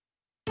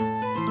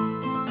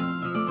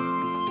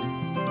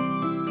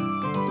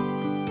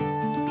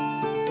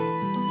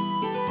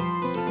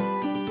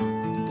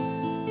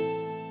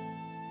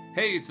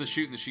Hey, it's the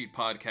Shootin' the Sheet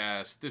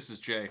podcast. This is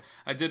Jay.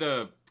 I did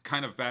a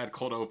kind of bad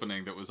cold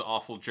opening that was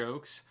awful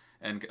jokes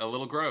and a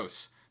little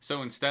gross.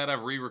 So instead,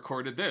 I've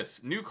re-recorded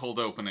this new cold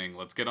opening.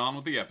 Let's get on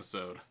with the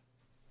episode.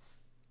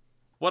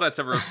 What's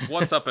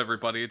up,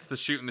 everybody? It's the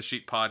Shootin' the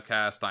Sheet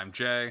podcast. I'm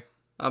Jay.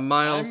 I'm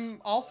Miles.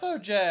 I'm also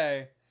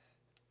Jay.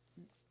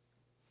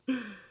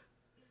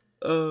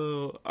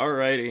 Oh,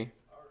 alrighty.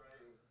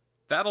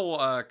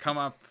 That'll come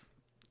up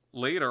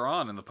later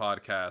on in the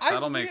podcast.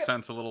 That'll make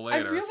sense a little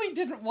later. I really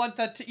didn't want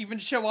that to even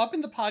show up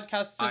in the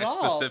podcast at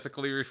all. I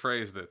specifically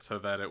rephrased it so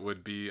that it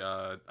would be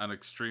an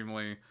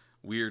extremely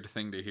weird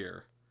thing to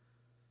hear.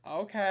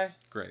 Okay.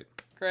 Great.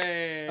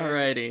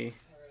 Alrighty.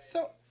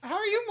 So, how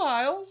are you,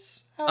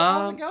 Miles?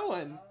 How's it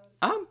going?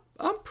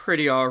 I'm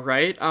pretty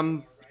alright.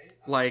 I'm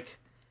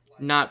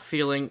not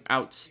feeling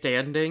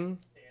outstanding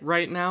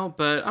right now,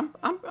 but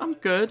I'm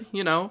good,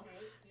 you know.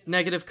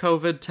 Negative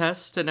COVID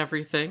test and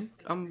everything.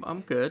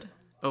 I'm good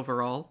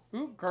overall.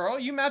 Ooh, girl,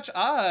 you match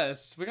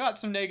us. We got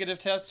some negative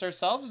tests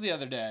ourselves the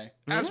other day.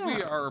 As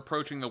we are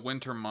approaching the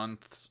winter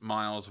months,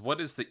 Miles, what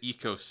is the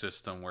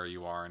ecosystem where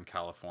you are in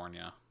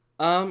California?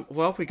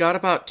 Well, we got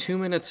about 2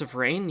 minutes of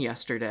rain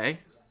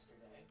yesterday.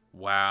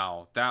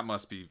 Wow, that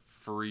must be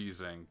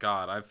freezing.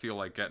 God, I feel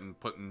like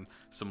putting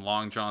some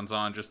long johns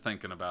on just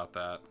thinking about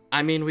that.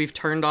 I mean, we've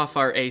turned off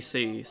our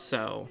AC,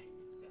 so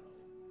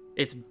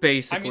it's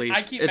basically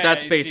I keep my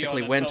that's AC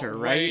basically on winter,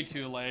 until right? Way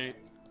too late.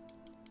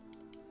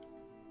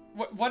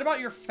 What about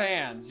your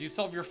fans? You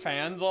still have your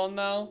fans on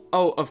though?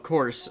 Oh, of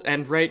course.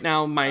 And right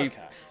now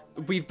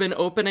we've been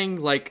opening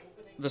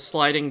the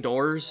sliding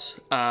doors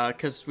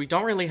cuz we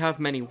don't really have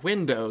many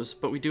windows,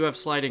 but we do have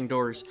sliding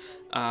doors.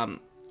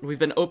 We've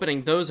been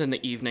opening those in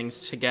the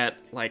evenings to get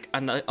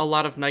a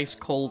lot of nice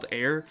cold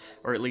air,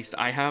 or at least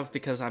I have,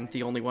 because I'm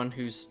the only one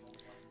who's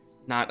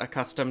not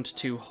accustomed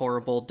to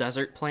horrible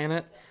desert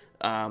planet.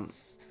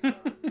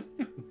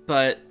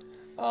 But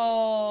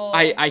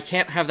I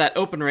can't have that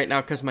open right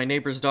now because my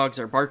neighbor's dogs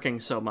are barking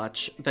so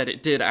much that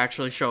it did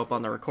actually show up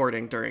on the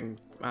recording during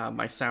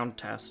my sound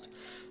test.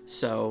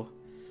 So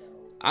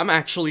I'm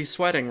actually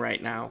sweating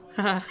right now.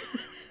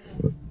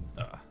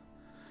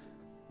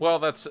 Well,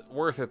 that's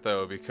worth it,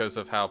 though, because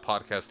of how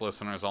podcast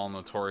listeners all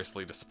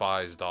notoriously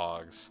despise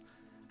dogs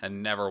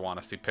and never want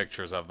to see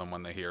pictures of them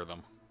when they hear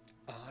them.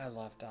 Oh, I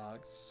love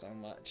dogs so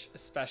much,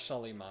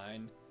 especially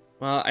mine.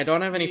 Well, I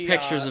don't have any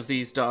pictures of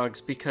these dogs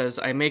because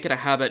I make it a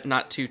habit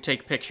not to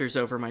take pictures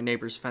over my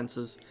neighbor's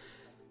fences.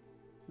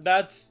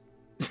 That's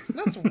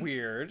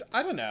weird.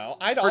 I don't know.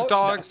 For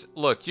dogs,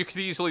 look, you could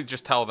easily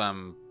just tell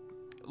them,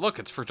 look,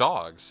 it's for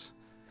dogs.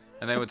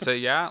 And they would say,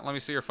 yeah, let me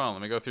see your phone.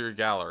 Let me go through your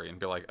gallery, and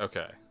be like,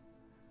 okay.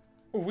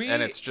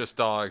 And it's just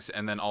dogs,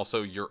 and then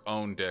also your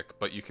own dick.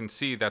 But you can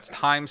see that's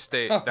time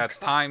dated.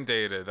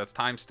 That's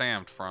time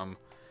stamped from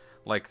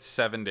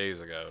 7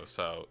 days ago.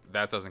 So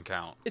that doesn't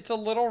count. It's a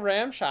little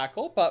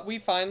ramshackle, but we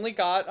finally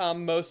got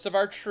most of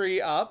our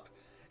tree up.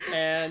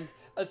 And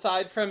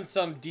aside from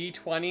some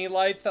D20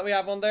 lights that we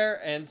have on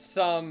there and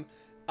some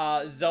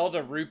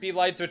Zelda rupee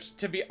lights, which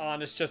to be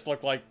honest just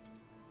look like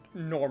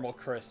normal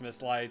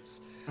Christmas lights.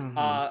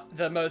 Mm-hmm.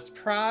 The most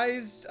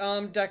prized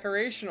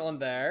decoration on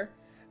there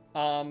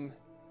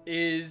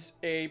is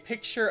a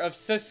picture of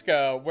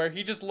Cisco where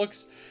he just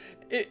looks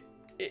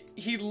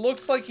he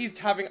looks like he's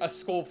having a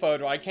school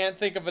photo. I can't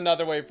think of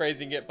another way of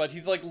phrasing it, but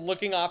he's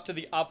looking off to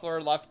the upper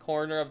left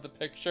corner of the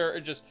picture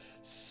and just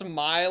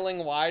smiling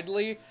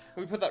widely.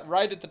 We put that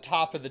right at the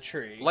top of the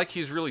tree. Like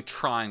he's really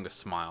trying to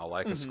smile,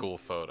 like a school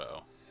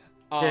photo.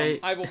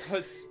 I will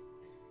put...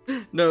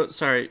 No,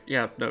 sorry.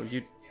 Yeah, no,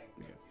 you...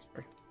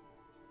 Sorry.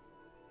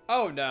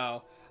 Oh,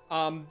 no.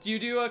 Do you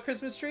do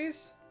Christmas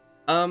trees?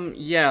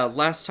 Yeah,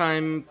 last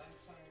time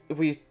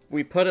we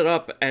put it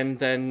up, and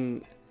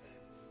then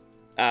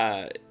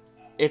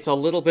it's a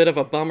little bit of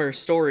a bummer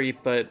story,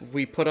 but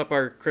we put up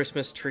our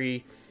Christmas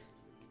tree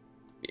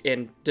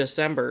in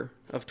December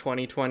of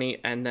 2020,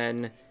 and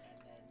then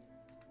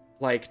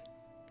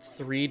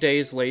 3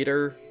 days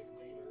later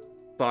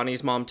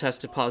Bonnie's mom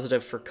tested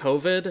positive for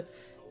COVID,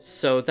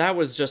 so that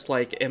was just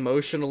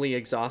emotionally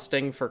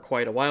exhausting for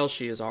quite a while.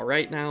 She is all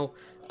right now,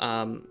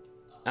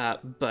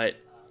 but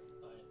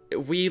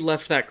we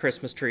left that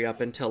Christmas tree up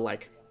until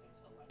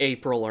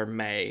April or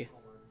May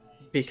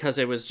because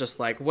it was just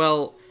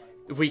well,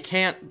 we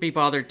can't be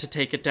bothered to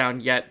take it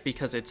down yet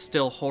because it's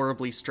still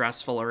horribly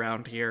stressful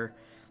around here.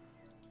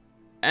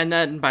 And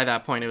then by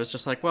that point it was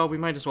just well, we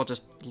might as well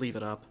just leave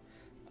it up.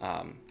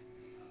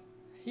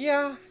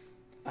 Yeah.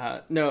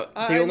 No,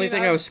 the only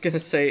thing I was gonna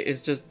say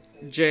is just,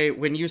 Jay,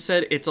 when you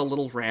said it's a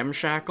little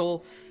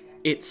ramshackle,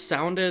 it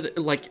sounded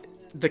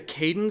the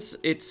cadence,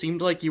 it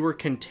seemed like you were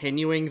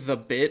continuing the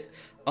bit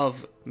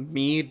of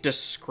me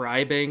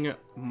describing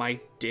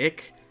my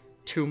dick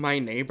to my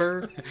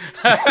neighbor.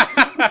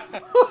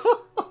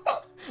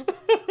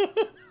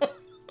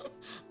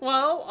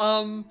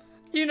 Well,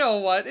 you know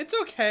what? It's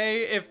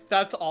okay if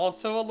that's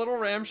also a little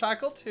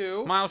ramshackle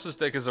too. Miles's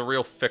dick is a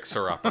real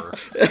fixer-upper.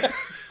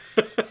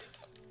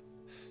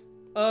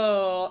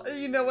 Oh,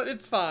 you know what?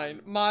 It's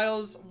fine.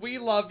 Miles, we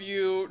love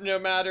you no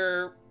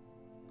matter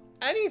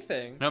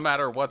anything. No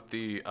matter what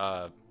the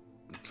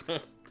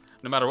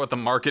no matter what the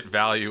market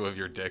value of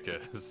your dick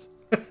is.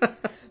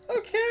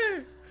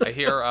 Okay. I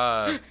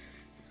hear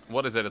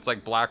what is it? It's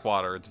like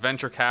Blackwater. It's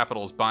venture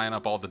capital's buying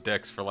up all the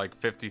dicks for like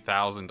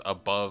 50,000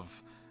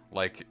 above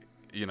like,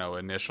 you know,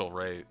 initial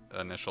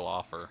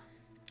offer.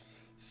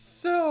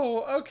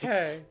 So,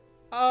 okay.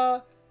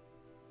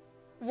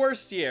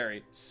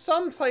 Worstiary.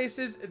 Some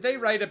places, they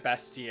write a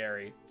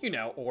bestiary. You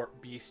know, or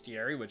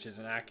bestiary, which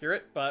isn't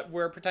accurate, but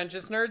we're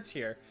pretentious nerds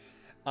here.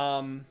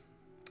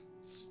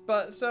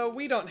 But, so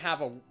we don't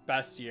have a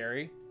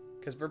bestiary,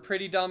 because we're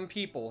pretty dumb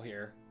people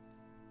here.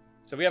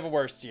 So we have a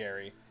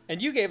worstiary.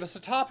 And you gave us a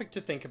topic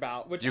to think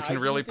about, which you can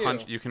really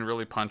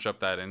punch up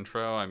that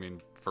intro, I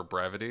mean, for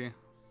brevity.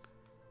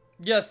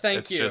 Yes, thank you.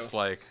 It's just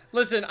like...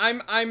 Listen,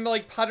 I'm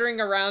like puttering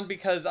around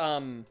because,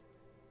 for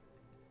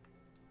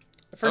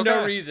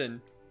no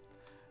reason.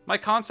 My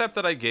concept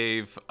that I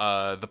gave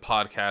the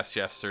podcast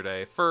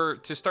yesterday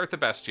to start the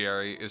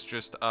bestiary is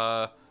just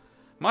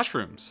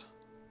mushrooms.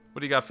 What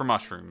do you got for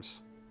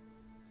mushrooms?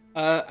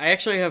 I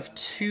actually have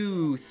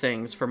two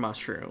things for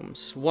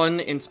mushrooms. One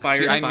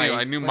inspired by...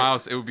 I knew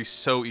Miles. It would be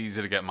so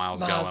easy to get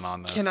Miles going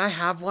on this. Can I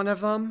have one of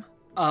them?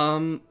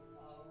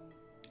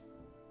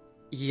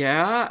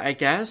 Yeah, I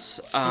guess.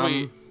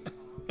 Sweet.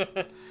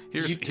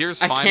 Here's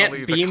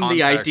finally the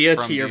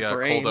context from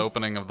the cold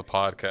opening of the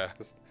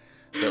podcast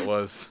that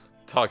was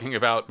talking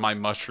about my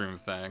mushroom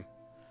thing.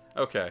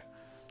 Okay.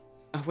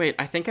 Wait,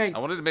 I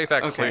wanted to make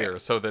that clear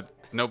so that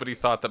nobody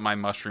thought that my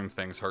mushroom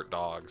things hurt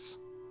dogs.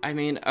 I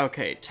mean,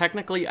 okay,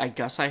 technically I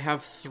guess I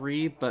have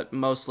 3, but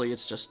mostly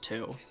it's just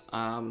 2.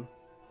 And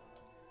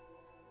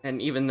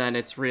even then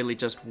it's really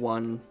just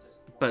 1,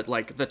 but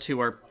like the 2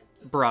 are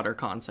broader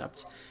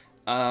concepts.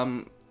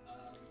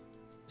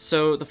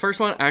 So the first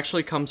one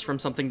actually comes from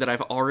something that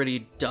I've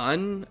already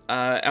done.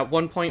 At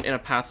one point in a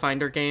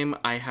Pathfinder game,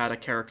 I had a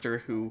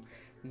character who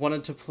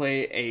wanted to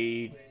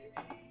play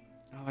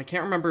I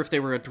can't remember if they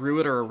were a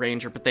druid or a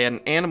ranger, but they had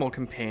an animal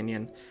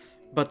companion,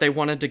 but they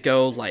wanted to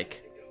go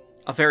like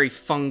a very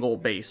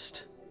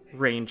fungal-based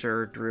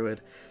ranger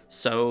druid.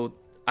 So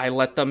I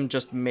let them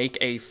just make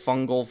a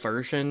fungal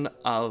version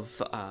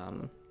of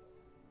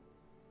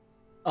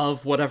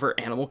whatever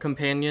animal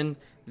companion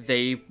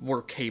they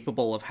were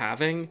capable of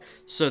having.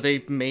 So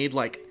they made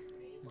like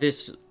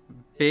this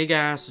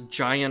big-ass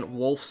giant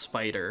wolf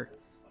spider,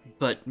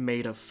 but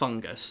made of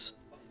fungus.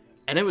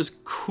 And it was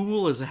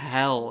cool as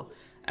hell.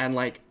 And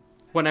like,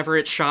 whenever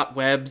it shot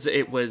webs,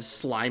 it was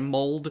slime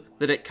mold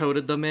that it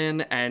coated them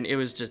in, and it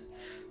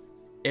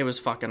was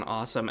fucking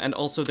awesome. And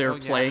also they were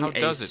playing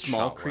a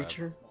small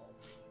creature.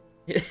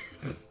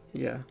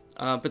 Yeah.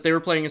 But they were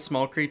playing a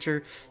small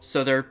creature,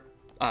 so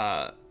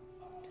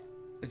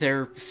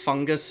their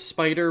fungus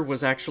spider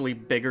was actually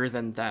bigger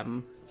than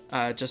them,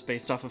 just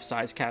based off of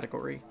size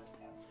category.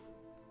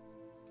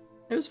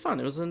 It was fun.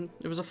 It was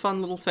a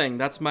fun little thing.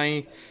 That's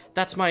my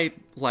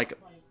like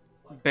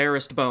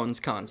barest bones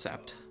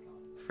concept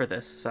for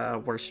this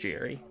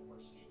worstiary.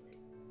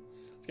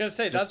 I was gonna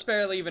say, that's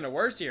barely even a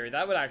worstiary.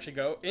 That would actually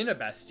go in a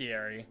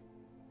bestiary.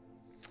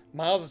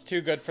 Miles is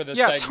too good for this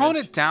segment. Tone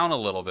it down a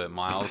little bit,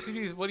 Miles.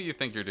 What do you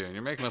think you're doing?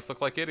 You're making us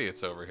look like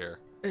idiots over here.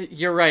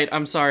 You're right.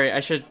 I'm sorry. I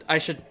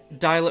should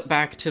dial it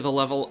back to the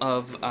level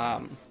of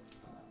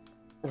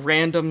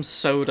random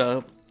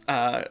soda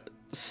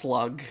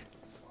slug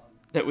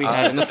that we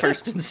had in the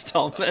first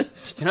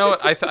installment. You know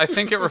what? I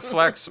think it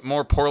reflects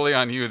more poorly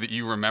on you that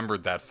you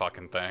remembered that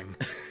fucking thing.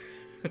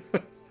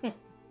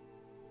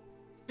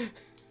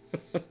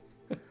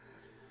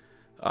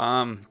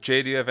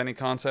 Jay, do you have any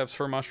concepts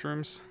for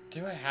mushrooms?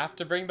 Do I have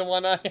to bring the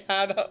one I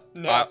had up?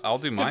 No. I'll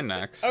do mine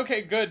next.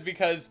 Okay, good,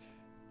 because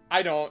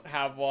I don't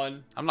have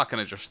one. I'm not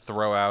going to just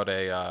throw out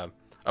a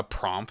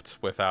prompt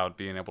without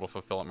being able to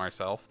fulfill it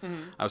myself.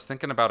 Mm-hmm. I was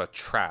thinking about a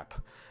trap.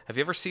 Have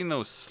you ever seen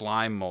those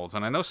slime molds?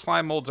 And I know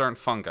slime molds aren't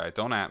fungi.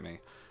 Don't at me.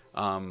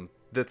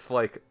 That's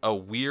like a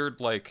weird,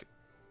 like,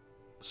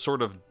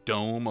 sort of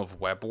dome of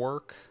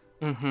webwork.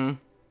 Mm-hmm.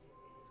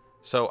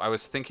 So I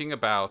was thinking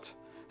about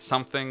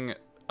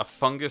a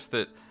fungus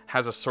that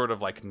has a sort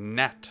of like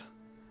net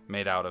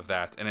made out of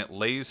that, and it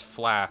lays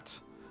flat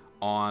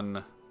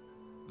on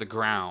the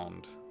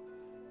ground,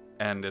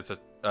 and it's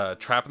a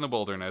trap in the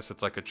wilderness.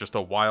 It's like just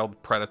a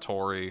wild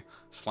predatory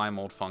slime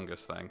mold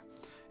fungus thing,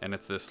 and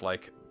it's this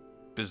like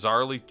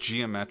bizarrely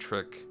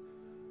geometric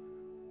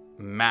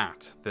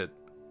mat that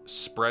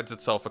spreads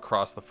itself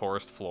across the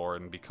forest floor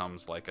and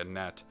becomes like a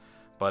net,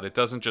 but it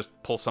doesn't just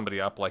pull somebody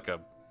up like a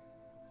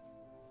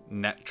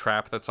net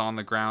trap that's on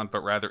the ground,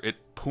 but rather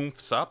it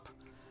poofs up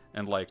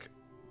and like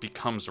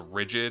becomes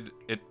rigid.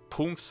 It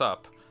poofs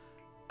up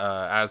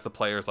as the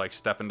players like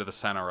step into the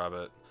center of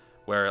it,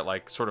 where it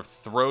like sort of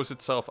throws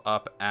itself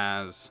up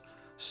as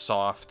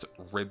soft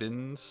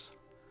ribbons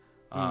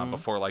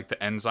before like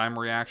the enzyme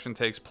reaction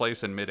takes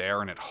place in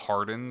midair, and it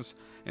hardens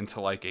into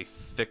like a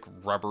thick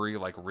rubbery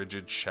like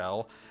rigid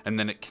shell, and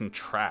then it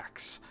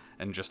contracts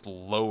and just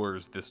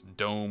lowers this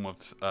dome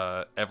of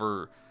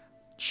ever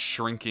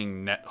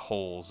shrinking net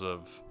holes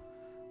of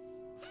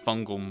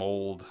fungal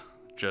mold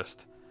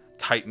just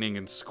tightening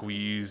and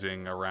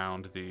squeezing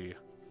around the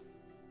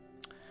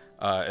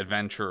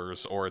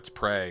adventurers or its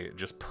prey,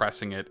 just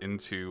pressing it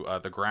into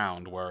the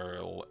ground where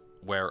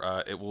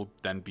it will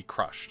then be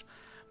crushed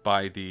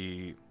by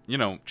the,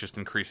 just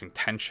increasing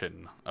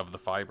tension of the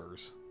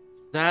fibers.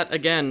 That,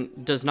 again,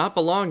 does not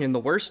belong in the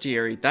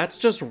worstiary. That's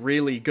just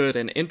really good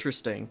and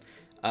interesting.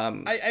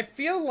 I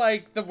feel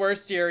like the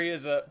worstiary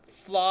is a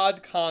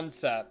flawed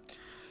concept.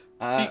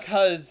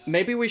 Because...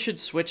 Maybe we should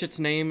switch its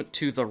name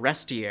to the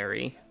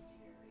restiary.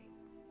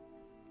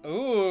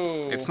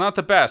 Ooh. It's not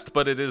the best,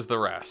 but it is the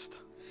rest.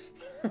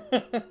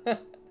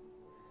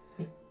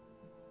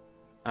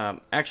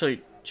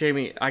 Actually,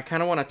 Jamie, I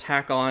kind of want to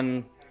tack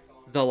on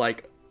the,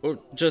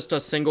 just a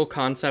single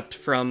concept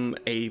from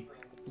a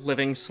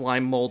living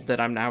slime mold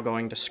that I'm now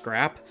going to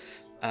scrap.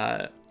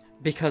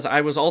 Because I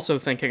was also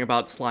thinking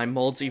about slime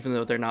molds, even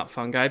though they're not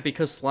fungi,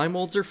 because slime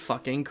molds are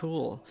fucking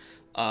cool.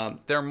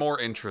 They're more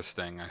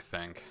interesting, I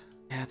think.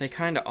 Yeah, they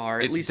kind of are,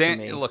 at least to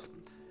me. Look,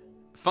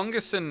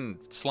 fungus and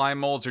slime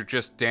molds are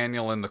just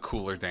Daniel and the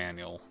cooler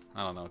Daniel.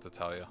 I don't know what to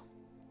tell you.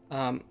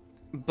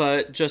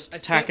 But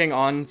just tacking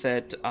on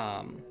that,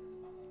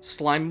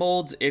 slime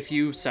molds, if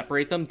you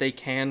separate them, they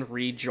can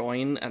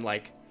rejoin and,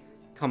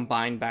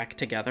 combine back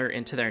together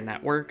into their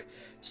network.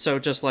 So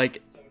just,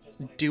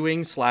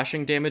 doing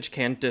slashing damage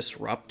can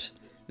disrupt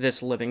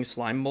this living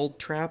slime mold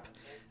trap.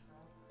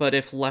 But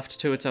if left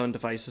to its own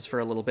devices for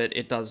a little bit,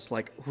 it does,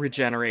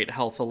 regenerate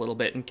health a little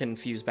bit and can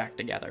fuse back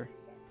together.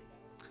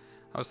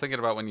 I was thinking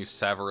about when you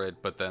sever it,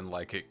 but then,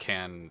 it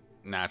can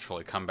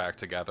naturally come back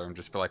together and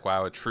just be like,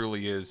 wow, it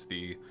truly is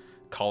the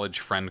college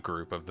friend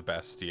group of the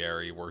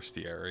bestiary,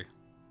 worstiary.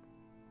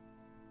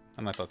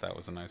 And I thought that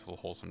was a nice little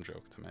wholesome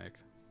joke to make.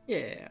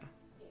 Yeah.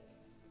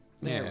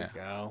 There we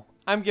go.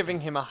 I'm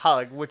giving him a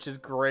hug, which is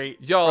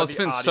great. Y'all, it's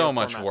been so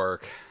much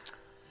work.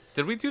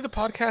 Did we do the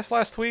podcast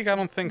last week? I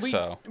don't think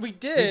so. We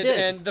did,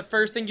 and the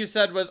first thing you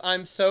said was,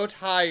 I'm so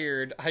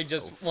tired, I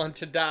just want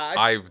to die.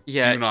 I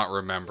do not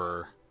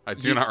remember. I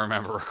do not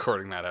remember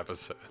recording that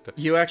episode.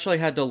 You actually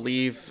had to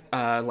leave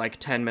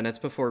 10 minutes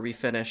before we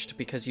finished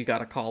because you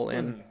got a call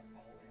in.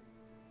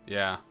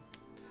 Yeah.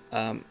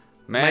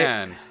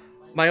 Man.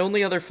 My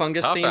only other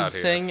fungus-themed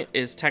thing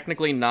is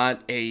technically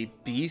not a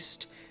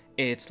beast.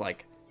 It's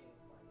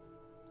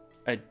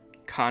a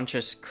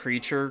conscious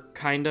creature,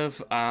 kind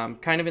of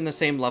in the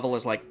same level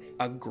as a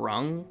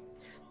grung,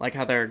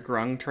 how there are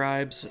grung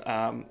tribes.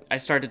 I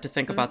started to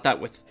think about that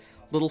with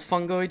little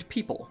fungoid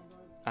people,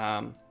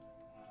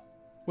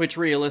 which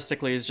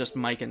realistically is just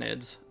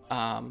myconids.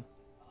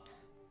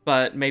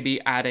 But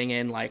maybe adding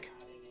in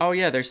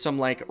there's some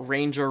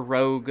ranger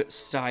rogue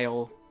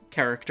style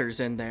characters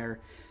in there,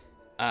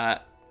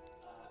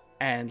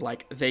 and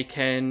they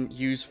can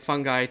use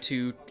fungi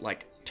to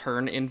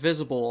turn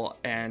invisible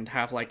and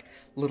have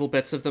little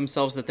bits of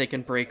themselves that they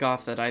can break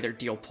off that either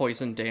deal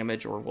poison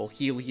damage or will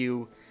heal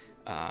you,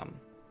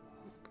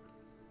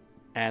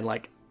 and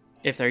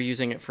if they're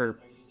using it for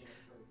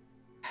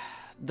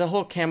the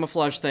whole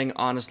camouflage thing,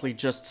 honestly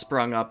just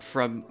sprung up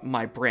from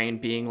my brain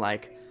being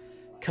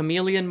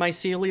chameleon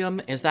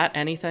mycelium, is that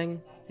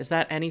anything,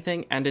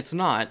 and it's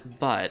not,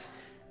 but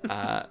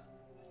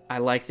I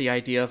like the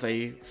idea of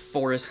a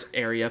forest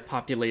area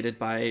populated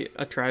by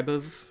a tribe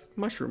of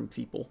mushroom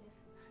people.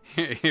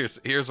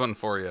 Here's one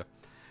for you.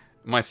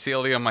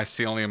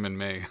 Mycelium and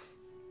me.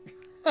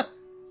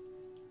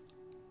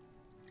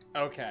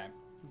 Okay.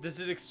 This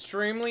is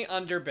extremely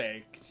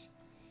underbaked.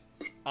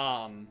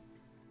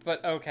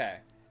 But okay.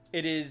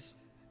 It is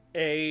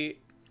a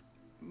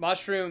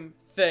mushroom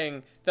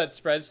thing that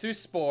spreads through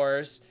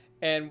spores,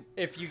 and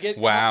if you get...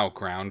 Wow,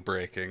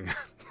 groundbreaking.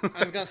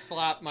 I'm gonna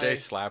slap my... Jay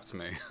slapped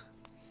me.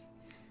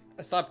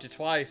 I slapped you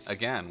twice.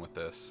 Again with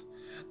this.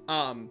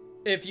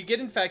 If you get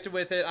infected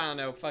with it, I don't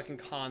know, fucking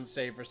con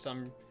save or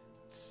some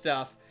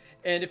stuff.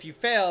 And if you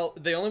fail,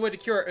 the only way to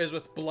cure it is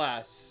with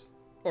bless.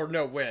 Or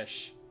no,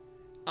 wish.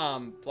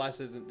 Bless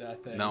isn't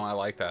that thing. No, I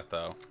like that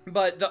though.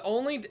 But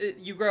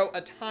you grow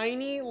a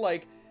tiny,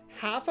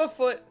 half a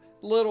foot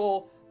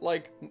little,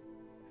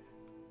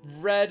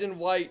 red and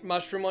white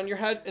mushroom on your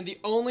head. And the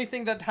only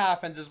thing that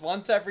happens is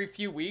once every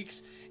few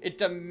weeks, it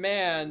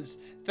demands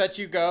that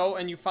you go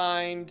and you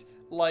find...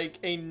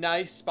 a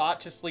nice spot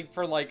to sleep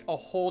for a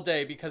whole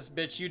day because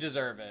bitch, you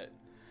deserve it.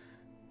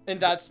 And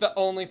that's the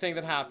only thing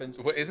that happens.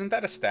 Well, isn't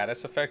that a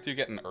status effect you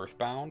get in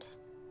Earthbound?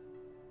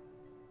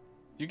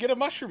 You get a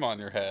mushroom on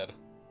your head.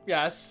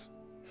 Yes.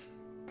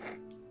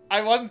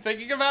 I wasn't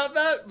thinking about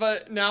that,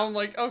 but now I'm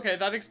okay,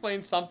 that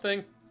explains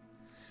something.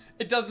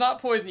 It does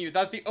not poison you.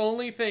 That's the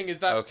only thing, is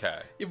that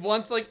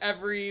once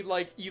every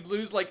you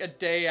lose a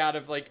day out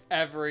of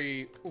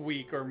every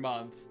week or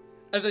month.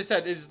 As I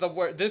said,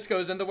 this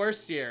goes in the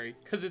worstiary,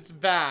 because it's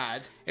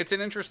bad. It's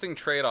an interesting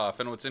trade-off,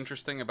 and what's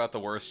interesting about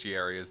the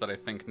worstiary is that I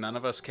think none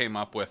of us came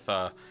up with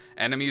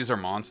enemies or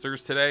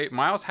monsters today.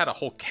 Miles had a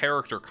whole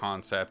character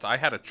concept, I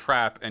had a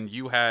trap, and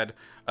you had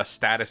a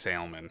status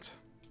ailment.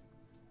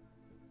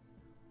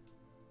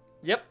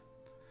 Yep.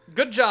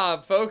 Good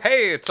job, folks.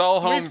 Hey, it's all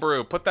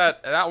homebrew. Put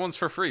that one's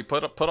for free.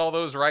 Put all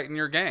those right in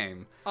your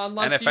game.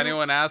 And if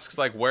anyone asks,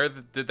 like, where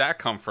did that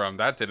come from?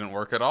 That didn't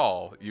work at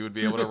all. You would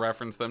be able to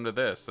reference them to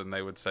this, and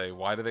they would say,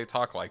 why do they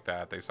talk like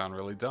that? They sound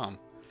really dumb.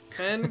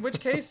 In which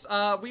case,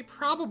 we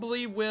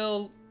probably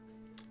will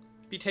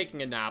be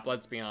taking a nap,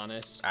 let's be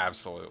honest.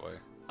 Absolutely.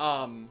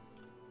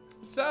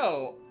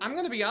 So, I'm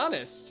gonna be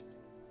honest.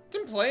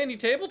 Didn't play any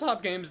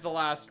tabletop games the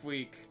last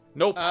week.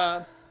 Nope.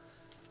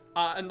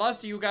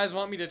 Unless you guys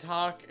want me to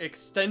talk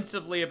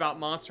extensively about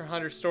Monster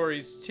Hunter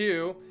Stories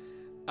 2,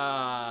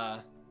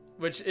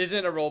 which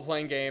isn't a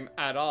role-playing game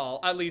at all,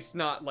 at least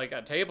not like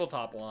a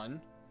tabletop one.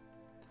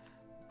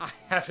 I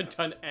haven't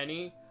done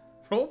any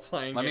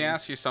role-playing Let games. me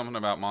ask you something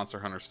about Monster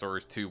Hunter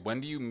Stories 2.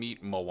 When do you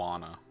meet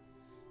Moana?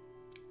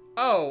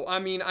 Oh, I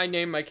mean, I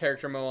named my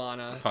character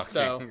Moana,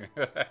 so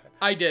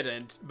I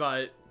didn't,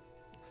 but...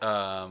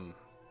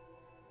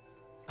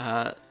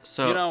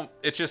 So... You know,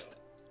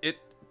 it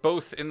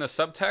both in the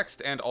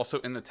subtext and also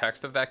in the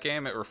text of that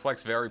game, it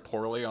reflects very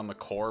poorly on the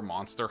core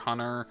Monster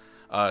Hunter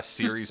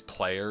series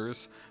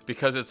players,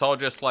 because it's all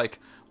just like,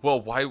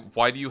 well,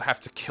 why do you have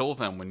to kill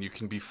them when you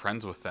can be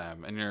friends with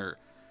them? And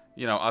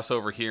us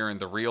over here in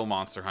the real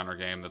Monster Hunter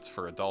game that's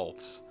for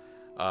adults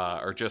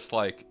are just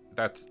like,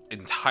 that's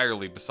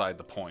entirely beside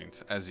the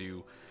point as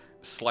you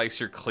slice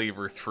your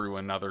cleaver through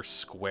another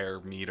square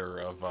meter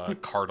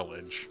of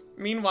cartilage.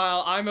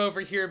 Meanwhile, I'm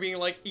over here being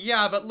like,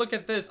 yeah, but look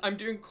at this. I'm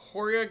doing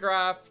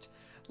choreographed,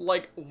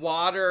 like,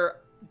 water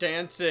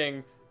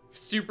dancing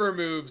super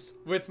moves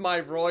with my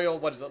royal,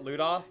 what is it,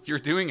 Ludolf? You're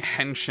doing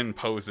henshin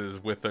poses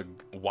with a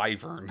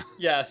wyvern.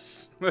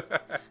 Yes.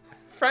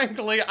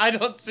 Frankly, I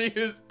don't see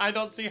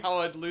how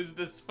I'd lose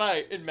this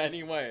fight in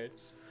many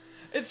ways.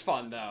 It's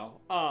fun, though.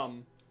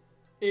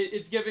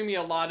 It's giving me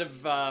a lot of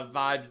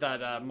vibes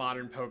that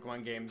modern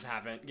Pokemon games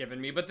haven't given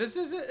me. But this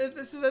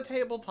is a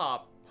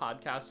tabletop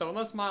podcast, so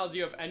unless, Miles,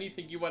 you have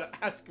anything you want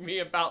to ask me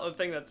about a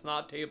thing that's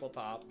not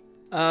tabletop.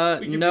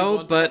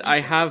 No, but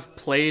I have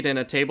played in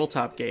a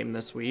tabletop game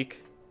this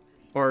week.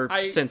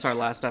 Since our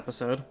last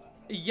episode.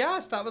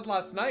 Yes, that was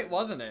last night,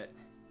 wasn't it?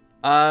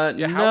 How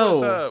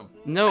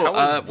no.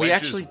 was We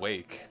Wedge's actually...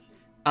 Wake?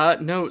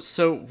 No,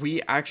 so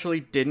we actually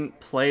didn't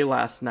play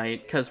last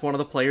night because one of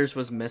the players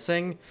was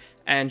missing,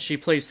 and she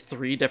plays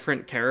 3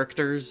 different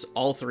characters,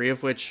 all 3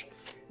 of which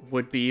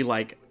would be,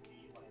 like,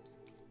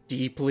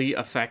 deeply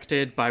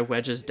affected by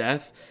Wedge's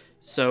death.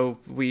 So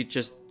we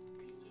just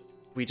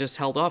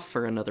held off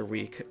for another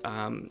week,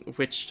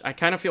 which I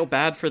kind of feel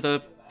bad for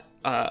the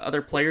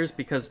other players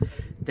because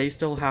they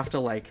still have to,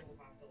 like,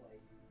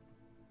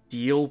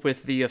 deal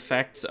with the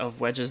effects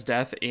of Wedge's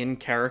death in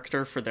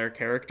character for their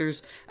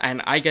characters,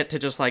 and I get to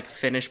just, like,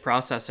 finish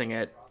processing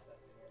it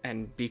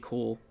and be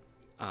cool.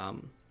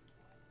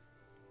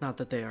 Not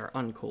that they are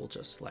uncool,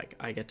 just, like,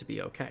 I get to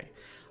be okay.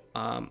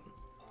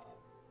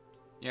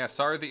 Yeah,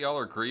 sorry that y'all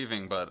are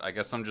grieving, but I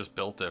guess I'm just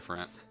built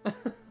different.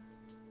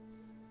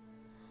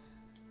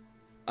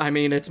 I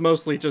mean, it's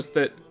mostly just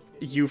that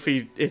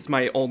Yuffie is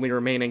my only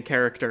remaining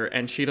character,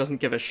 and she doesn't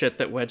give a shit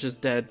that Wedge is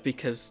dead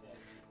because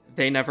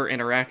they never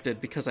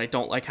interacted, because I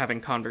don't like having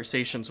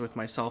conversations with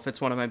myself.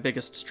 It's one of my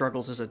biggest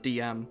struggles as a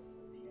DM.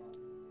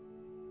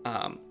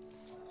 And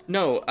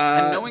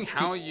knowing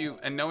how you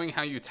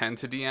tend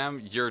to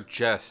DM, you're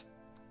just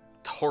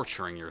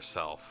torturing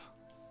yourself.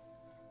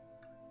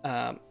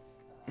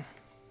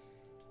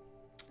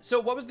 So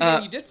what was the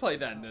game you did play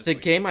then this week?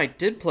 The game I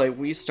did play,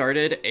 we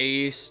started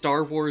a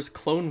Star Wars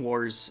Clone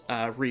Wars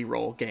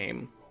reroll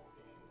game.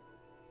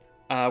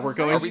 We're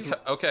going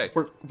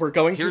we're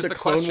going through the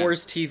Clone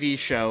Wars TV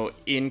show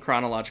in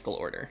chronological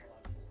order.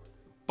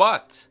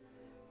 But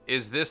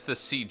is this the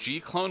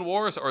CG Clone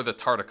Wars or the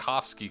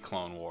Tartakovsky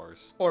Clone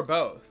Wars? Or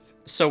both.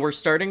 So we're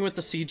starting with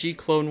the CG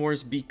Clone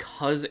Wars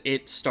because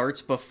it starts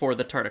before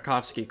the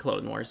Tartakovsky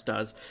Clone Wars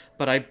does.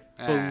 But I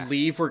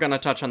believe we're going to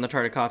touch on the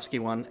Tartakovsky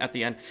one at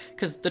the end.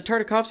 Because the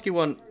Tartakovsky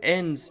one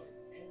ends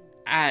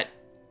at,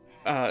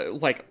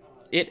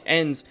 it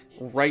ends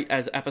right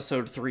as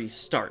Episode 3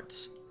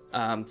 starts.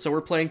 So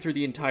we're playing through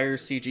the entire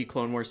CG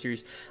Clone Wars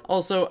series.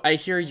 Also, I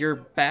hear you're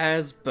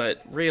Baz,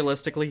 but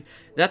realistically,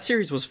 that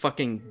series was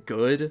fucking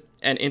good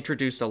and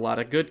introduced a lot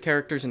of good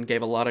characters and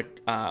gave a lot of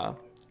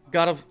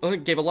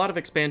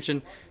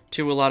expansion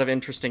to a lot of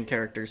interesting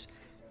characters.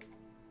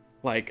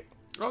 Like,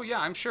 oh yeah,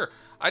 I'm sure.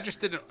 I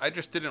just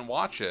didn't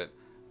watch it.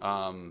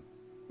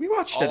 We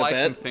watched it a bit. All I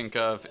can think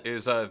of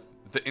is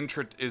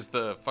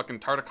the fucking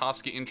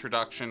Tartakovsky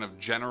introduction of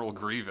General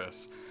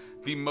Grievous,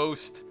 the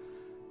most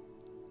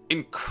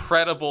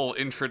incredible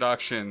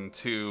introduction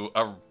to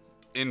a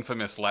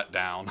infamous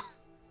letdown.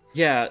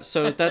 Yeah,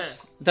 so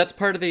that's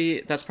part of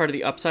the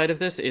upside of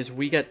this is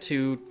we get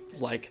to,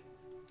 like,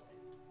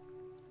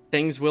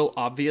 things will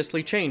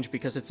obviously change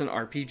because it's an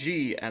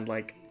RPG and,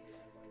 like,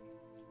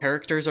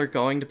 characters are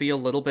going to be a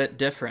little bit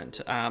different.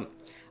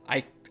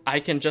 I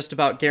can just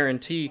about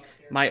guarantee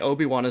my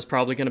Obi-Wan is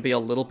probably going to be a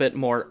little bit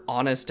more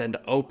honest and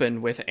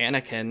open with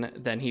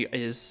Anakin than he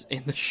is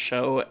in the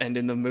show and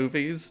in the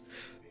movies,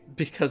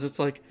 because it's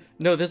like,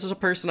 no, this is a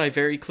person I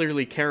very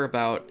clearly care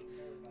about,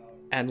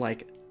 And,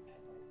 like,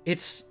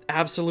 it's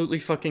absolutely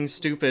fucking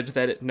stupid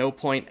that at no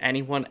point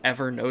anyone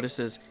ever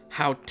notices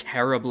how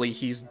terribly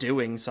he's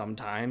doing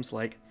sometimes.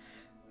 Like,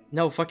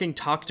 no, fucking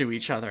talk to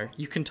each other.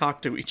 You can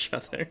talk to each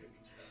other.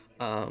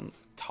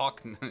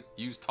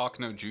 Use talk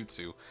no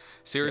jutsu.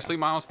 Seriously,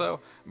 Miles, though,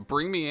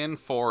 bring me in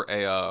for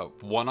a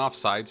one-off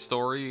side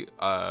story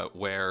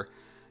where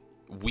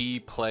we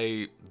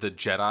play the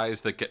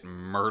Jedis that get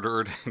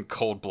murdered in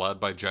cold blood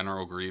by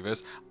General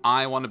Grievous.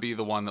 I want to be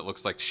the one that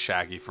looks like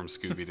Shaggy from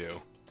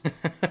Scooby-Doo.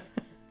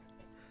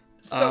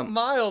 So,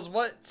 Miles,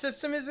 what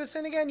system is this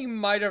in again? You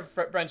might have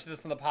mentioned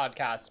this on the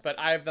podcast, but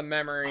I have the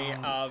memory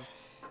of...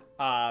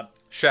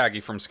 Shaggy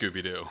from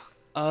Scooby-Doo.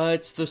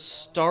 It's the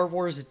Star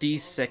Wars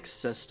D6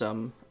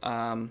 system.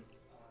 And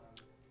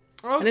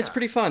it's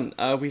pretty fun.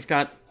 We've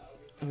got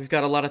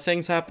a lot of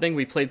things happening.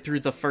 We played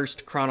through the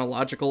first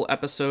chronological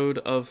episode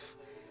of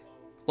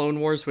Clone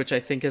Wars, which I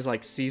think is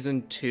like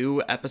season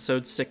 2,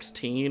 episode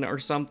 16 or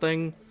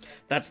something.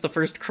 That's the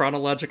first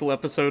chronological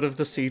episode of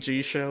the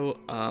CG show.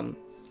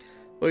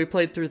 But we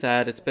played through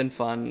that. It's been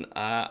fun.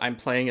 I'm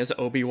playing as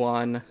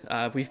Obi-Wan.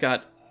 We've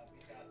got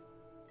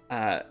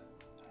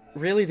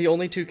really the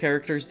only 2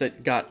 characters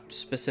that got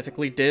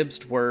specifically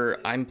dibsed were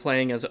I'm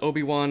playing as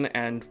Obi-Wan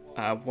and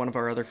one of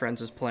our other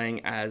friends is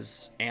playing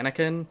as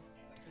Anakin.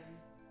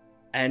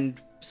 And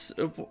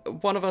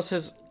one of us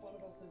has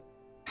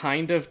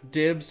kind of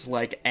dibsed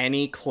like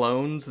any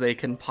clones they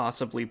can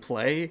possibly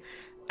play,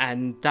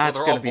 and that's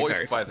going to be very they're all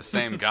voiced by the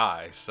same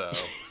guy, so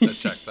that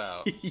checks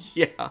out.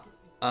 Yeah.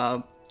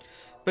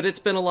 But it's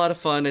been a lot of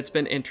fun. It's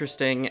been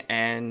interesting,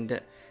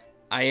 and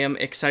I am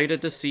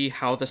excited to see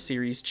how the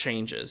series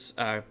changes,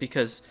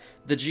 because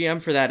the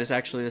GM for that is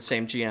actually the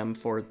same GM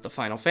for the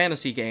Final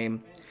Fantasy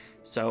game.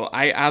 So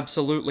I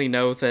absolutely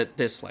know that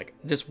this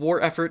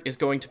war effort is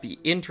going to be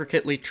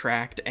intricately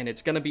tracked, and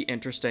it's going to be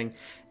interesting,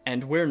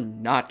 and we're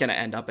not going to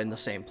end up in the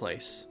same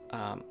place.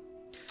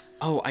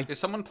 Is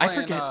someone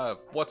playing,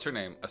 what's her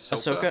name?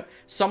 Ahsoka?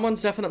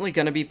 Someone's definitely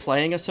going to be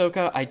playing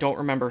Ahsoka. I don't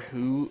remember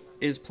who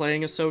is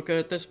playing Ahsoka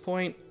at this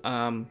point.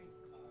 Because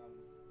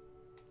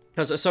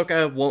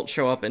Ahsoka won't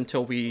show up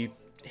until we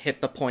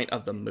hit the point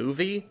of the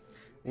movie,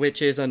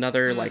 which is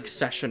another,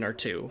 session or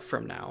 2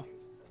 from now.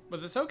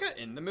 Was Ahsoka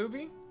in the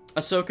movie?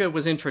 Ahsoka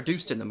was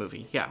introduced in the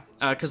movie, yeah.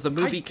 Because the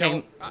movie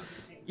came...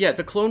 Yeah,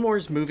 the Clone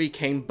Wars movie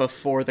came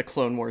before the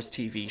Clone Wars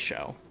TV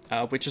show,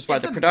 which is why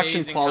the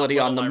production quality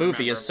on the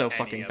movie is so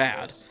fucking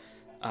bad.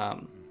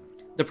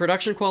 The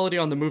production quality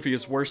on the movie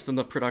is worse than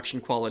the production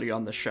quality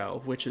on the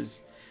show, which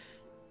is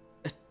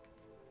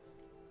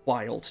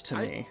wild to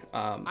me.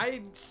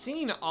 I've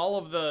seen all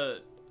of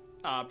the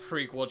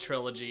prequel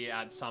trilogy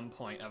at some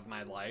point of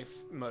my life,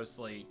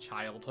 mostly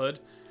childhood.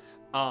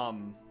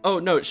 Oh,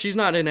 no, she's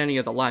not in any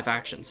of the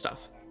live-action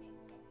stuff.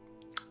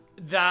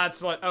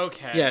 That's what,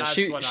 okay. Yeah,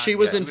 she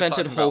was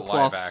invented whole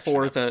cloth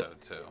for the...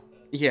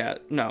 Yeah,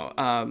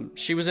 no,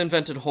 she was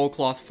invented whole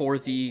cloth for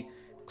the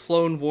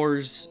Clone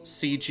Wars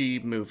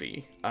CG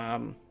movie,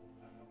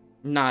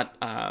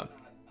 not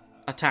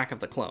Attack of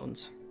the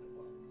Clones.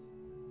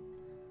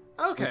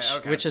 Okay,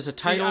 which is a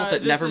title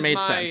that never made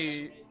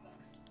sense.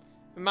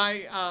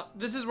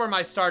 This is where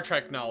my Star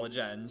Trek knowledge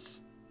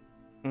ends.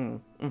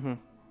 Mm-hmm.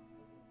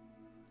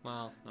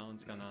 Well, no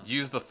one's gonna...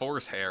 Use the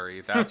Force,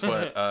 Harry. That's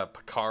what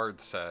Picard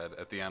said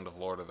at the end of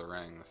Lord of the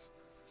Rings.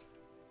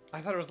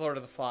 I thought it was Lord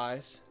of the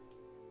Flies.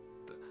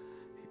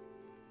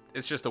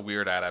 It's just a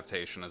weird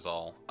adaptation is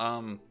all.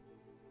 I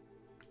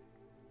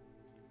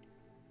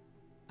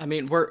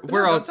mean, we're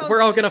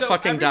all gonna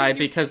fucking die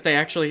because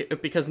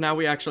now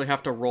we actually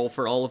have to roll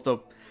for all of the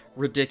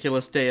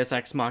ridiculous Deus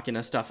Ex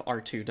Machina stuff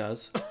R2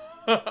 does.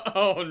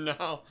 Oh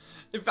no!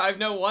 If I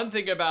know one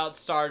thing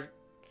about I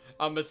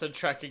almost said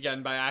Trek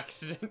again by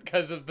accident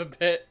because of the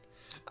bit.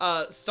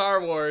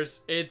 Star Wars,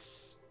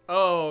 it's...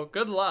 Oh,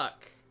 good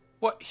luck.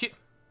 What?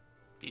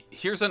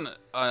 Here's an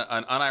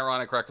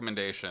unironic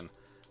recommendation.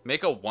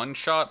 Make a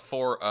one-shot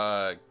for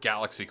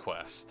Galaxy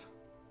Quest.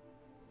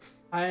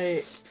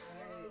 Because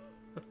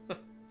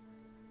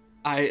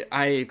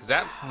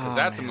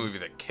that's a movie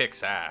that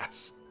kicks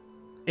ass.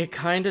 It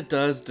kind of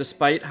does,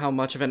 despite how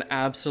much of an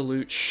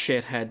absolute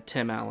shithead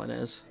Tim Allen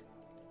is.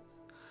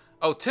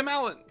 Oh, Tim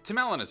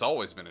Allen has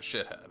always been a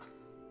shithead.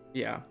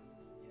 Yeah.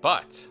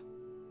 But it's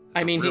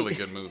a really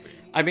good movie.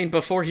 I mean,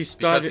 before he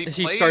started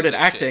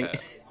acting,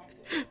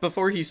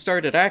 before he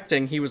started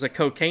acting, he was a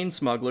cocaine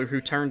smuggler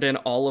who turned in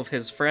all of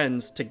his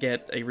friends to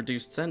get a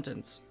reduced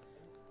sentence.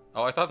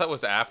 Oh, I thought that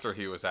was after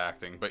he was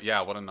acting, but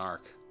yeah, what a narc.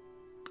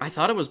 I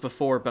thought it was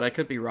before, but I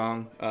could be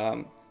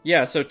wrong.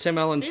 Yeah, so Tim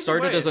Allen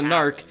started as a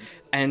narc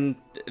and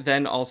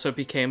then also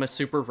became a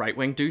super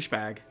right-wing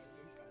douchebag.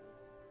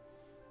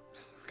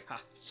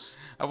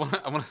 I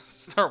want to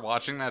start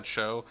watching that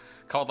show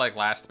called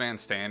Last Man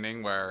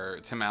Standing, where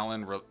Tim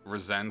Allen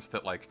resents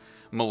that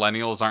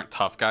millennials aren't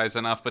tough guys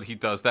enough, but he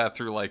does that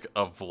through a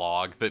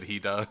vlog that he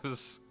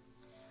does.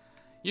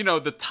 You know,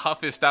 the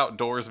toughest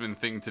outdoorsman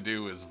thing to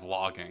do is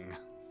vlogging.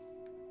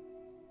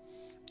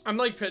 I'm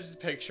just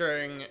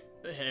picturing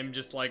him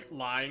just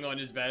lying on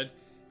his bed.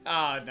 No,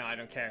 I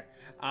don't care.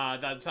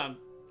 That's I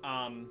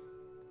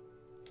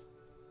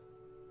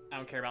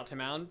don't care about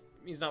Tim Allen.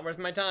 He's not worth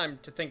my time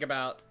to think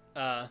about.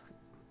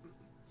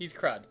 He's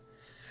crud.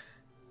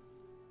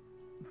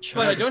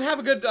 But I don't have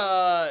a good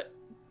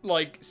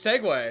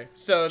segue,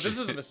 so this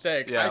is a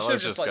mistake. Yeah, I should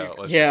let's just just let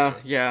go. you.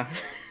 Yeah.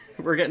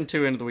 We're getting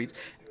too into the weeds.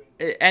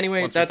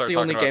 Anyway, Once that's we the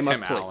start only talking game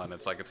about I've Tim played. Allen,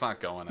 it's like it's not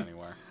going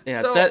anywhere.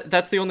 Yeah, So-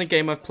 that's the only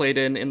game I've played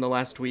in the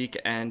last week,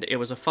 and it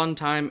was a fun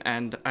time,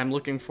 and I'm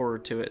looking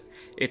forward to it.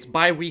 It's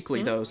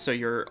bi-weekly, though, so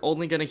you're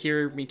only going to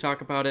hear me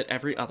talk about it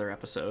every other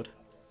episode.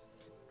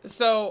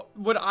 So,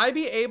 would I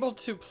be able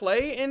to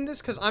play in this?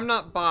 Because I'm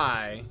not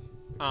bi.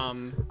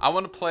 I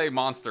want to play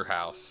Monster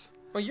House.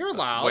 Well, you're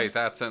allowed. Wait,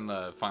 that's in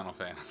the Final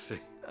Fantasy.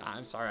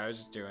 I'm sorry, I was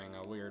just doing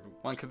a weird...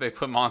 When could they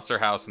put Monster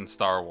House in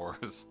Star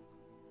Wars?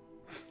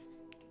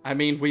 I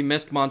mean, we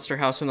missed Monster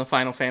House in the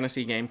Final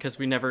Fantasy game because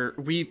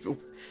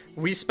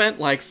we spent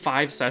like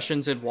 5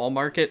 sessions in Wall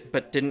Market,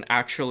 but didn't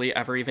actually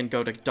ever even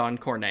go to Don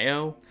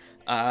Corneo.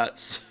 Yeah.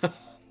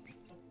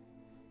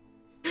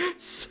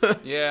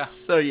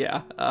 So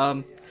yeah.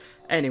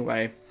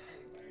 Anyway.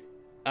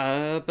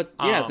 But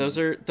yeah, those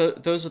are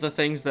the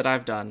things that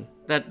I've done.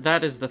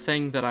 That is the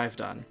thing that I've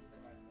done.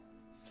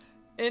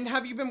 And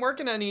have you been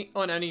working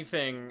on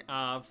anything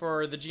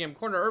for the GM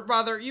Corner? Or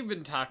rather, you've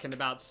been talking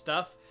about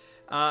stuff.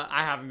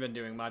 I haven't been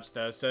doing much,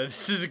 though, so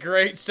this is a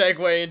great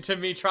segue into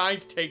me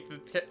trying to take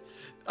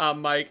the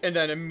mic and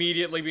then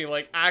immediately be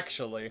like,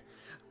 actually.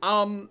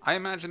 I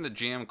imagine the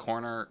GM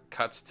Corner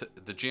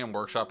the GM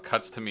Workshop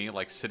cuts to me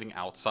like sitting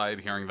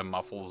outside hearing the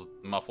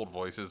muffled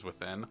voices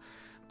within.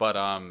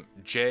 But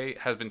Jay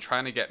has been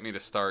trying to get me to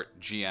start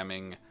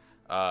GMing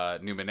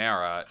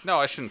Numenera. No,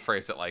 I shouldn't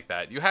phrase it like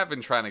that. You have been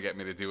trying to get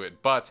me to do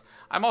it, but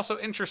I'm also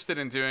interested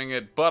in doing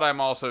it, but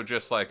I'm also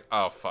just like,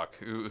 oh fuck,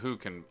 who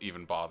can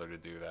even bother to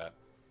do that?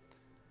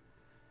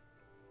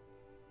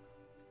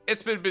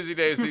 It's been busy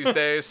days these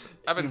days.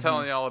 I've been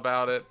telling y'all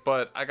about it,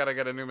 but I gotta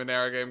get a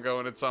Numenera game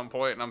going at some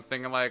point, and I'm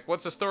thinking like,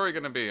 what's the story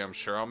gonna be? I'm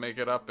sure I'll make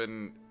it up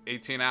in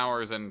 18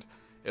 hours, and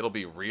it'll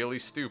be really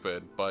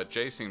stupid, but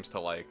Jay seems to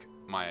like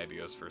my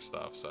ideas for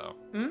stuff, so...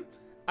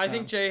 I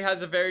think Jay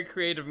has a very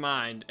creative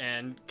mind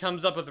and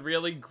comes up with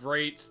really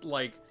great,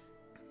 like,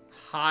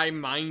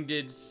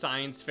 high-minded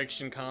science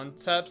fiction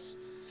concepts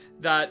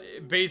that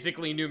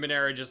basically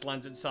Numenera just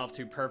lends itself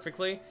to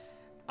perfectly.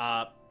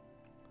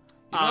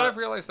 You know what I've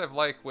realized I've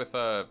liked with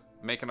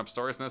making up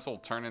stories, and this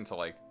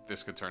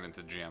could turn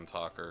into GM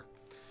talk or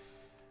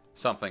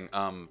something.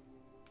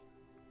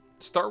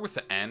 Start with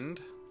the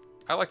end.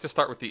 I like to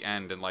start with the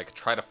end and like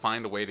try to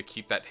find a way to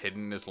keep that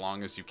hidden as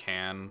long as you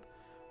can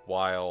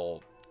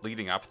while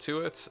leading up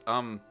to it.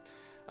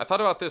 I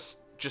thought about this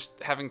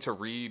just having to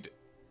read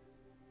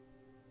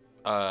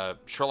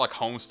Sherlock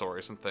Holmes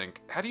stories and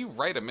think, how do you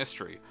write a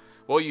mystery?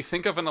 Well, you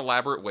think of an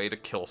elaborate way to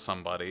kill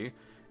somebody,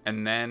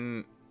 and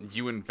then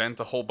you invent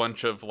a whole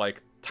bunch of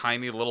like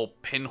tiny little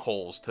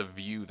pinholes to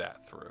view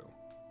that through.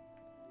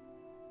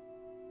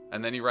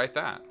 And then you write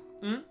that.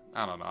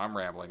 I don't know, I'm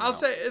rambling now. I'll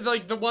say,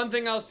 like, the one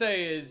thing I'll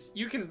say is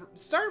you can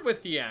start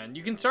with the end.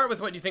 You can start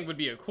with what you think would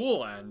be a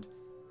cool end.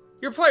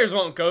 Your players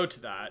won't go to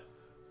that.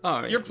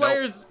 Oh, Your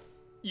players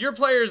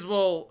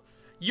will...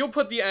 You'll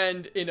put the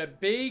end in a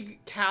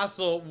big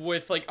castle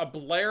with, like, a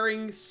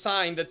blaring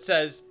sign that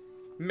says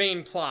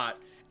main plot.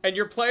 And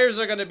your players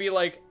are going to be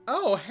like,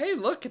 oh, hey,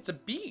 look, it's a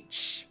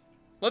beach.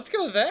 Let's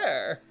go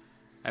there.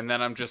 And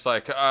then I'm just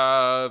like,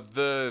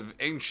 the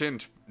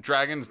ancient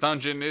dragon's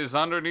dungeon is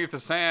underneath the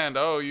sand.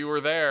 Oh, you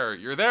were there.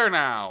 You're there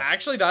now.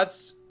 Actually,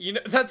 that's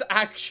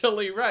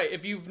actually right.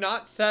 If you've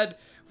not said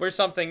where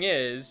something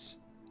is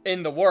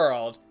in the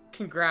world,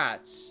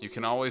 congrats. You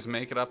can always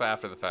make it up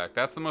after the fact.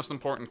 That's the most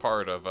important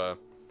part of,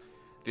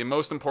 the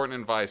most important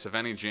advice of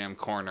any GM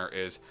Corner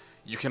is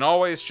you can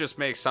always just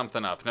make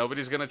something up.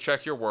 Nobody's going to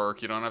check your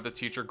work. You don't have the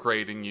teacher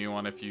grading you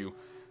on if you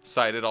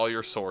cited all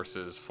your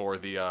sources for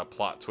the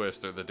plot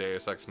twist or the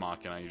Deus Ex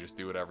Machina. You just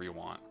do whatever you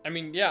want. I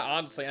mean, yeah,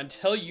 honestly,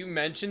 until you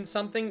mention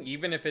something,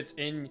 even if it's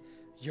in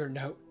your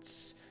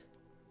notes,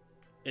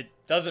 it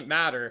doesn't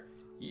matter.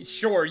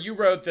 Sure, you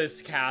wrote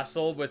this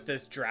castle with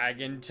this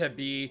dragon to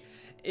be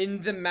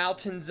in the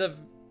mountains of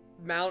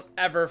Mount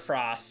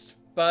Everfrost,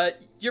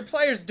 but your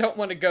players don't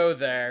want to go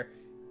there,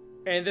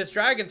 and this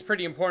dragon's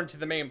pretty important to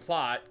the main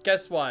plot.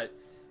 Guess what?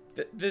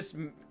 This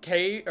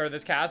cave, or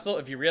this castle,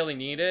 if you really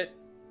need it,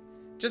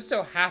 just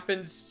so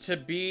happens to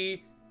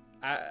be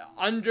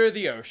under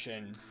the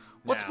ocean.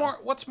 What's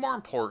more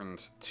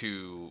important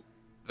to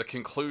the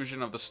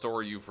conclusion of the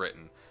story you've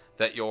written?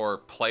 That your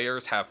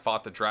players have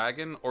fought the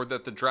dragon, or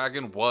that the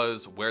dragon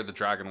was where the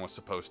dragon was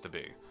supposed to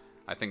be?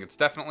 I think it's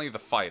definitely the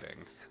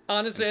fighting.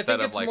 Honestly, I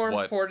think it's more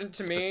important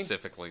to me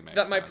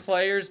that my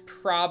players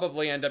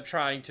probably end up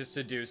trying to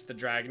seduce the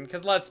dragon,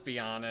 because let's be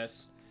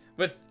honest,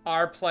 with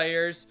our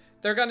players,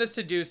 they're going to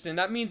seduce it, and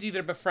that means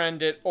either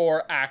befriend it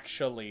or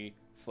actually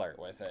flirt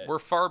with it. We're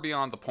far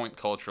beyond the point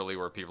culturally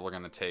where people are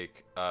going to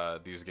take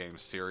these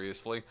games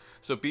seriously,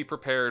 so be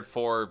prepared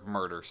for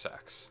murder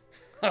sex.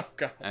 Oh,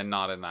 God. And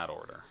not in that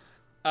order.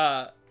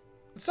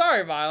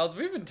 Sorry, Miles.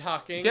 We've been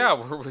talking.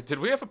 Yeah, did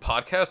we have a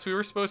podcast we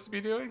were supposed to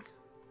be doing?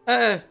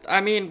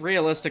 I mean,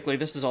 realistically,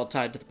 this is all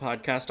tied to the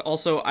podcast.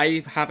 Also,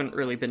 I haven't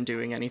really been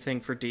doing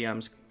anything for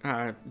DM's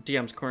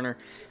Corner.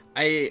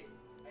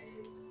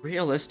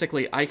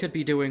 Realistically, I could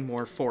be doing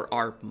more for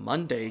our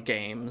Monday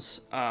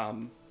games.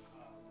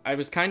 I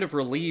was kind of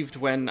relieved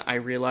when I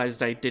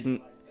realized I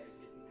didn't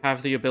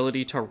have the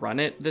ability to run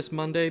it this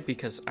Monday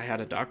because I had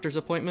a doctor's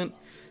appointment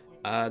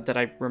that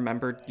I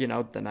remembered,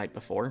 the night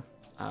before.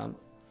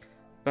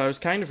 But I was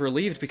kind of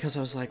relieved because I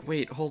was like,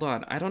 wait, hold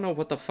on. I don't know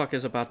what the fuck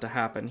is about to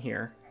happen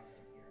here.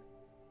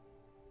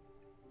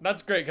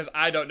 That's great, because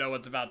I don't know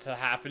what's about to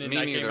happen in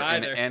that game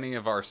either. In any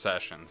of our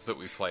sessions that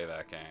we play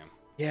that game.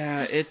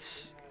 Yeah,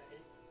 it's...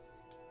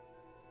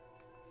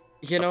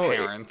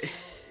 Our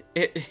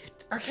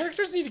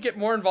characters need to get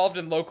more involved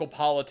in local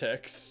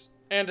politics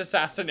and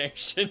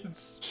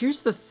assassinations.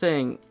 Here's the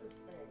thing.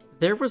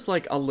 There was,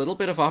 a little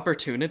bit of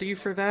opportunity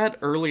for that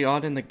early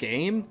on in the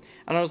game,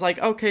 and I was like,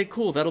 okay,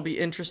 cool, that'll be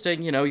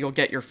interesting, you'll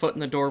get your foot in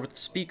the door with the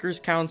Speakers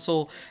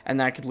Council, and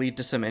that could lead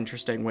to some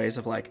interesting ways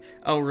of,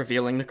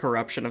 revealing the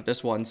corruption of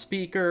this one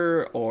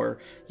speaker, or,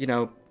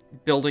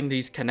 building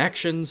these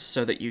connections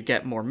so that you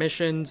get more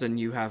missions, and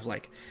you have,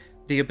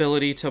 the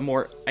ability to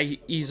more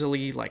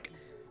easily,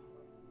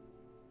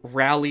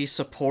 rally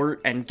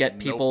support and get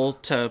people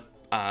to,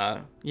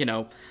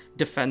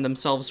 defend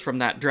themselves from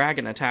that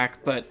dragon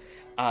attack, but...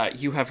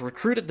 you have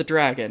recruited the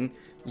dragon,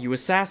 you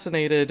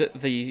assassinated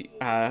the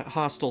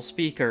hostile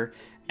speaker,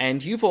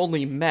 and you've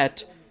only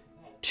met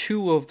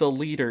 2 of the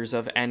leaders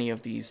of any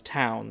of these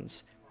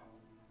towns.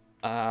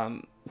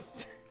 You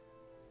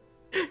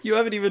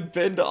haven't even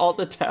been to all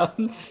the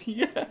towns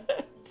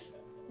yet.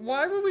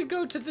 Why would we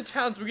go to the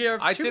towns?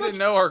 I didn't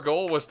know our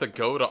goal was to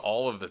go to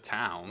all of the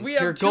towns.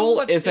 Your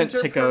goal isn't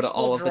to go to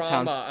all of the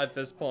towns at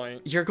this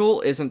point. Your goal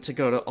isn't to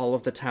go to all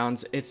of the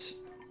towns. It's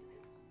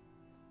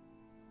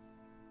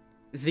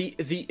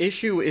The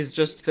issue is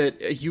just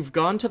that you've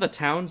gone to the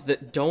towns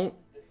that don't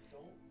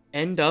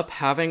end up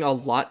having a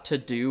lot to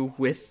do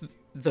with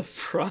the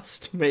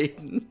Frost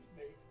Maiden.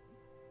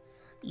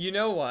 You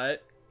know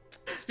what?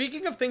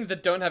 Speaking of things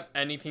that don't have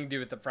anything to do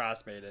with the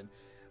Frost Maiden,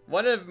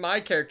 one of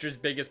my character's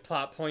biggest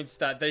plot points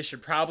that they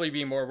should probably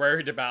be more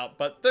worried about,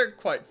 but they're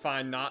quite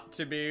fine not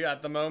to be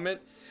at the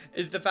moment,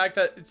 is the fact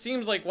that it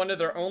seems like one of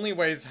their only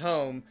ways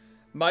home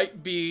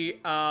might be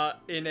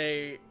in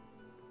a...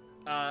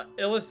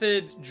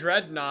 Illithid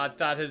dreadnought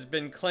that has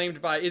been claimed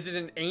by, is it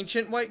an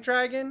ancient white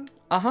dragon?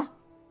 Uh-huh.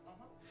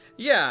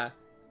 Yeah.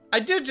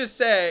 I did just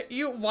say,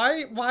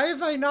 why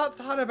have I not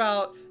thought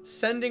about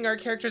sending our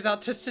characters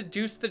out to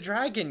seduce the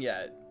dragon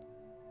yet?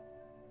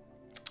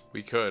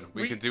 We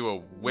could do a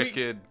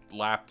wicked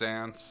lap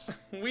dance.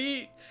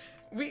 I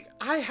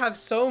have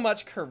so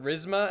much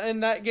charisma in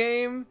that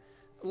game.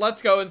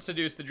 Let's go and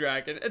seduce the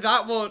dragon.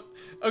 That won't...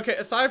 Okay,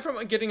 aside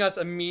from getting us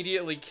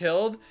immediately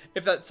killed,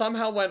 if that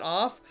somehow went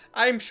off,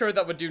 I'm sure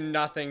that would do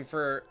nothing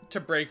to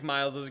break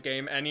Miles's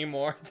game any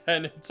more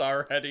than it's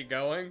already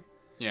going.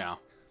 Yeah.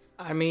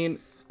 I mean,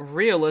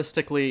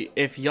 realistically,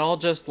 if y'all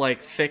just,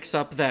 fix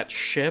up that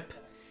ship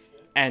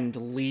and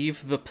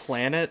leave the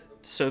planet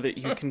so that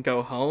you can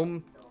go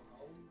home,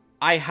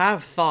 I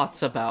have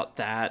thoughts about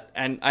that,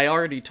 and I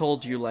already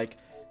told you,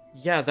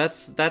 yeah,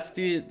 that's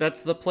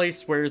the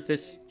place where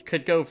this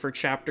could go for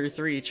Chapter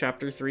 3.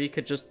 Chapter 3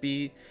 could just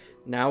be,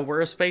 now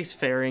we're a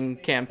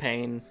spacefaring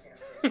campaign.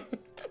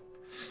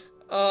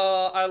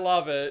 I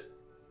love it.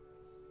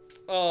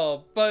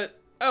 So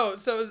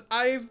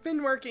I've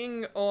been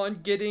working on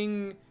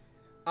getting,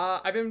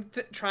 I've been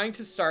trying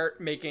to start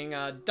making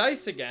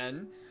dice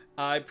again.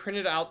 I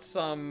printed out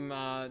some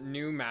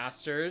new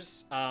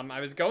masters. I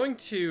was going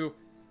to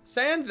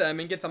sand them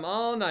and get them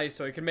all nice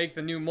so I could make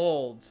the new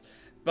molds.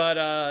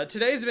 But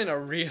today's been a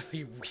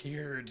really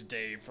weird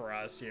day for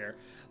us here.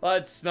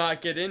 Let's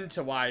not get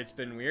into why it's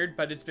been weird,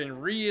 but it's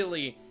been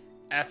really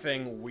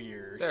effing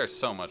weird. There's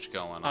so much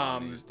going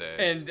on these days.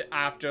 And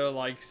after,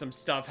 some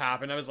stuff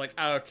happened, I was like,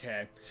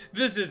 okay,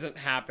 this isn't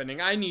happening.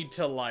 I need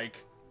to,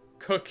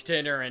 cook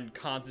dinner and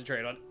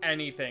concentrate on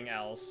anything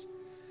else.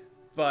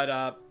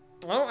 But,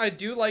 I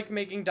do like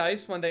making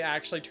dice when they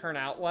actually turn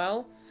out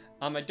well.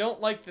 I don't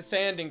like the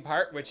sanding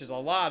part, which is a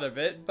lot of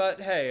it,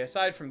 but hey,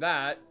 aside from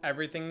that,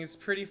 everything is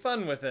pretty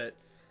fun with it.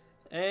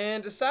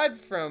 And aside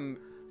from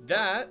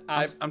that,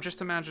 I'm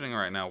just imagining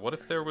right now, what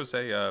if there was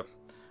a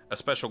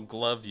special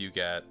glove you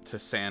get to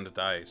sand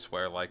dice,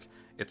 where,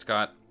 it's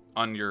got,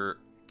 on your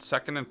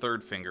second and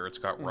third finger, it's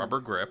got rubber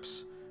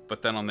grips,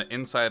 but then on the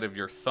inside of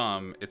your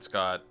thumb, it's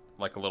got,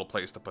 a little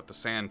place to put the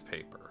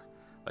sandpaper.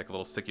 A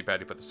little sticky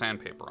pad you put the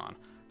sandpaper on.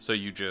 So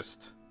you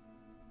just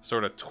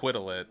sort of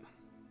twiddle it.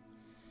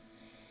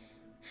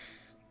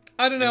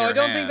 I don't know. I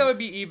don't think that would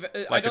be even.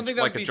 I don't think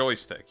that would be a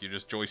joystick. You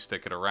just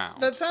joystick it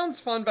around. That sounds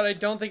fun, but I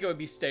don't think it would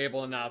be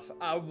stable enough.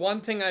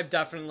 One thing I've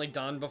definitely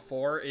done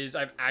before is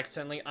I've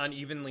accidentally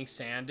unevenly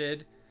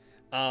sanded,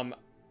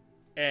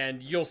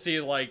 and you'll see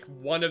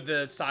one of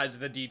the sides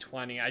of the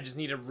D20. I just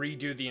need to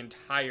redo the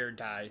entire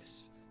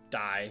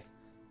die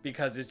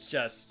because it's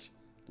just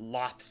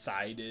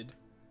lopsided.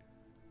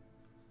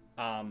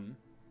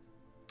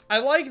 I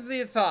like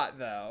the thought,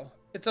 though.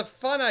 It's a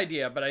fun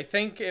idea, but I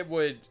think it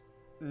would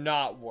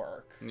not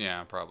work.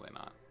 Yeah, probably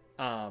not.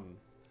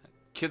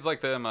 Kids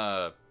like them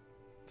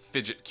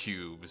fidget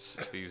cubes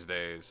these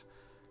days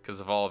because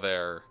of all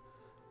their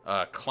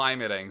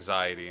climate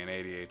anxiety and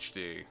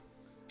ADHD.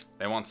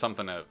 They want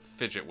something to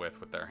fidget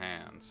with their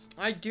hands.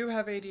 I do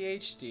have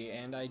ADHD,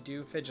 and I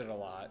do fidget a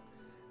lot.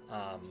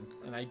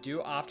 And I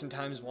do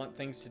oftentimes want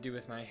things to do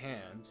with my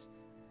hands.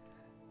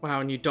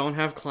 Wow, and you don't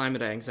have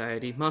climate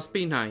anxiety. Must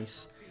be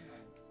nice.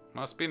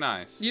 Must be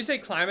nice. You say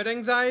climate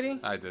anxiety?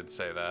 I did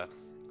say that.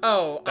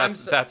 Oh,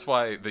 that's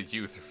why the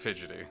youth are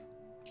fidgety.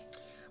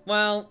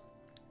 Well,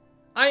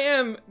 I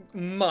am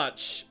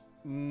much,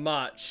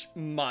 much,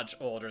 much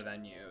older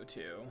than you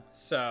two,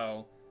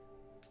 so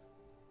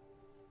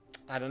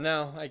I don't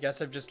know. I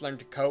guess I've just learned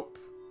to cope.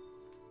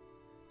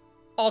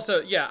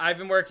 Also, yeah, I've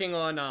been working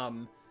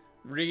on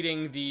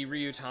reading the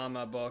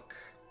Ryutama book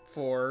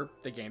for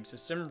the game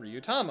system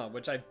Ryutama,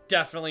 which I've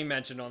definitely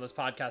mentioned on this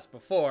podcast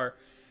before,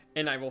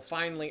 and I will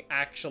finally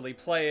actually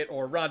play it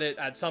or run it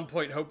at some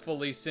point,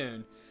 hopefully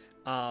soon.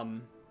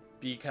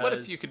 Because what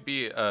if you could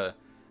be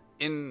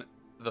in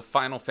the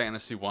Final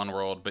Fantasy 1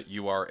 world, but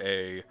you are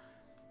a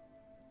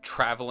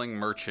traveling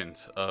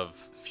merchant of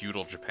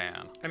feudal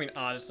Japan? I mean,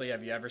 honestly,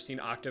 have you ever seen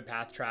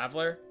Octopath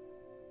Traveler?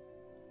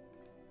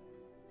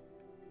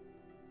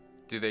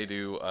 Do they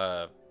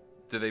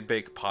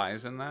bake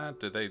pies in that?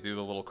 Do they do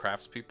the little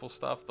craftspeople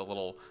stuff, the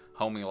little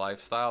homey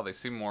lifestyle? They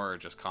seem more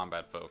just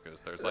combat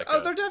focused. There's like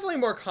they're definitely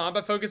more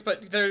combat focused,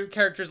 but their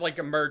characters like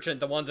a merchant,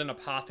 the one's an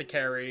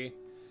apothecary.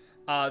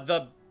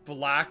 The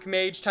black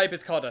mage type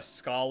is called a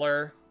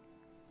scholar.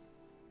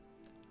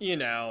 You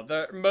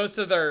know, most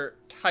of their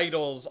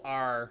titles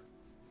are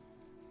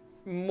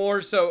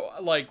more so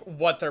like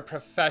what their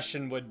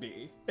profession would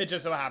be. It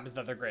just so happens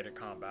that they're great at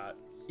combat.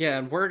 Yeah,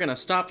 and we're gonna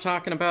stop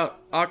talking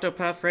about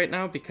Octopath right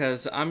now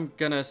because I'm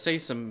gonna say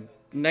some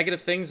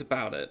negative things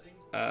about it.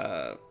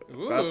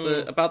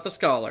 About the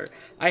scholar.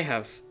 I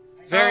have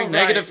very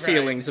negative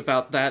feelings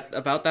about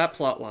that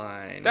plot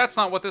line. That's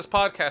not what this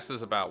podcast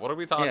is about. What are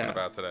we talking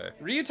about today?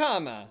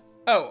 Ryutama.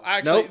 Oh,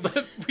 actually,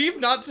 nope. We've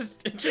not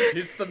just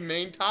introduced the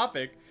main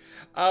topic,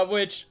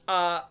 which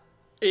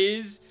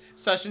is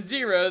Session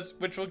Zeros,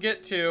 which we'll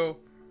get to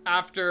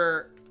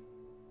after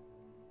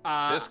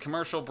this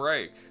commercial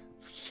break.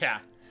 Yeah.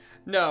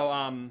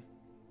 No,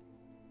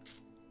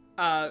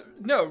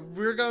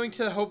 we're going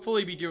to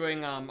hopefully be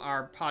doing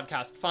our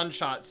podcast Fun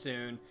Shot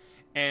soon,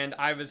 and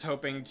I was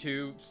hoping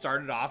to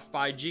start it off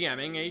by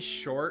GMing a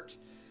short,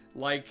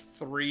 like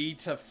 3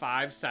 to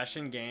 5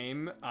 session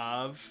game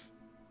of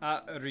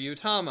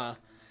Ryutama.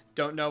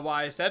 Don't know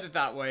why I said it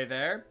that way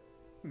there.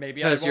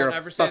 Maybe I won't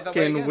ever say it that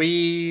way again.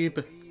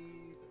 Weeb.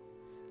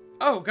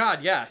 Oh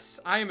god, yes.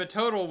 I am a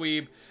total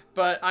weeb,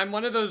 but I'm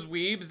one of those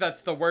weebs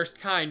that's the worst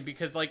kind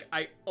because, like,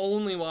 I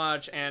only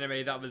watch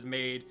anime that was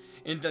made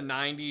in the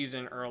 90s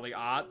and early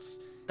aughts.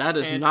 That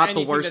is not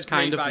the worst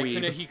kind of weeb.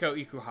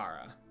 Kunihiko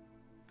Ikuhara.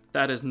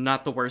 That is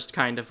not the worst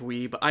kind of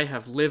weeb. I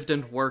have lived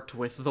and worked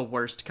with the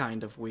worst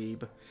kind of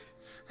weeb.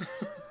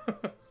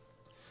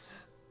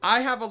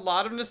 I have a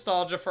lot of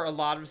nostalgia for a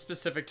lot of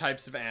specific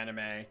types of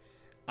anime.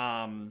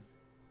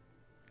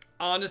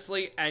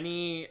 Honestly,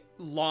 any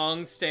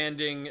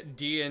long-standing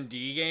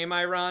D&D game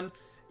I run,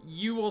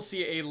 you will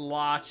see a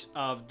lot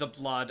of the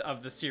blood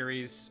of the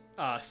series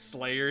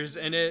Slayers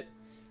in it,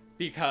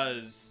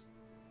 because,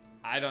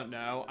 I don't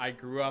know, I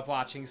grew up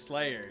watching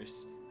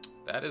Slayers.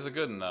 That is a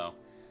good one, though.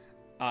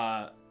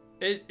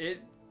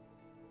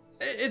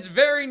 It's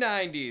very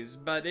 90s,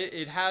 but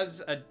it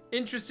has an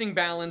interesting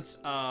balance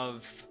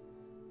of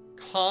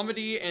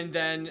comedy and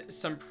then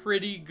some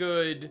pretty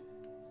good,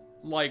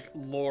 like,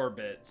 lore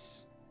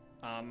bits.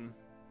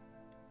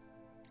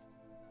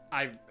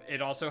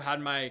 It also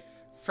had my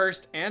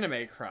first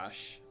anime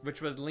crush,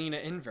 which was Lena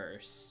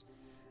Inverse,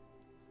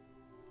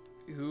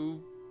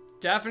 who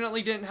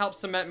definitely didn't help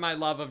cement my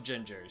love of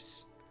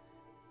gingers.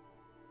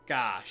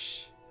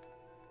 Gosh.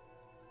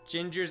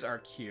 Gingers are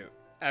cute.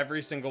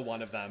 Every single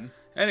one of them.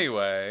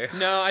 Anyway.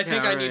 No, I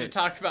think I need to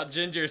talk about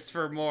gingers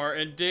for more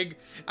and dig.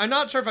 I'm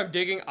not sure if I'm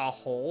digging a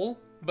hole,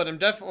 but I'm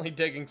definitely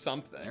digging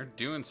something. You're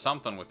doing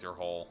something with your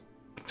hole.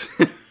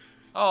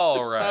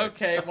 All right.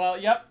 Okay, well,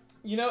 yep.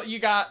 You know, you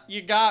got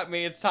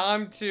me. It's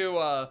time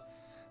to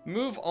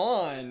move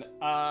on.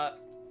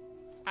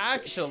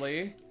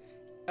 Actually,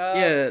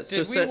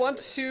 did we want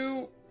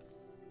to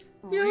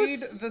read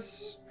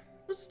this?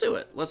 Let's do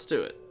it. Let's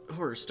do it.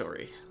 Horror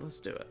story. Let's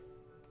do it.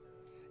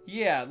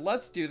 Yeah,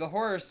 let's do the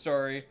horror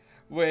story,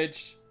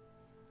 which,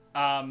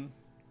 so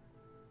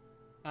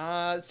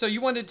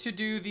you wanted to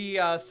do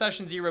the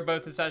Session Zero,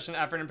 both the session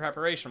effort and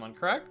preparation one,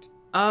 correct?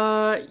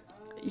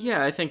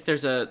 Yeah, I think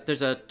there's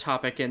a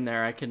topic in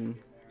there I can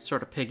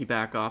sort of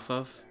piggyback off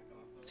of.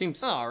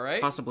 Seems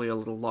possibly a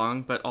little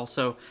long, but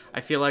also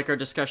I feel like our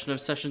discussion of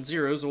Session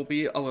Zeros will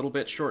be a little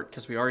bit short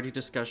because we already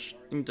discussed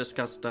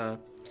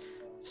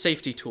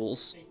safety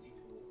tools.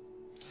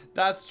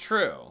 That's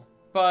true,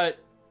 but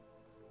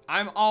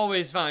I'm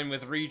always fine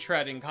with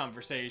retreading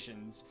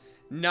conversations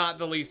Not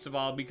the least of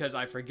all because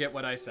I forget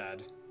what I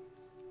said.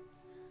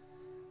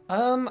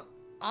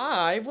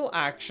 I will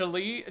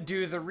actually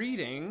do the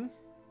reading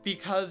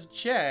because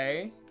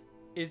Jay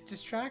is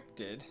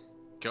distracted.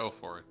 Go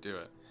for it. Do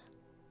it.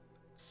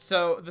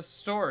 So the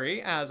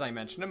story, as I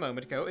mentioned a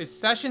moment ago, is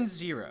Session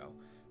 0,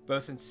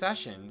 both in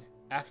session,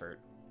 effort,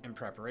 and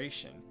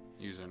preparation.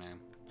 Username.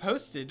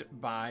 Posted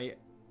by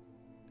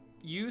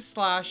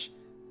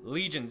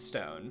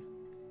u/Legionstone.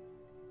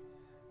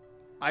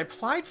 I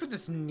applied for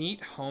this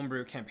neat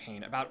homebrew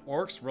campaign about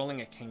orcs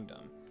ruling a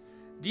kingdom.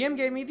 DM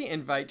gave me the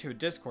invite to a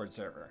Discord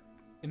server.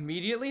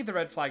 Immediately, the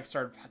red flags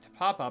started to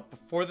pop up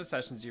before the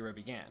Session 0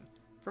 began.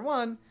 For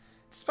one,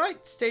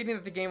 despite stating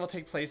that the game will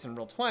take place in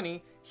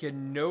Roll20, he had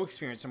no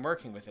experience in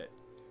working with it,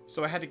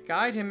 so I had to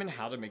guide him in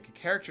how to make a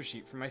character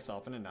sheet for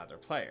myself and another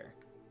player.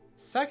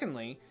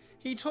 Secondly,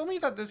 he told me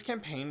that this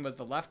campaign was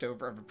the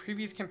leftover of a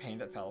previous campaign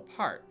that fell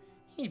apart.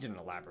 He didn't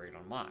elaborate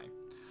on why.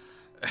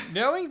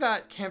 Knowing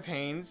that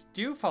campaigns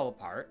do fall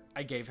apart,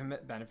 I gave him the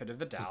benefit of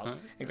the doubt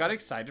and got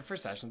excited for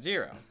Session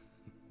 0.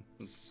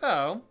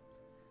 So,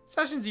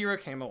 Session 0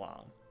 came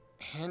along,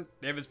 and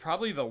it was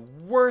probably the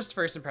worst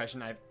first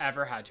impression I've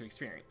ever had to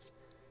experience.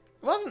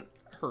 It wasn't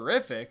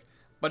horrific,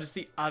 but it's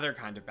the other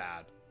kind of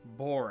bad.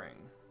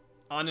 Boring,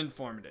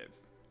 uninformative,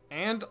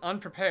 and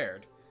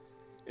unprepared.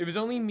 It was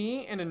only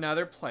me and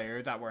another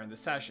player that were in the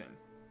session.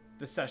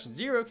 The Session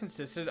 0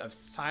 consisted of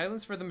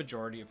silence for the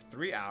majority of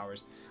 3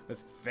 hours,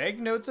 with vague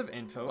notes of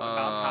info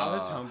about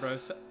his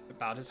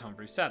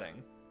homebrew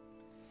setting.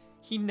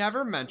 He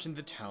never mentioned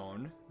the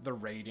tone, the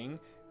rating,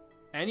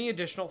 any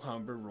additional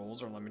homebrew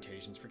rules or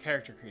limitations for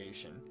character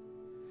creation.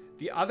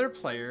 The other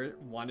player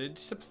wanted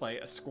to play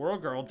a squirrel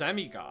girl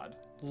demigod,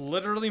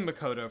 literally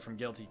Makoto from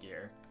Guilty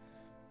Gear.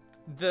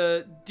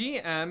 The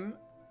DM...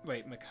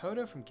 Wait,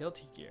 Makoto from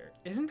Guilty Gear?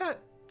 Isn't that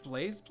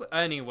Blaze?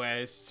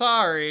 Anyways,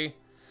 sorry.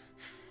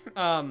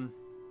 The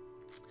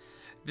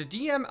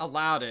DM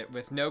allowed it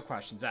with no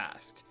questions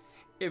asked.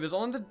 It was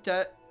on the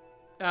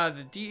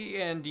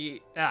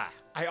D&D...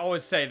 I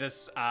always say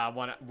this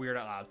one weird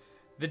out loud.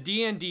 The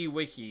D&D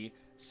wiki,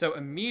 so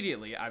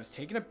immediately I was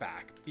taken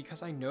aback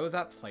because I know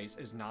that place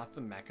is not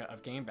the mecca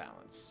of game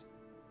balance.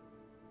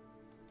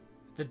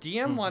 The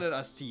DM wanted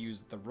us to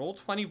use the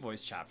Roll20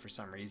 voice chat for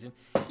some reason,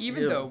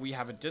 even though we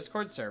have a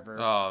Discord server.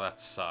 Oh, that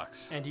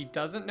sucks. And he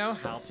doesn't know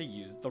how to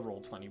use the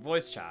Roll20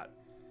 voice chat.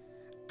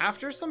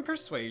 After some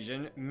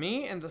persuasion,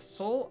 me and the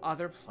sole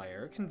other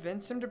player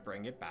convinced him to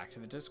bring it back to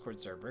the Discord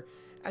server,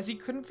 as he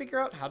couldn't figure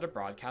out how to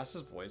broadcast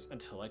his voice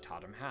until I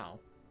taught him how.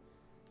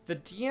 The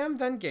DM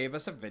then gave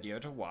us a video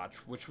to watch,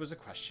 which was a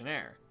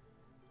questionnaire.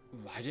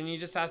 Why didn't he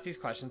just ask these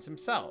questions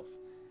himself?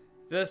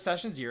 The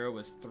Session 0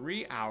 was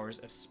 3 hours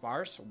of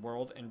sparse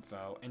world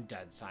info and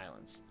dead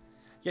silence.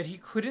 Yet he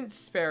couldn't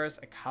spare us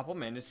a couple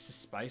minutes to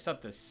spice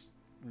up this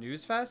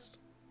news fest?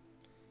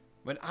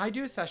 When I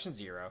do Session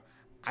 0,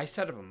 I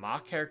set up a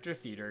mock character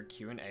theater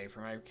Q&A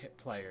for my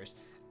players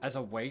as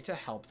a way to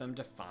help them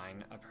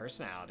define a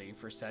personality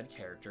for said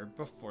character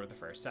before the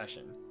first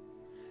session.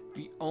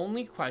 The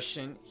only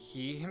question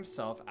he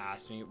himself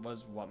asked me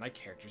was what my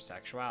character's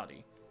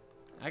sexuality.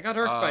 I got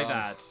irked by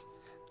that.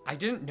 I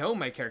didn't know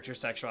my character's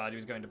sexuality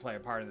was going to play a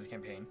part in this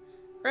campaign.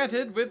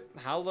 Granted, with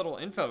how little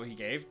info he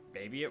gave,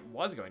 maybe it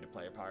was going to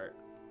play a part.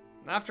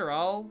 After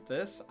all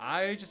this,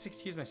 I just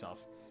excused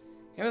myself.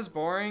 It was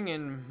boring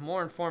and,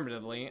 more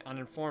informatively,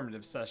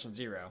 uninformative Session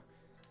 0.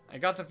 I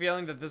got the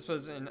feeling that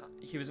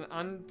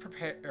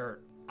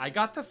I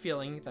got the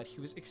feeling that he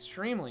was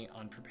extremely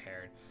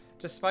unprepared,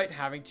 despite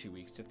having 2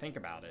 weeks to think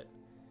about it.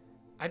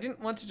 I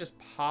didn't want to just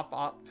pop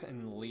up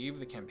and leave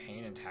the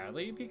campaign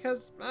entirely,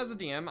 because as a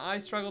DM, I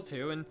struggle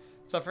too and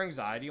suffer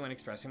anxiety when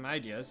expressing my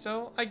ideas,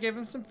 so I gave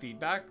him some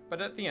feedback,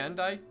 but at the end,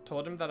 I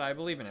told him that I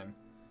believe in him.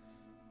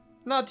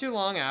 Not too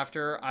long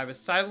after, I was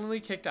silently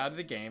kicked out of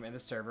the game and the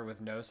server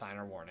with no sign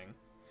or warning.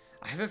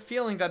 I have a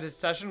feeling that his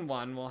Session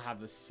 1 will have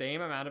the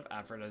same amount of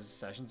effort as his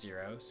Session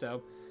 0,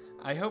 so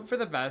I hope for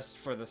the best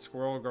for the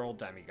Squirrel Girl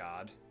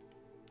demigod.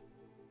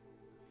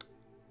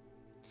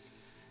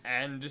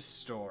 End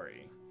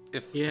story.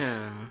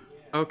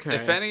 Okay.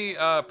 If any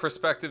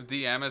prospective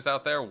DM is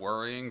out there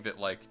worrying that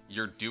like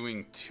you're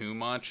doing too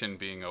much and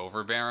being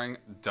overbearing,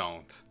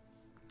 don't.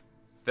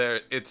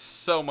 It's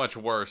so much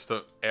worse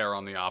to err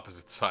on the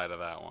opposite side of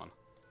that one.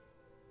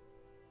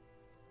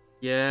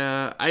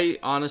 Yeah,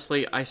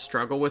 I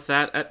struggle with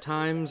that at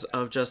times,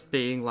 of just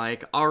being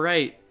like, all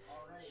right,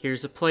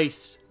 here's a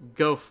place,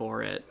 go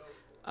for it.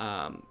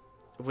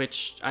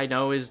 Which I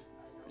know is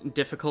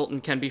difficult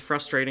and can be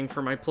frustrating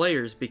for my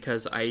players,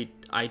 because I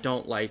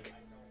don't like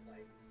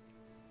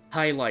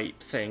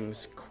highlight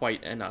things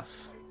quite enough,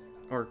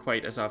 or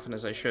quite as often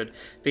as I should,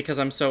 because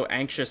I'm so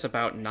anxious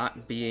about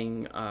not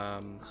being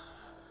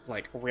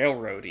like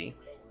railroady.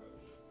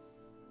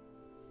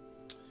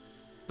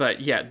 But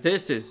yeah,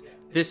 this is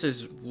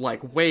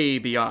like way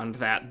beyond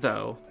that,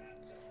 though.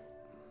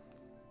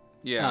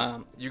 Yeah,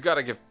 you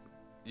gotta give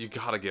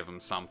them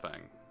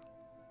something.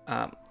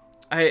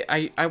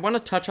 I want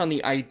to touch on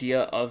the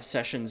idea of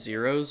Session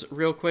 0s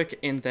real quick,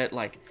 in that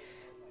like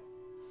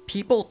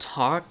people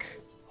talk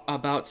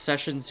about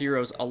session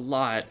zeros a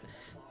lot,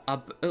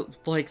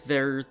 like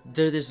they're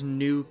this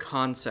new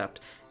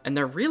concept, and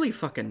they're really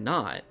fucking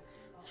not.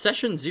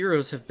 Session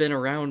zeros have been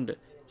around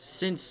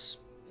since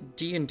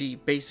D&D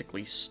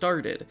basically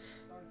started,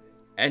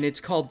 and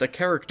it's called the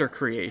character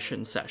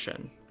creation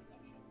session.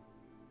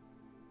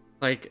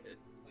 Like,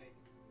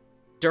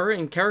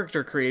 during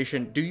character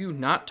creation, do you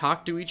not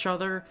talk to each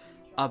other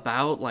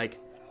about, like,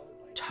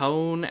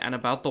 tone and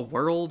about the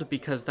world?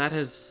 Because that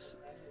has,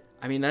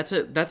 I mean, that's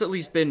at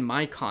least been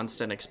my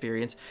constant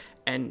experience.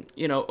 And,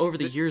 you know, over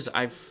the years,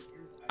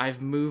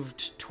 I've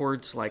moved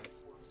towards, like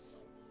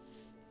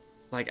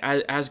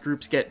as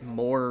groups get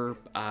more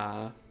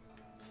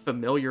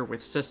familiar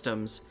with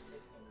systems,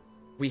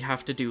 we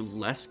have to do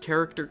less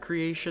character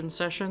creation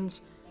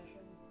sessions.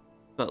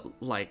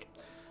 But, like,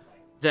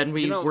 then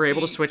we were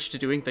able to switch to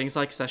doing things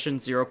like session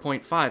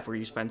 0.5, where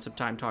you spend some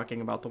time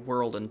talking about the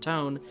world and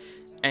tone,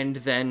 and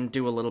then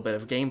do a little bit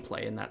of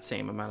gameplay in that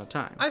same amount of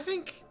time. I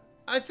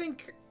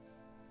think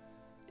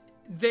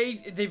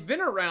they've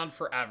been around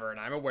forever, and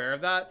I'm aware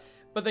of that,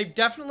 but they've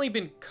definitely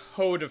been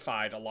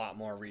codified a lot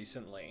more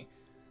recently.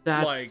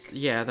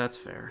 That's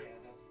fair.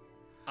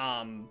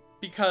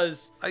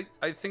 Because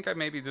I think I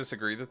maybe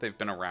disagree that they've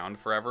been around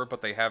forever,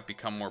 but they have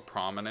become more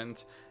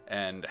prominent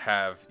and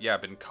have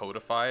been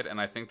codified. And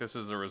I think this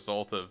is a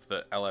result of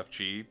the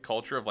LFG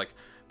culture of, like,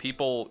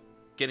 people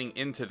getting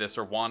into this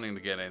or wanting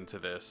to get into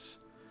this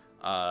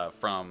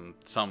from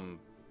some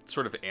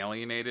sort of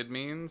alienated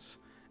means,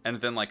 and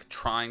then, like,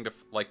 trying to,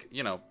 like,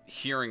 you know,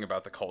 hearing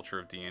about the culture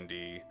of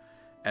D&D,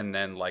 and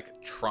then,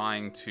 like,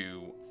 trying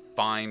to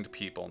find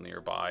people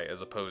nearby,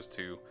 as opposed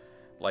to,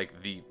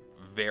 like, the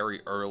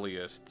very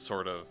earliest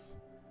sort of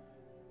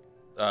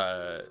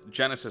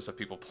genesis of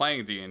people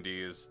playing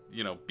D&D is,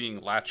 you know, being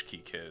latchkey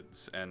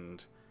kids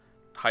and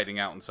hiding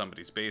out in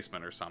somebody's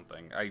basement or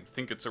something. I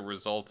think it's a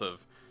result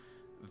of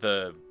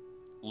the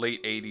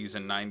late 80s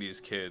and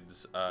 90s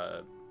kids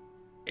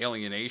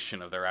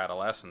alienation of their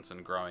adolescence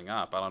and growing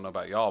up. I don't know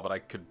about y'all, but I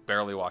could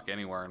barely walk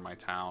anywhere in my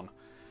town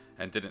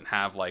and didn't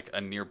have, like,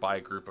 a nearby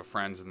group of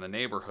friends in the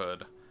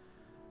neighborhood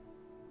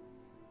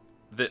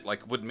that,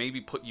 like, would maybe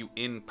put you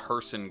in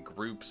person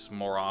groups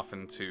more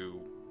often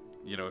to,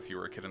 you know, if you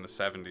were a kid in the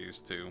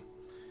 70s, to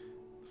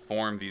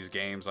form these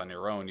games on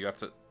your own. You have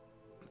to,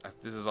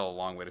 this is all a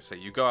long way to say,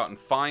 you go out and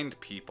find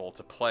people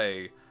to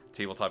play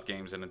tabletop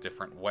games in a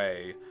different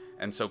way.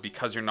 And so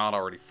because you're not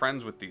already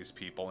friends with these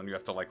people and you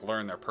have to, like,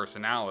 learn their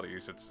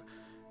personalities, it's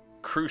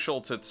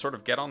crucial to sort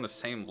of get on the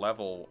same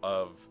level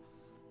of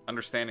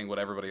understanding what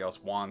everybody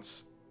else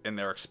wants in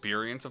their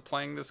experience of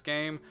playing this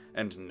game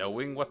and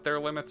knowing what their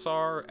limits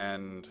are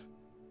and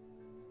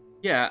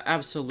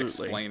absolutely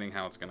explaining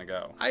how it's going to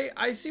go.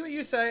 I see what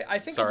you say. I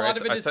think Sorry, a lot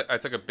of it is... I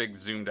took a big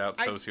zoomed out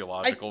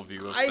sociological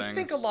view of things. I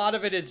think a lot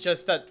of it is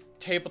just that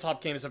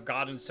tabletop games have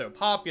gotten so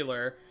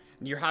popular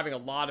and you're having a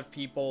lot of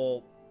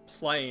people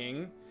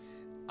playing.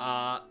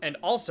 And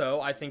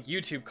also, I think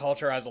YouTube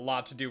culture has a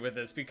lot to do with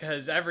this,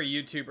 because every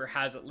YouTuber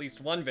has at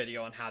least one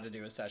video on how to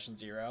do a session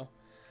zero.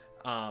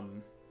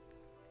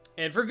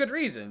 And for good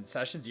reason.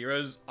 Session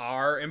zeros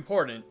are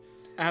important.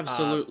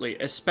 Absolutely,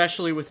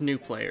 especially with new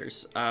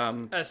players.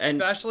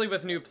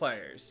 With new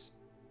players.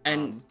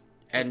 And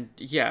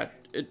yeah,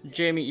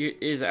 Jamie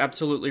is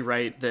absolutely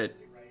right that,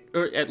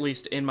 or at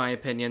least in my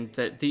opinion,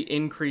 that the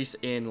increase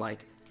in,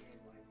 like,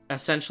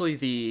 essentially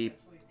the,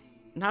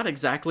 not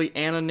exactly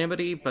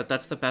anonymity, but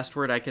that's the best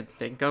word I could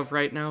think of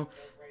right now,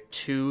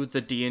 to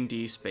the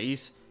D&D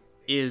space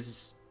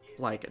is,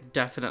 like,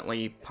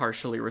 definitely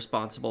partially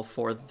responsible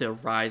for the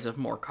rise of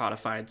more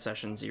codified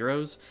session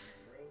zeros,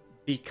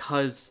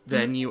 because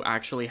then you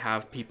actually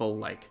have people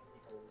like,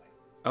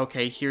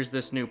 okay, here's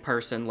this new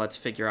person, let's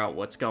figure out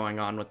what's going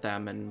on with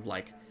them and,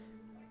 like,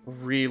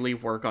 really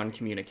work on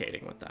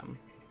communicating with them.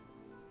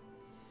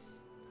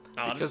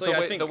 Because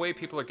the way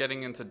people are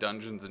getting into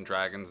Dungeons and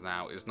Dragons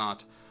now is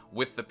not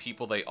with the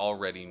people they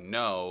already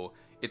know.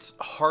 It's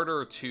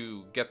harder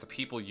to get the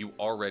people you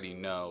already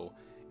know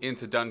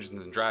into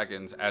Dungeons and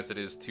Dragons as it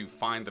is to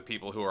find the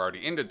people who are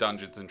already into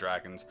Dungeons and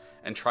Dragons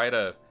and try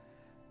to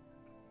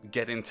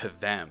get into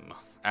them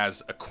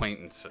as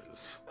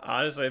acquaintances.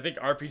 Honestly, I think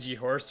RPG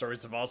horror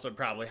stories have also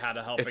probably had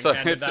a helping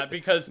hand in that,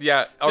 because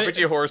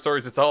RPG horror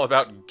stories, it's all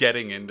about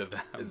getting into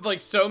them.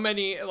 Like, so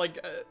many,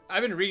 like,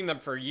 I've been reading them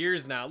for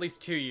years now, at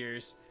least 2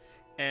 years,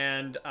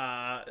 and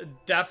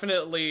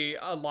definitely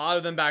a lot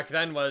of them back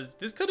then was,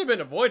 this could have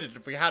been avoided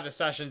if we had a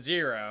session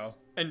zero,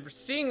 and we're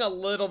seeing a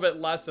little bit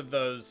less of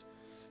those,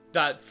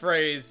 that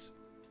phrase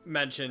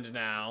mentioned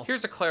now.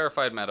 Here's a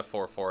clarified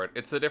metaphor for it.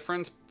 It's the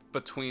difference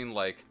between,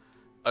 like,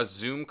 a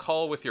Zoom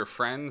call with your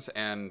friends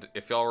and,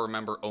 if y'all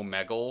remember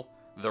Omegle,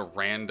 the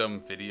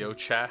random video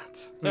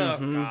chat.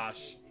 Oh,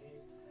 gosh.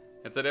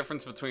 It's a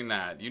difference between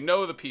that. You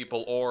know the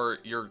people, or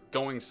you're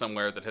going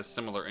somewhere that has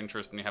similar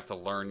interests and you have to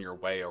learn your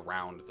way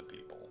around the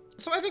people.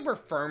 So I think we're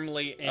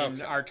firmly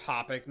in our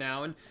topic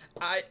now, and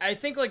I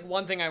think, like,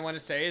 one thing I want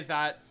to say is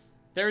that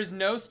there's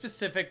no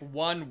specific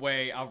one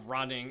way of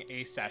running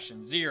a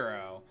session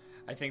zero.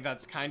 I think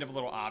that's kind of a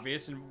little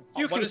obvious. And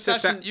you what can is sit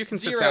down. session You can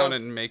sit zero? down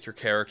and make your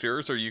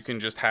characters, or you can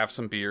just have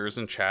some beers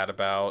and chat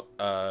about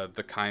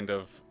the kind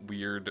of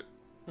weird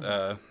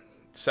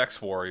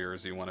sex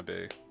warriors you want to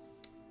be.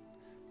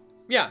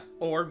 Yeah,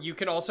 or you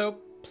can also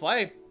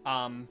play.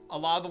 A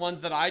lot of the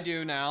ones that I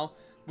do now,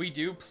 we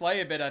do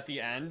play a bit at the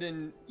end,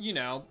 and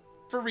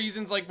for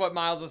reasons like what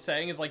Miles was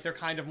saying, is like they're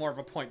kind of more of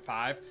a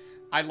 0.5.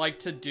 I like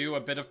to do a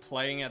bit of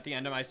playing at the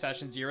end of my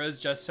session zeros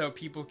just so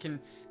people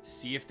can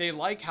see if they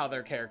like how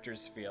their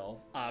characters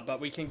feel.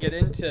 But we can get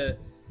into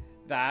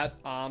that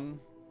at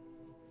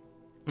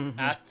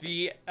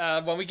the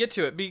when we get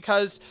to it,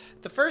 because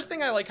the first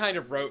thing I kind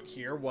of wrote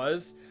here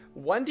was,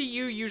 when do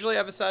you usually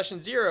have a session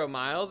zero,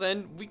 Miles?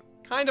 And we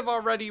kind of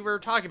already were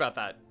talking about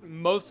that.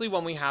 Mostly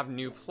when we have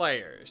new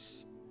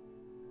players.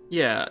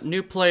 Yeah,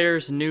 new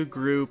players, new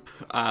group,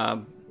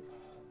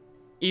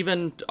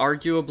 even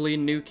arguably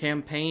new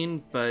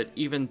campaign, but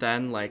even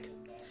then,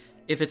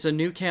 if it's a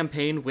new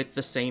campaign with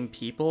the same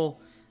people,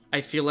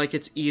 I feel like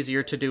it's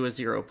easier to do a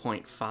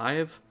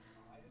 0.5,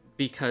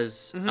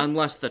 because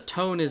unless the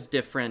tone is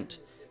different,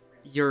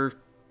 you're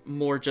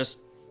more just,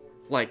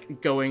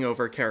 going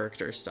over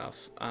character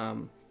stuff.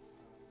 And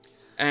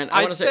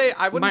I'd say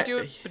I wouldn't do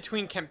it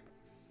between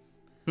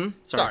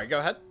Sorry, go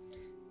ahead.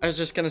 I was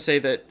just gonna say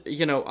that,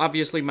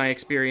 obviously my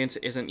experience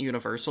isn't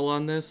universal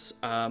on this.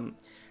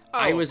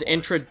 I was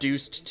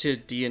introduced to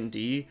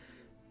D&D.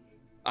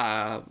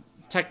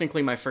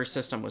 Technically, my first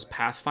system was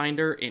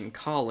Pathfinder in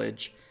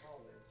college,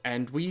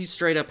 and we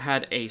straight up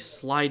had a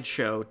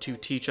slideshow to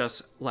teach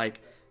us,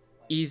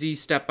 easy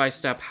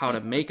step-by-step how to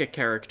make a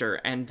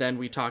character, and then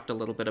we talked a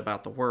little bit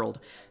about the world.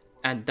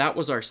 And that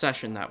was our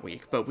session that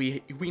week, but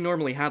we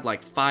normally had,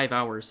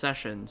 5-hour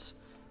sessions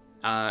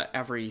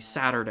every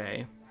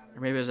Saturday,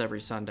 or maybe it was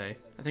every Sunday.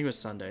 I think it was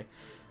Sunday.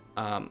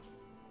 But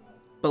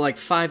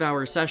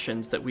 5-hour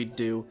sessions that we'd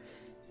do,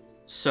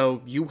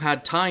 so you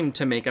had time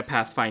to make a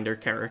Pathfinder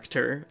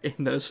character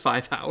in those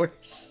 5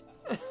 hours.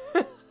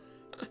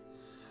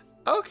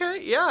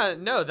 Okay, yeah,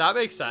 no, that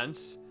makes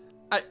sense.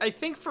 I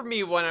think for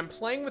me, when I'm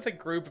playing with a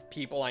group of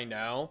people I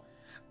know,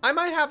 I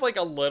might have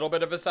a little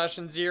bit of a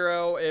session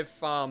zero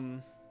if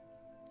I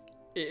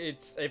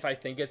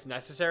think it's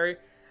necessary.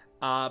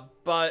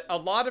 But a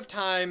lot of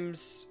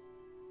times,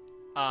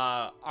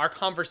 our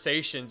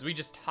conversations, we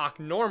just talk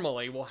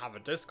normally. We'll have a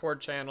Discord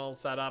channel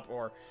set up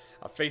or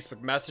a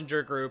Facebook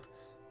Messenger group,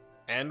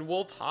 and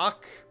we'll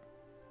talk,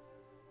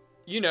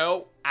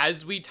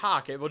 as we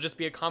talk. It will just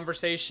be a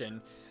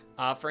conversation.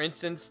 For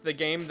instance, the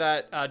game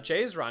that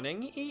Jay's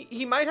running,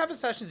 he might have a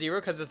session zero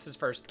because it's his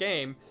first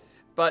game,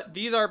 but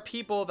these are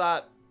people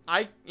that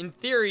I, in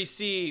theory,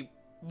 see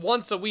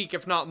once a week,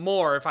 if not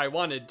more, if I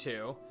wanted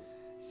to.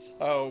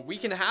 So we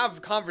can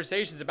have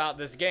conversations about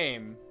this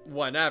game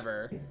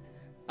whenever.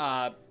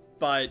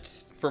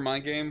 But for my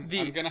game,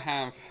 I'm going to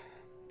have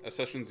a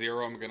session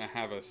zero. I'm going to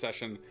have a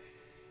session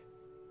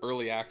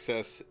early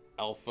access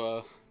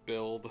alpha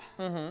build.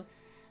 I'm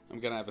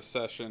going to have a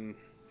session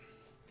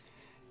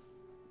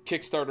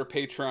Kickstarter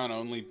Patreon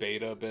only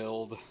beta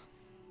build.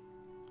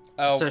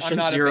 Oh, session I'm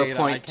not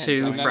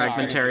 0.2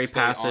 fragmentary on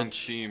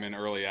passage. Steam in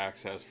early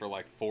access for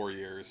 4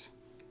 years.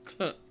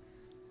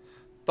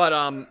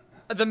 But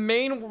the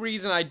main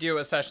reason I do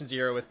a session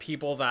zero with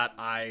people that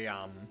I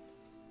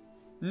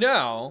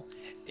know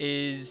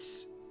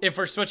is if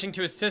we're switching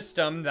to a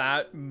system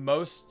that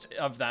most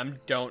of them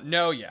don't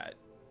know yet.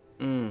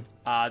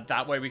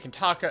 That way we can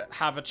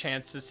have a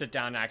chance to sit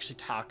down and actually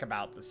talk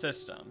about the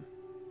system.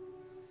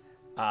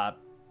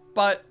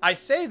 But I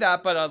say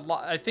that, but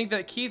I think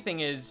the key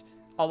thing is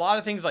a lot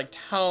of things like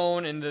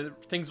tone and the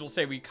things we'll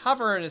say we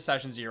cover in a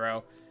session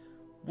zero,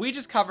 we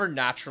just cover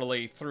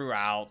naturally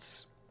throughout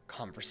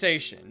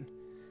conversation,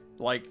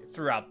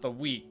 throughout the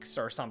weeks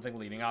or something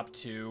leading up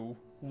to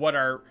what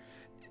a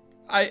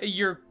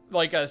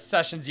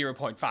session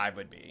 0.5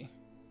 would be.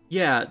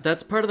 Yeah,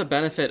 that's part of the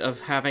benefit of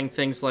having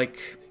things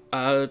like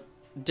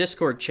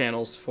Discord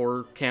channels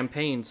for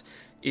campaigns,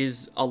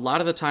 is a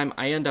lot of the time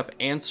I end up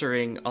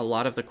answering a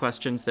lot of the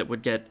questions that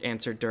would get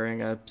answered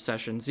during a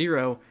session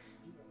zero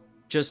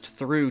just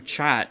through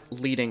chat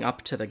leading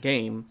up to the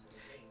game,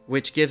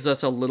 which gives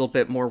us a little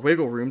bit more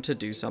wiggle room to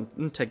do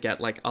something to get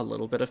a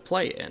little bit of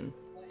play in.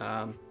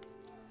 I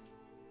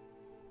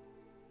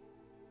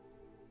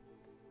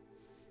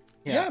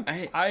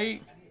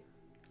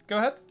go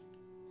ahead.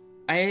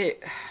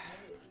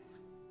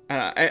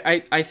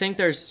 I think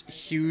there's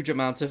huge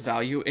amounts of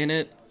value in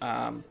it.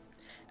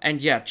 And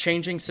yeah,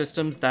 changing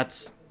systems,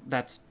 that's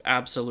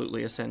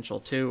absolutely essential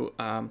too.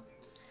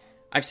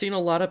 I've seen a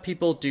lot of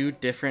people do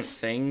different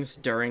things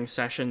during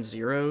session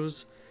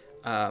zeros,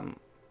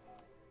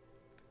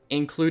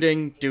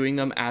 including doing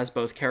them as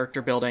both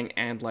character building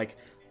and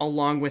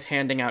along with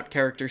handing out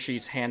character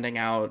sheets, handing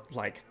out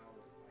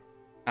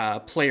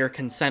player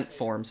consent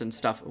forms and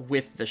stuff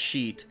with the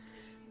sheet.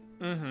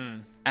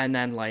 And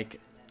then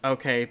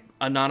okay,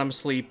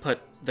 anonymously put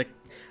the...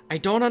 I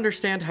don't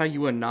understand how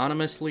you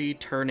anonymously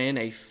turn in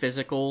a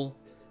physical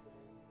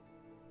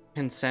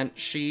consent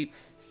sheet.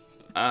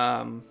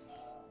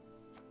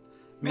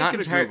 Make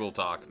it a Google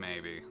Doc,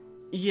 maybe.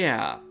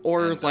 Yeah,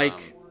 or and,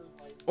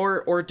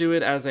 or do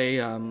it as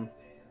a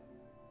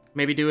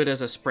maybe do it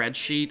as a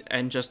spreadsheet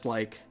and just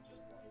like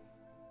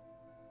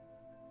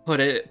put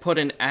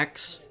an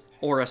X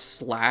or a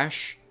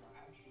slash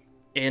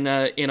in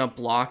a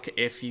block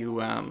if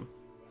you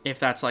if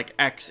that's like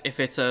X if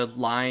it's a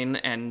line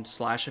and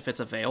slash if it's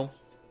a veil.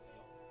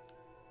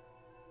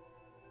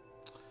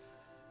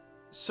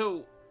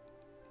 So,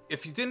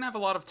 if you didn't have a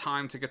lot of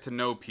time to get to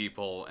know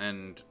people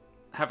and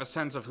have a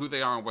sense of who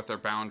they are and what their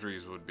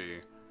boundaries would be,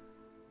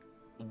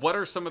 what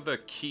are some of the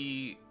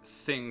key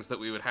things that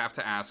we would have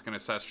to ask in a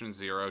session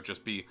 0,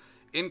 just be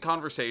in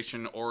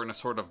conversation or in a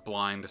sort of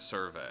blind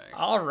survey?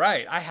 All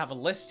right, I have a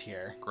list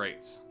here.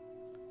 Great.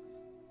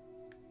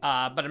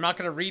 But I'm not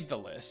going to read the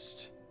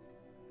list.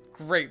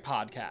 Great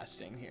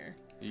podcasting here.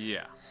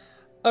 Yeah.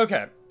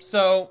 Okay,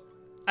 so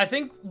I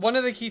think one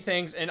of the key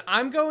things, and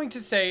I'm going to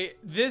say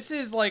this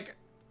is like,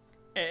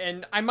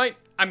 and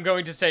I'm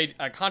going to say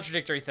a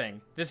contradictory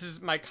thing. This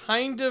is my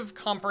kind of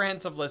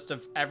comprehensive list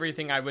of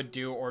everything I would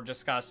do or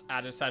discuss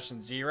at a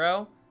session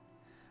 0.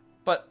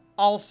 But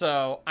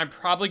also, I'm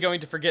probably going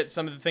to forget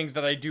some of the things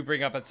that I do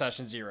bring up at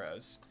session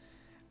 0s.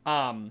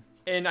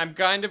 And I'm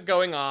kind of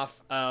going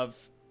off of,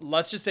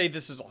 let's just say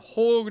this is a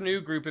whole new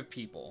group of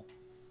people.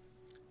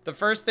 The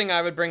first thing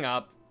I would bring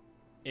up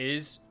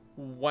is,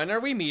 when are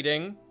we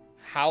meeting?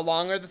 How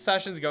long are the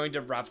sessions going to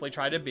roughly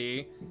try to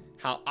be?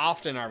 How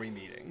often are we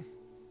meeting?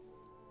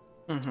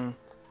 Mm-hmm.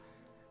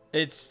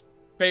 It's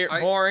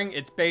boring.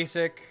 It's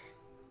basic.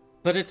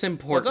 But it's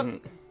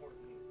important.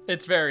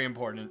 It's very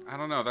important. I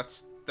don't know.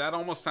 That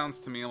almost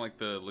sounds to me like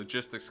the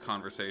logistics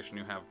conversation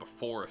you have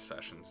before a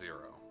session 0.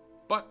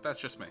 But that's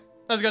just me.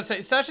 I was going to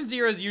say, session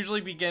 0s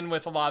usually begin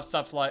with a lot of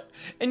stuff like...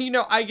 And,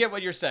 I get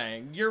what you're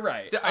saying. You're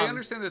right. I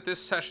understand that this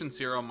session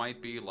 0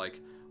 might be, like,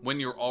 when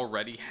you're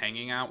already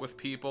hanging out with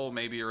people.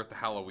 Maybe you're at the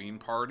Halloween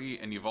party,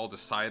 and you've all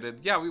decided,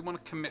 yeah, we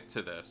want to commit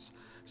to this.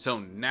 So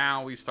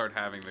now we start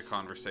having the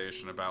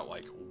conversation about,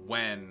 like,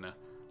 when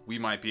we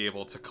might be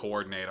able to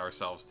coordinate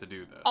ourselves to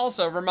do this.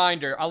 Also,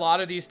 reminder, a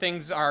lot of these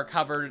things are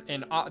covered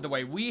in the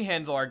way we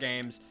handle our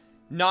games,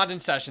 not in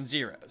session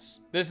 0s.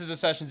 This is a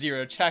session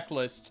 0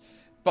 checklist,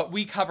 but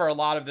we cover a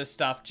lot of this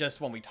stuff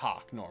just when we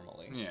talk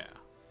normally.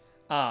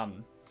 Yeah.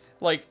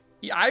 Like,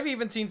 I've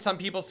even seen some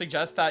people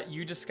suggest that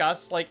you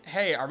discuss, like,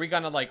 hey, are we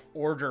gonna, like,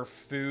 order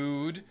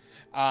food?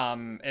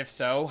 If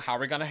so, how are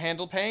we gonna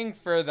handle paying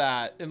for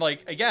that? And,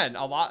 like, again,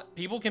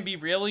 people can be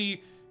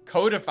really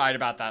codified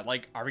about that.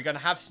 Like, are we gonna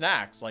have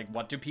snacks? Like,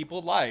 what do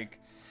people like?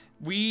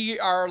 We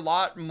are a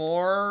lot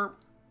more,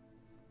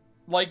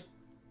 like,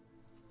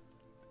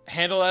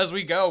 handle as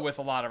we go with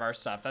a lot of our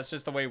stuff. That's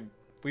just the way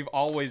we've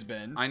always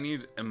been. I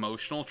need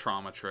emotional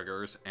trauma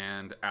triggers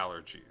and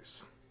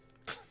allergies.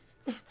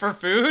 For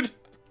food?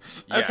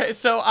 Yes. Okay,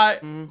 so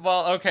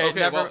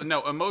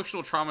no,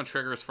 emotional trauma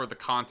triggers for the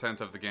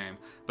content of the game,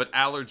 but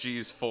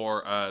allergies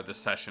for the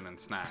session and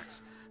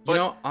snacks.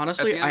 But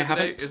honestly, I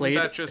haven't played...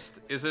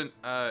 Isn't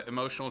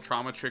emotional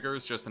trauma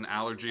triggers just an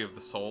allergy of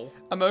the soul?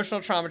 Emotional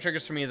trauma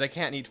triggers for me is I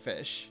can't eat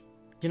fish.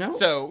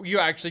 So you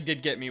actually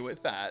did get me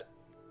with that.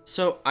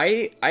 So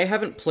I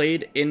haven't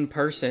played in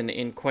person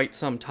in quite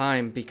some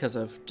time because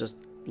of just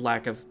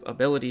lack of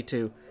ability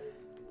to.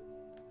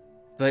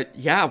 But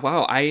yeah,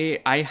 wow,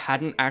 I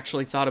hadn't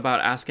actually thought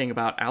about asking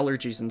about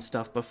allergies and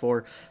stuff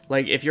before.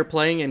 Like, if you're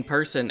playing in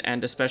person,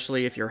 and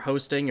especially if you're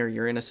hosting or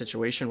you're in a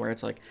situation where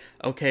it's like,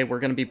 okay, we're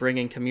going to be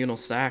bringing communal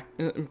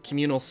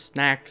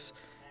snacks,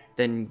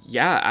 then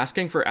yeah,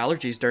 asking for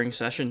allergies during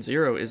session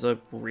 0 is a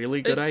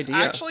really good idea.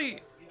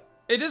 Actually,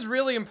 it is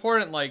really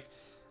important. Like,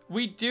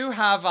 we do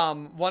have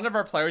one of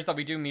our players that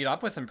we do meet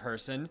up with in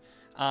person,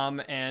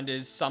 and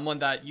is someone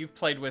that you've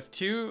played with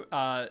too,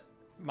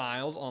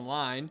 Miles,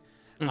 online.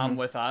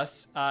 With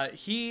us,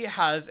 he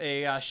has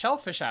a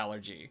shellfish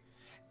allergy,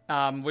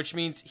 which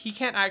means he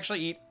can't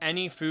actually eat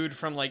any food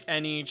from like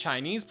any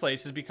Chinese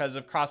places because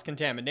of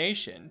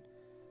cross-contamination.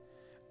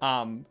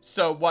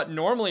 So what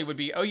normally would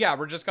be, oh yeah,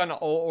 we're just gonna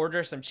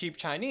order some cheap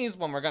Chinese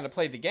when we're gonna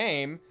play the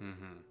game.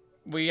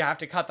 We have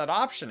to cut that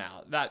option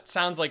out. That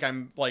sounds like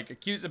I'm like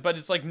accusing, but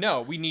it's like,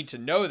 no, we need to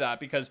know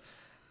that, because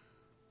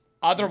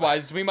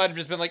otherwise we might have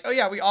just been like, oh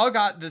yeah, we all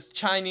got this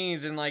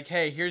Chinese and like,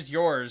 hey, here's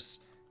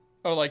yours.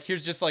 Or, like,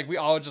 here's just, like, we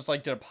all just,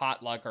 like, did a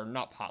potluck, or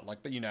not potluck,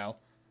 but,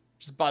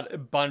 just bought a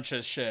bunch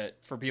of shit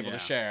for people to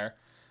share.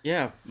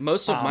 Yeah,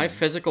 most of my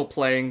physical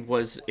playing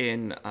was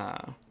in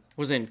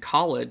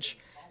college,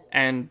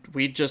 and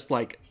we'd just,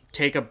 like,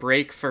 take a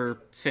break for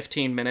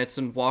 15 minutes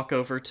and walk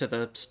over to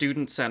the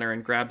student center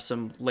and grab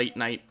some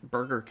late-night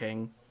Burger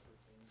King.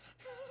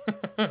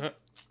 But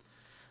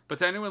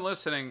to anyone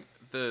listening,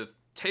 the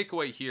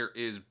takeaway here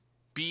is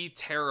be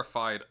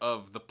terrified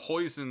of the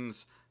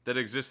poisons that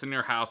exist in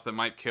your house that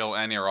might kill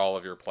any or all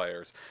of your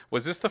players.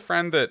 Was this the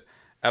friend that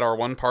at our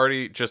one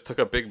party just took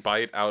a big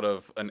bite out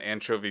of an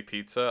anchovy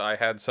pizza I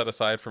had set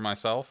aside for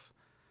myself?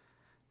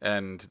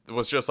 And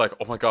was just like,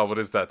 oh my god, what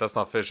is that? That's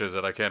not fish, is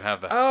it? I can't have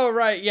that. Oh,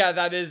 right. Yeah,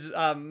 that is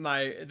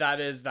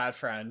that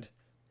friend.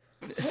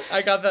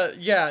 I got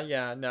that.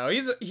 Yeah. No,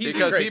 he's a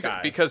great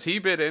guy. Because he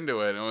bit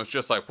into it and was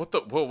just like,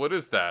 what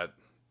is that?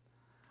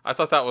 I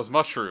thought that was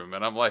mushroom.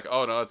 And I'm like,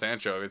 oh no, it's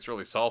anchovy. It's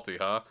really salty,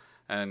 huh?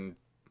 And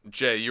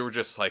Jay, you were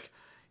just like,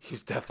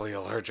 he's deathly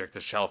allergic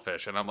to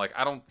shellfish. And I'm like,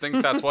 I don't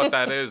think that's what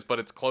that is, but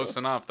it's close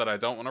enough that I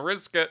don't want to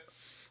risk it.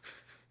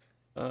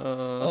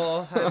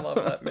 Oh, I love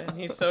that man.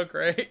 He's so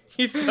great.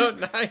 He's so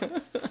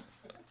nice.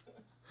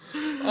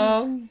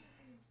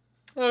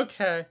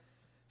 Okay.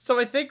 So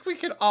I think we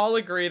could all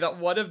agree that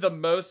one of the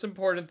most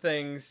important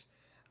things,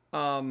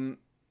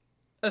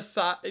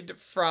 aside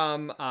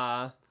from,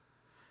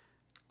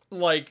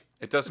 like,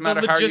 it doesn't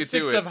matter how you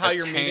do it, of how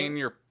attain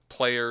your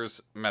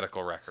players'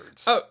 medical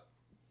records. Oh,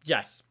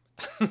 yes.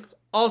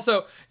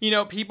 Also,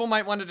 people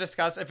might want to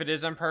discuss if it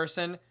is in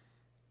person,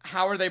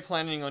 how are they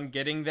planning on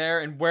getting there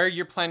and where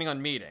you're planning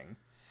on meeting.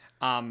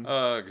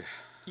 Ugh.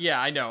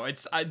 Yeah, I know.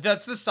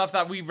 That's the stuff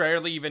that we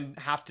rarely even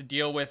have to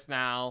deal with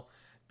now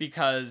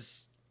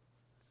because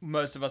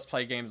most of us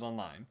play games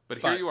online. But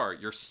here you are.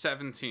 You're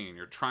 17.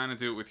 You're trying to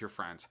do it with your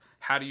friends.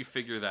 How do you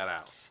figure that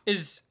out?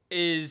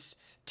 Is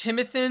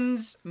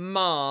Timothy's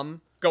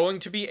mom going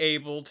to be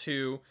able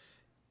to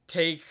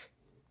take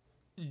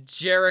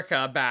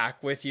Jerica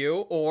back with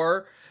you,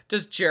 or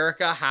does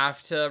Jerica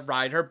have to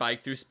ride her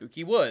bike through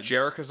spooky woods?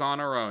 Jerica's on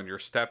her own. Your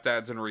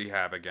stepdad's in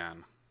rehab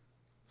again.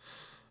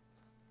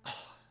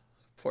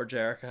 Poor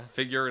Jerica.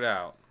 Figure it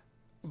out.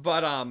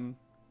 But an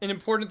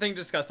important thing to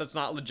discuss that's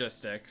not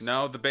logistics.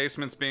 No, the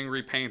basement's being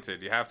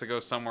repainted. You have to go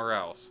somewhere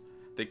else.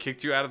 They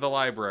kicked you out of the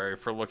library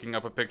for looking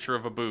up a picture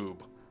of a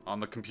boob on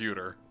the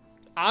computer.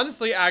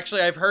 Honestly,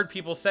 actually, I've heard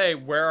people say,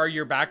 where are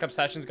your backup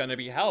sessions going to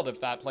be held if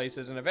that place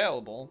isn't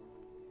available?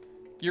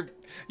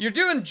 You're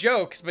doing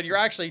jokes, but you're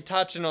actually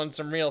touching on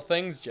some real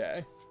things,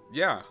 Jay.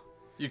 Yeah.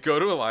 You go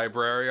to a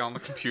library on the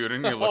computer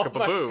and you look up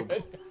a boob.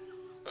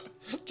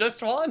 Goodness.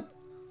 Just one?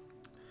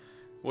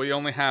 Well, you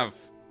only have,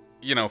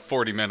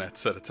 40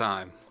 minutes at a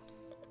time.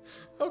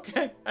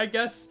 Okay, I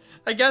guess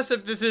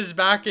if this is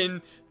back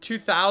in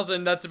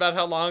 2000, that's about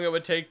how long it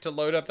would take to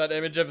load up that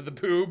image of the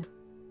boob.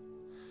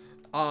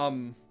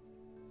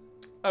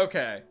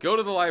 Okay. Go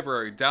to the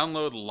library,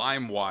 download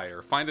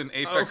LimeWire, find an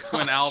Aphex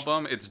Twin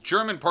album. It's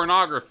German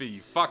pornography,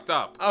 you fucked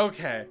up.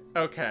 Okay.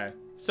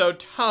 So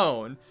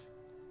tone.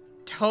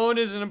 Tone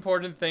is an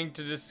important thing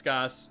to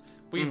discuss.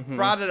 We've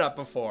brought it up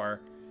before.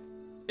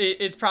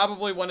 It's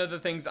probably one of the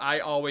things I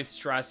always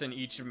stress in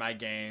each of my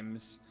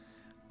games.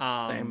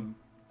 Same.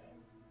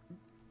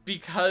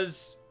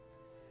 Because...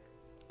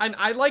 And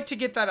I like to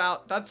get that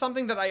out. That's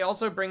something that I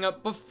also bring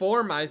up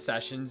before my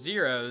session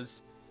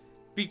zeros.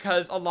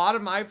 Because a lot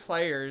of my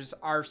players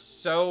are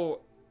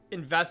so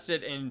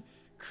invested in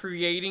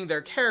creating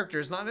their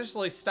characters, not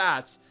necessarily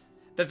stats,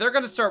 that they're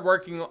going to start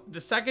working...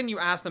 The second you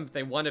ask them if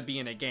they want to be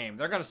in a game,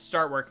 they're going to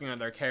start working on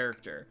their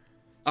character.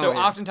 So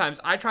oftentimes,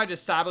 I try to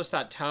establish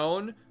that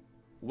tone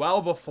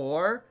well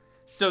before,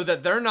 so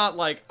that they're not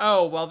like,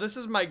 oh, well, this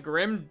is my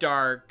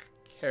grimdark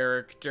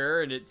character,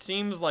 and it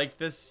seems like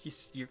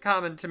this, you're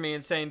coming to me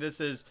and saying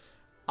this is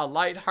a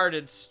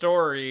lighthearted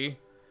story.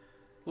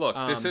 Look,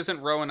 this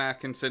isn't Rowan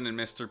Atkinson and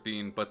Mr.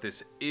 Bean, but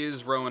this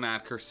is Rowan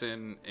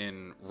Atkinson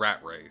in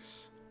Rat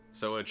Race.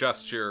 So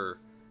adjust your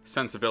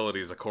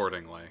sensibilities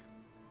accordingly.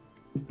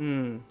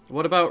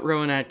 What about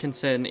Rowan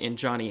Atkinson in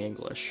Johnny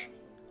English?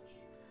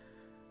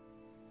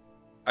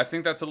 I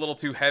think that's a little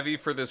too heavy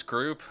for this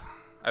group.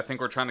 I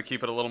think we're trying to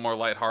keep it a little more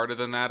lighthearted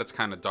than that. It's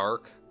kind of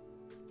dark.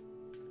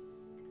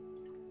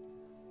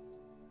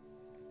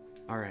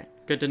 All right.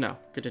 Good to know.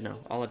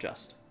 I'll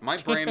adjust. My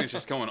brain is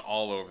just going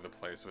all over the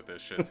place with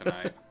this shit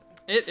tonight.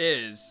 It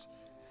is.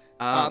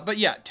 But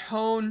yeah,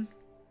 tone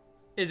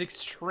is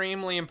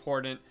extremely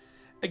important.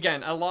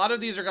 Again, a lot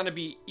of these are going to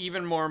be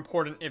even more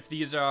important if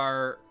these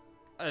are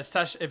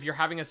if you're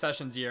having a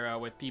session zero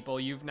with people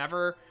you've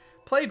never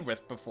played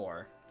with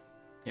before.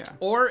 Yeah.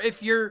 Or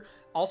if you're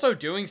also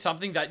doing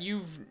something that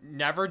you've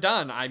never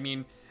done. I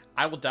mean,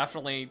 I will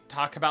definitely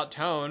talk about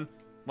tone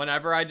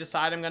whenever I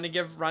decide I'm going to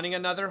give running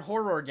another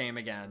horror game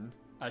again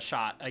a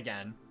shot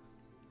again.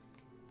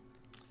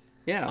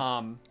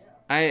 Yeah.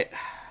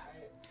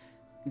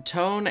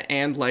 Tone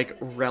and like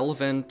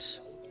relevant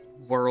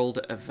world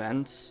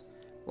events,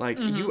 like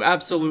you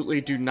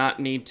absolutely do not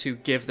need to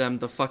give them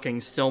the fucking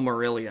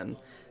Silmarillion,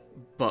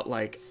 but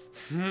like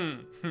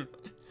I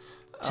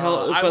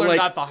learned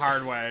that the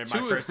hard way in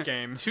my first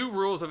game. Two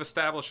rules of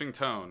establishing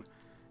tone.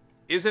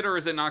 Is it or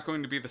is it not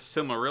going to be the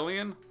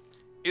Silmarillion?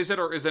 Is it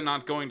or is it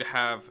not going to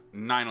have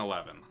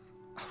 9/11?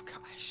 Oh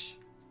gosh.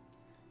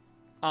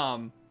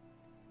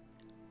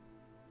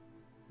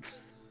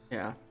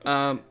 Yeah.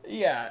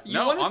 Yeah. You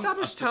want to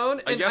establish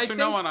tone, a yes or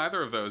no on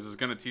either of those is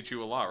going to teach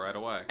you a lot right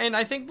away. And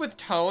I think with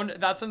tone,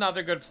 that's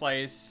another good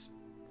place,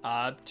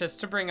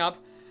 just to bring up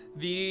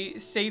the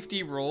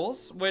safety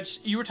rules, which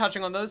you were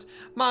touching on those.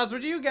 Maz,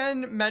 would you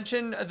again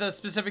mention the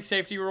specific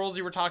safety rules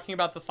you were talking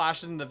about, the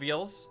slashes and the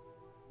veils?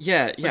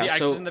 Yeah. Or the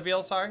X's and the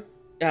veils, sorry?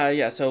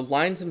 Yeah, so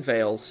lines and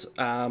veils.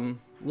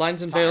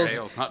 Veils.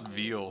 Veils, not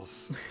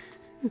veals.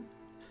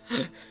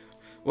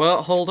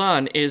 Well, hold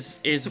on. Is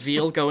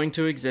veal going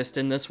to exist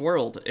in this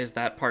world? Is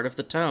that part of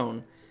the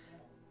tone?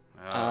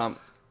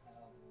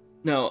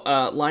 No,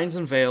 lines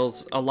and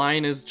veils. A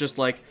line is just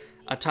like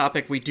a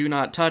topic we do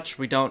not touch.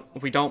 We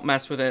don't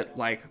mess with it.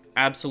 Like,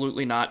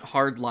 absolutely not.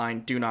 Hard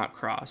line, do not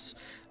cross.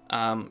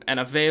 And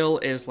a veil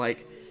is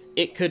like,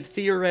 it could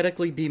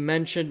theoretically be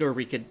mentioned, or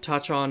we could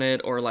touch on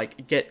it, or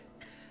like get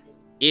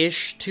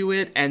ish to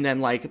it, and then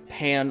like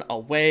pan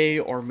away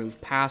or move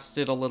past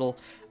it a little,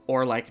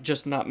 or like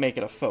just not make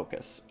it a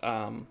focus.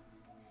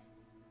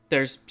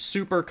 There's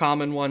super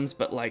common ones,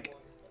 but like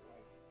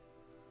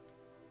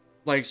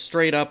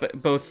straight up,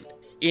 both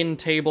in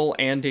table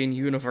and in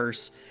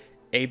universe,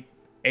 a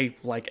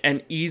like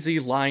an easy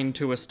line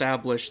to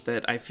establish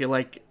that I feel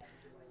like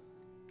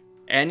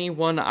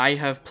anyone I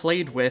have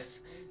played with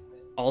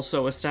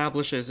also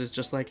establishes is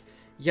just like,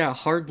 yeah,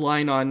 hard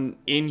line on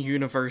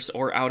in-universe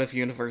or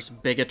out-of-universe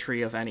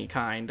bigotry of any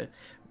kind.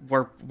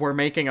 We're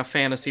making a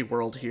fantasy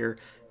world here.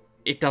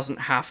 It doesn't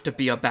have to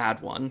be a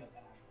bad one.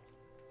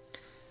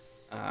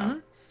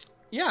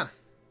 Yeah.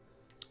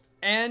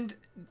 And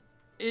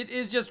it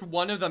is just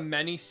one of the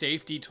many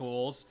safety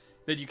tools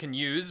that you can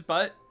use,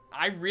 but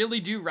I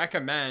really do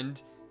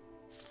recommend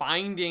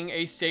finding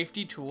a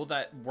safety tool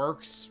that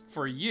works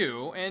for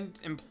you and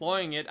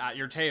employing it at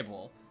your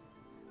table.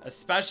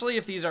 Especially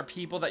if these are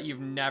people that you've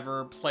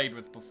never played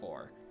with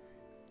before.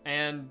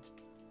 And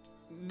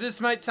this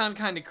might sound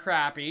kind of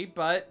crappy,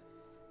 but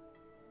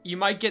you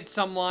might get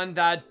someone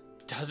that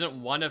doesn't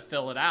want to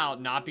fill it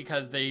out, not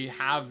because they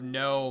have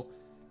no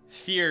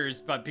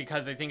fears, but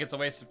because they think it's a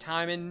waste of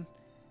time, and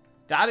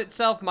that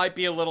itself might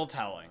be a little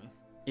telling.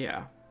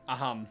 Yeah.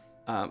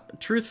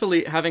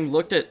 Truthfully, having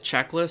looked at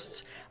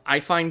checklists, I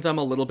find them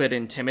a little bit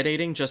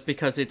intimidating just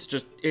because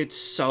it's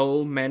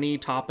so many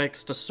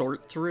topics to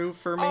sort through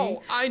for me.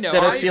 Oh, I know.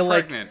 That I feel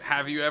pregnant? Like...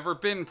 Have you ever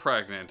been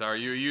pregnant? Are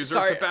you a user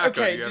of tobacco?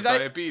 Okay, do you have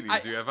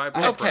diabetes? Do you have high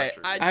blood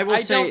pressure? I will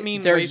say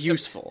they're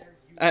useful.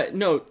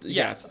 No,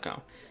 yes,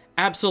 no.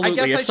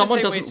 Absolutely. If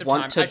someone doesn't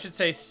want to... I should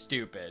say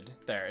stupid.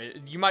 There.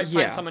 You might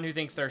find someone who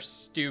thinks they're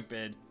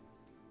stupid.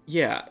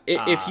 Yeah,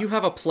 if you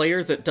have a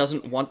player that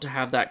doesn't want to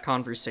have that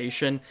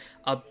conversation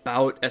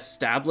about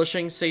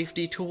establishing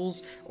safety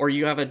tools, or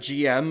you have a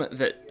GM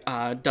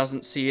that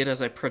doesn't see it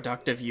as a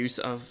productive use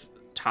of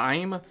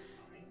time,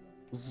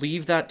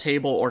 leave that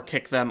table or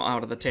kick them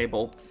out of the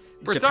table.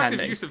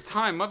 Productive use of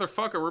time?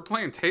 Motherfucker, we're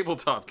playing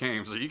tabletop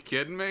games. Are you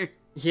kidding me?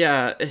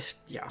 Yeah.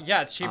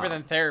 Yeah, it's cheaper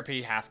than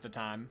therapy half the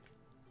time.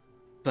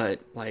 But,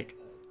 like,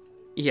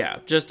 yeah,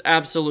 just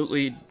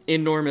absolutely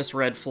enormous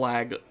red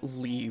flag,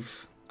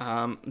 leave.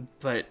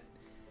 But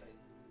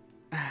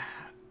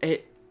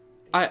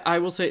I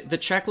will say the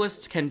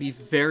checklists can be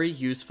very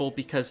useful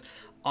because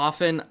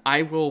often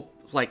I will,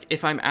 like,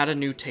 if I'm at a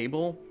new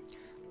table,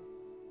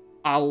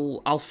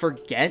 I'll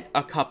forget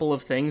a couple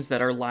of things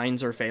that are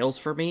lines or veils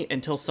for me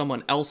until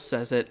someone else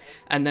says it,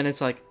 and then it's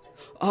like,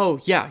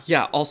 oh yeah,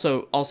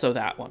 also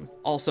that one.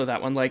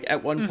 Like,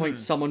 at one point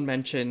someone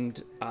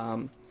mentioned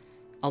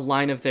a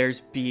line of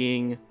theirs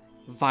being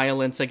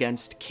violence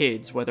against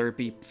kids, whether it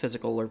be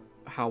physical or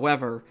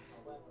however,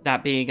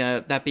 that being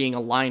a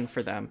line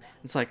for them.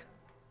 It's like,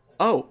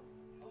 oh,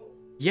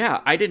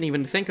 yeah, I didn't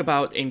even think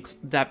about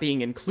that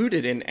being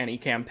included in any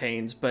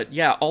campaigns, but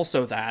yeah,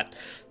 also that.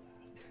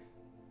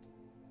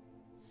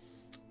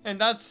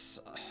 And that's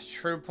a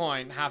true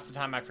point. Half the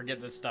time I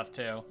forget this stuff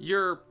too.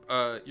 Your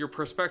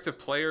prospective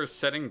players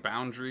setting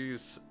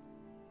boundaries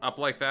up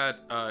like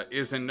that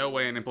is in no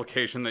way an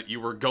implication that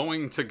you were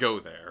going to go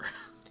there.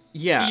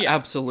 Yeah,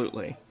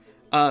 absolutely.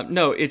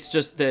 No, it's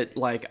just that,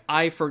 like,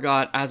 I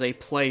forgot as a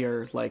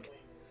player, like,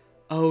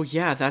 oh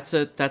yeah, that's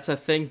a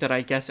thing that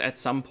I guess at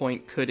some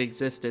point could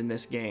exist in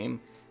this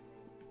game.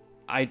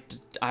 I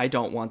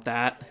don't want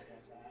that.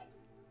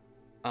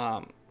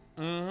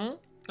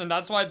 And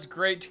that's why it's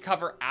great to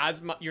cover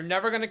as much. You're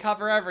never going to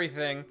cover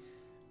everything,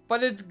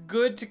 but it's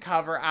good to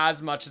cover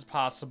as much as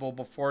possible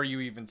before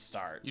you even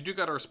start. You do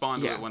got to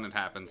respond to it when it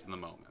happens in the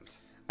moment.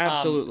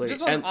 Absolutely.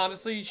 This one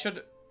honestly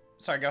should...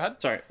 Sorry, go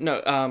ahead. Sorry.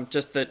 No,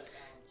 just that...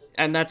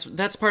 And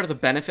that's part of the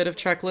benefit of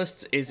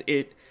checklists, is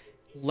it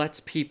lets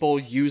people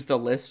use the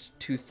list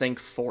to think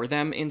for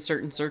them in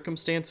certain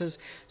circumstances,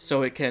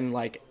 so it can,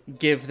 like,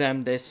 give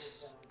them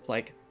this,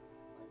 like,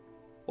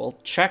 well,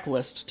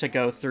 checklist to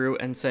go through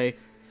and say,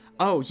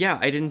 oh yeah,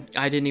 I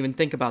didn't even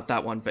think about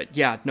that one, but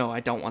yeah, no, I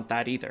don't want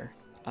that either.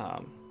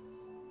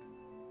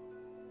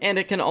 And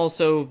it can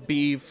also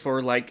be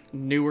for, like,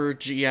 newer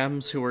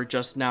GMs who are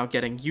just now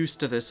getting used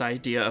to this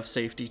idea of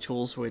safety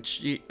tools,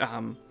 which, you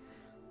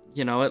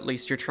know, at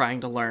least you're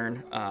trying to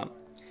learn.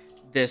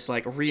 This,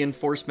 like,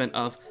 reinforcement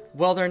of,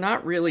 well, they're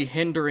not really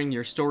hindering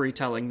your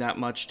storytelling that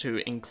much to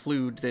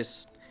include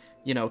this,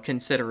 you know,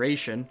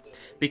 consideration.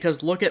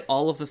 Because look at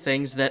all of the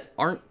things that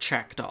aren't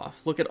checked off.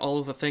 Look at all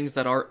of the things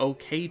that are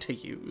okay to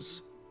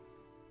use.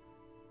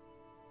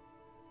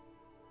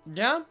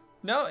 Yeah,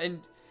 no,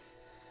 and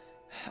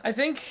I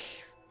think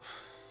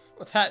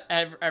with that,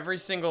 every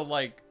single,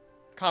 like,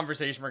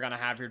 conversation we're gonna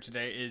have here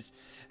today is,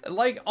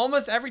 like,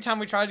 almost every time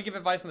we try to give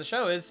advice on the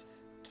show is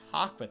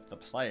talk with the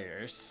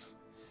players.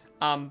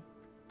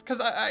 Because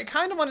I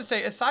kind of want to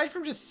say, aside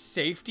from just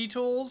safety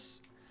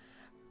tools,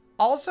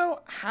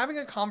 also having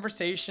a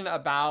conversation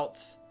about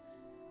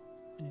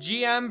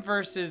GM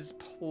versus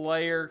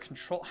player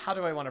control. How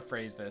do I want to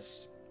phrase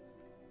this?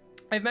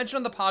 I've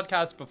mentioned on the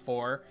podcast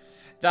before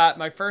that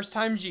my first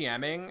time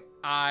GMing,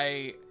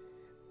 I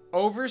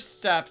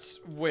overstepped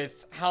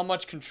with how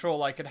much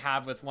control I could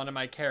have with one of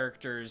my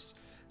characters,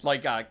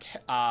 like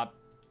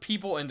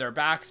people in their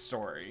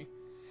backstory,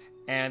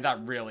 and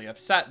that really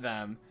upset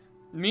them.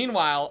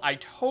 Meanwhile, I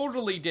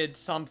totally did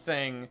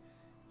something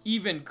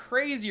even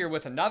crazier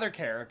with another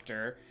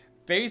character,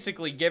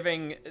 basically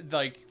giving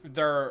like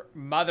their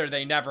mother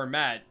they never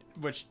met,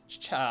 which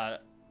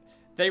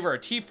they were a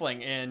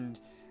tiefling, and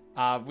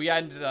I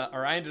ended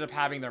up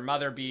having their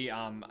mother be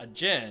a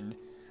djinn.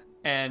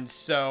 And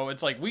so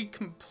it's like we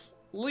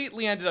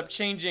completely ended up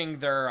changing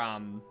their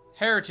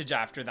heritage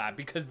after that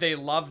because they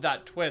loved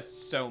that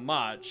twist so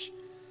much.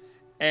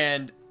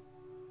 And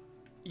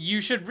you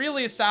should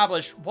really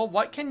establish, well,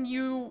 what can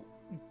you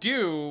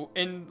do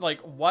in,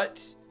 like,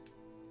 what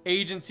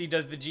agency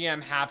does the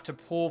GM have to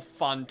pull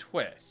fun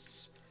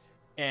twists?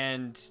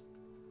 And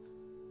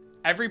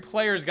every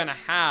player is going to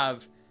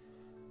have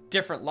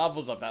different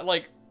levels of that.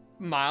 Like,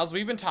 Miles,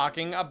 we've been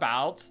talking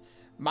about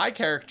my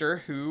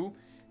character who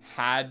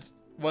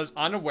was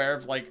unaware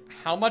of like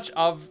how much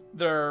of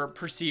their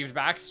perceived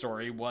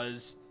backstory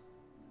was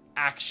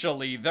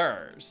actually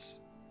theirs.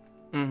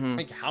 Mm-hmm.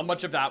 Like how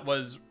much of that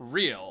was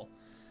real.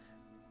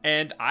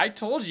 And I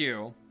told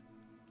you,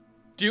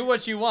 do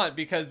what you want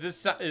because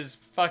this is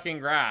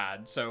fucking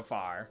rad so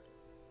far.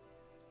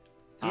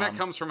 And that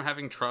comes from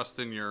having trust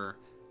in your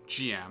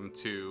GM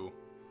to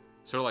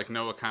sort of like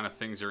know what kind of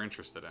things you're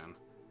interested in.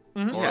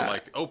 Mm-hmm. Or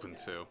like open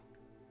to.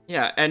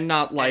 Yeah, and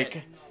not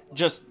like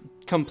just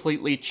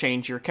completely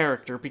change your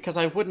character because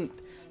I wouldn't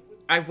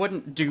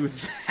do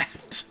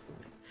that.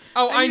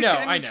 Oh, I know.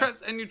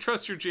 And you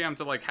trust your GM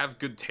to like have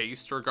good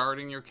taste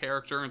regarding your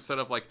character instead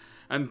of like,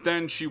 and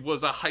then she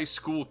was a high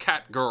school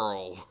cat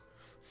girl.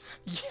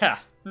 Yeah,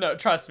 no,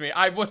 trust me,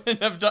 I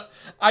wouldn't have done.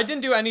 I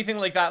didn't do anything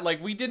like that.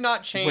 Like we did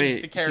not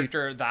change the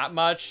character that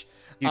much.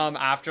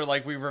 After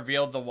like we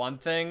revealed the one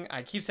thing.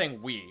 I keep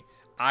saying we.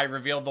 I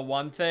revealed the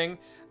one thing.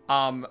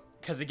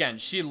 Because again,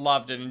 she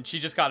loved it, and she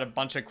just got a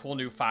bunch of cool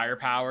new fire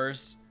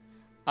powers,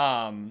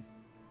 and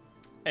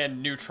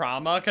new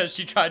trauma because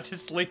she tried to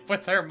sleep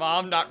with her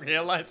mom, not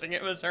realizing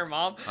it was her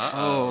mom.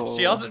 Uh-oh.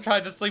 She also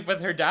tried to sleep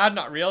with her dad,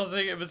 not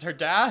realizing it was her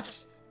dad.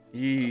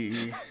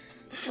 Yee.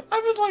 I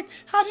was like,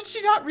 how did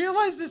she not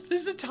realize this?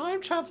 This is a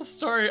time travel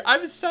story. I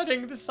was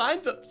setting the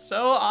signs up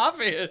so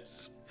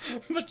obvious,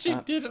 but she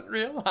didn't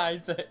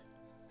realize it.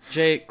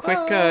 Jay,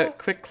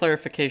 quick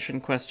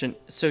clarification question.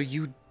 So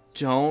you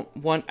don't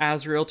want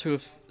Azriel to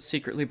have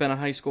secretly been a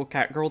high school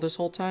cat girl this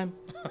whole time?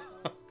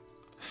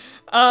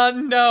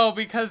 No,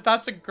 because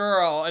that's a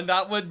girl, and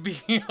that would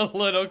be a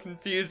little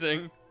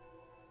confusing.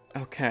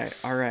 Okay,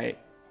 alright.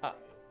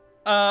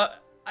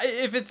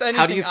 If it's anything,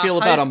 how do you feel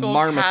about a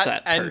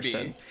marmoset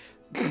person?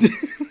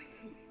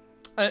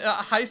 a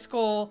high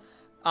school,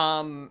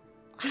 a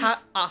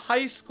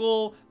high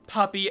school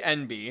puppy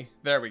NB.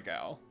 There we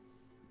go.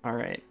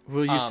 Alright.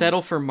 Will you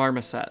settle for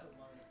marmoset?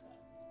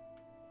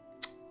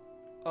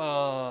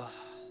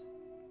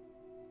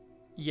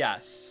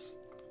 Yes.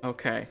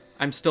 Okay.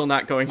 I'm still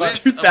not going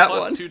to do that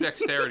one. +2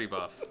 dexterity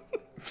buff.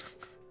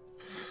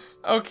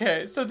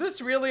 Okay, so this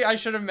really I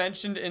should have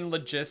mentioned in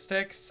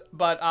logistics,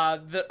 but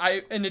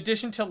in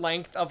addition to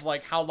length of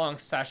like how long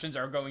sessions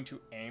are going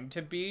to aim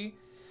to be,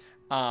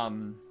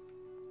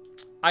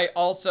 I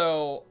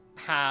also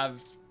have.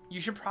 You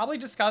should probably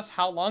discuss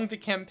how long the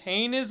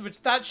campaign is,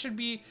 which that should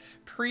be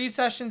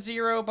pre-session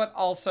 0, but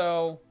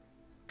also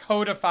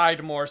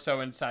codified more so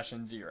in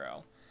session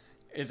 0.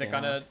 Are you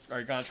gonna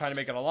try to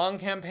make it a long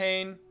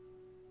campaign?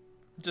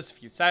 Just a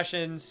few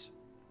sessions?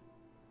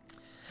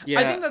 Yeah.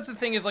 I think that's the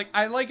thing is like,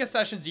 I like a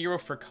session 0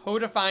 for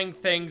codifying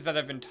things that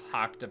have been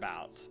talked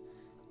about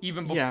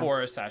even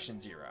before a session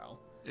 0.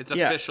 It's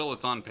official.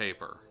 It's on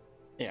paper.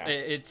 Yeah.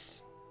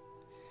 It's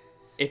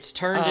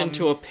turned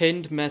into a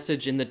pinned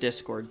message in the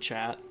Discord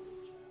chat.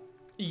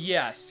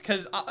 Yes,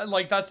 because,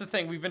 like, that's the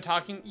thing. We've been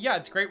talking... Yeah,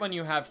 it's great when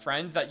you have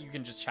friends that you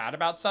can just chat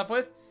about stuff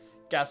with.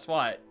 Guess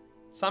what?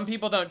 Some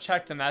people don't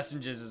check the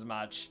messages as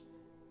much.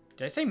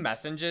 Did I say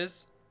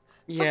messages?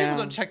 Some people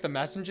don't check the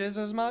messages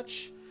as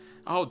much.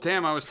 Oh,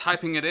 damn, I was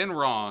typing it in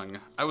wrong.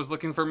 I was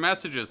looking for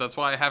messages. That's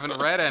why I haven't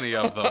read any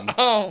of them.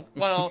 Oh,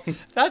 well,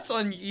 that's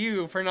on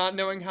you for not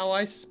knowing how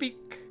I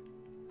speak.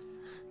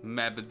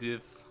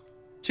 Mabadith.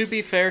 To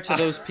be fair to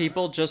those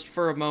people, just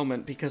for a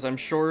moment, because I'm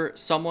sure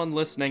someone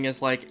listening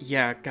is like,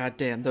 yeah,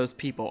 goddamn, those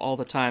people all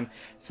the time.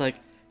 It's like,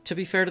 to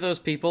be fair to those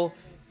people,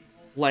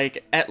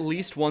 like, at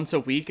least once a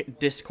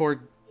week,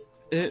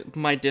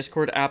 my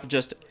Discord app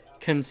just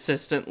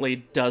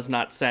consistently does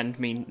not send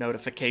me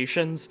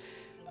notifications.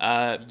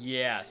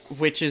 Yes.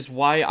 Which is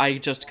why I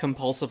just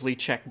compulsively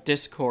check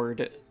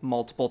Discord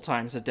multiple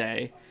times a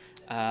day.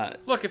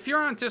 Look, if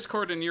you're on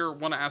Discord and you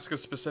want to ask a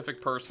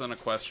specific person a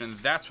question,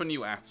 that's when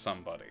you ask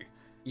somebody.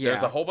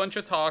 There's a whole bunch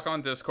of talk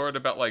on Discord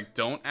about, like,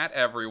 don't at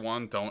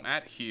everyone, don't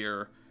at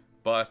here,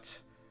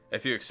 but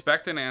if you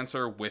expect an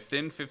answer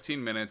within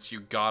 15 minutes,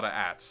 you gotta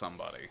at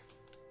somebody.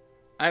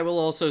 I will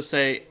also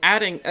say,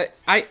 adding...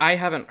 I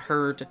haven't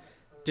heard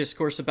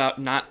discourse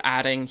about not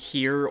adding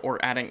here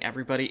or adding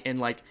everybody in,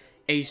 like,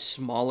 a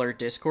smaller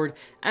Discord.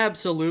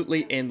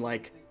 Absolutely in,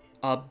 like,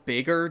 a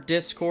bigger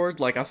Discord,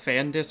 like a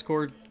fan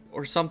Discord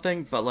or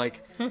something, but,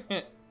 like,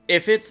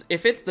 if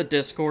it's the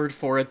Discord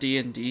for a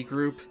D&D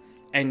group,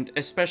 and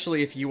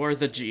especially if you are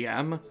the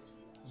GM,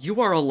 you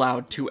are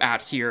allowed to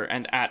at here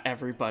and at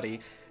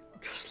everybody.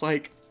 Because,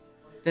 like,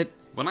 that...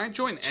 When I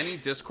join any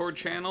Discord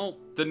channel,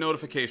 the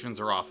notifications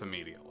are off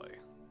immediately.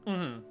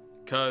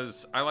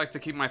 Because I like to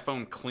keep my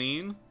phone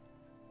clean.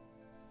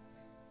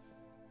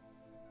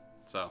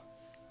 So.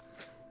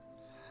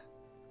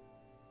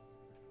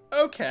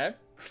 Okay.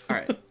 All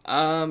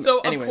right. So,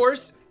 anyway. Of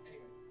course,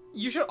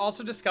 you should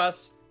also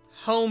discuss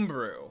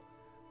homebrew.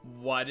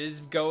 What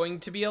is going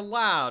to be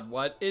allowed?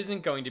 What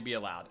isn't going to be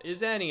allowed?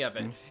 Is any of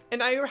it?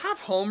 And I have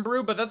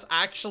homebrew, but that's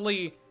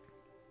actually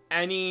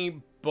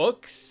any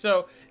books.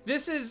 So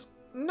this is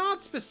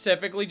not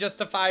specifically just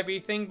a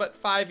 5e thing,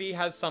 but 5e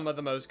has some of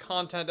the most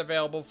content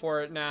available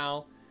for it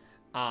now,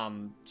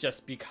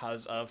 just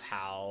because of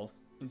how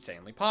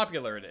insanely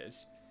popular it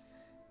is.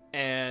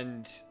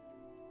 And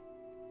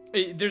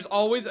there's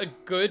always a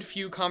good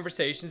few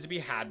conversations to be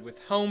had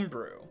with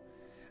homebrew.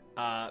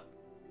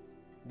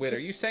 Wait, are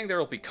you saying there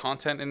will be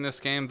content in this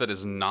game that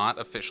is not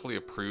officially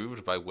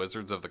approved by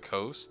Wizards of the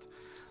Coast?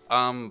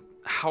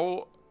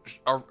 How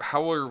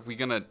are we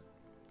gonna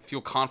feel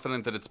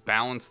confident that it's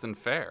balanced and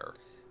fair?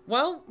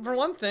 Well, for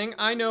one thing,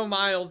 I know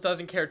Miles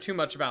doesn't care too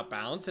much about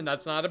balance, and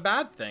that's not a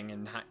bad thing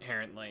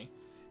inherently.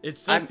 It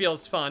still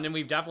feels fun, and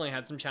we've definitely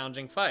had some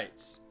challenging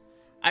fights.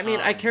 I mean,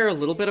 I care a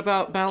little bit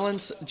about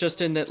balance,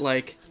 just in that,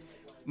 like,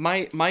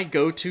 my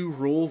go-to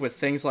rule with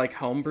things like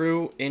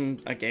homebrew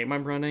in a game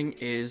I'm running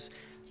is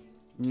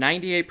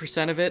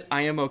 98% of it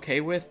I am okay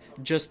with.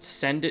 Just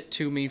send it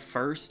to me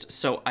first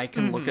so I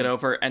can look it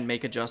over and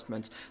make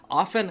adjustments.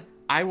 Often,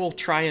 I will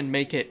try and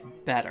make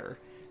it better.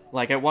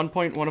 Like, at one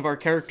point, one of our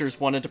characters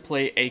wanted to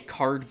play a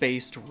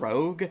card-based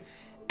rogue,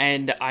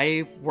 and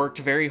I worked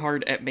very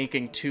hard at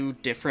making 2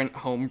 different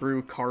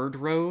homebrew card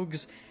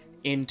rogues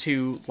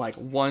into, like,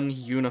 one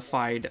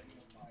unified,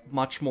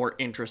 much more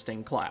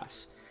interesting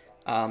class.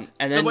 And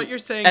so then, what you're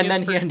saying and is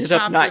then he ended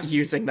up not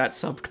using that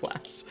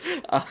subclass.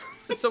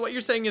 So what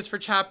you're saying is for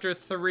chapter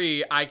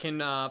 3, I can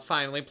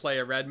finally play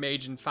a red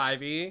mage in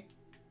 5e?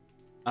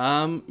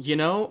 You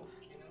know,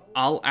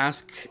 I'll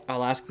ask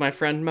my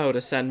friend Mo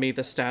to send me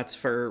the stats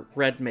for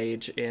red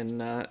mage in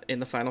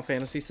the Final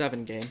Fantasy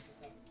VII game.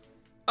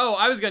 Oh,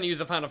 I was going to use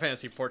the Final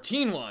Fantasy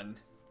 14 one.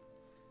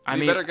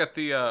 You better get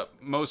the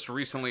most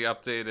recently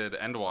updated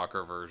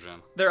Endwalker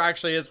version. There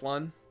actually is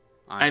one.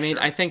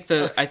 I think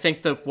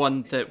the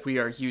one that we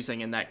are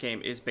using in that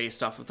game is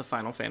based off of the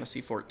Final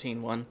Fantasy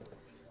 14 one.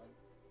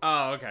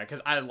 Oh, okay,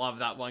 because I love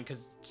that one,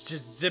 because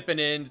just zipping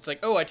in, it's like,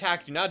 oh, I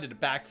attacked you, now I did a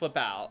backflip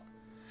out.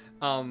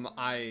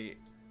 I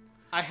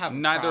have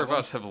Neither of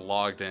us have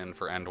logged in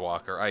for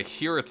Endwalker. I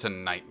hear it's a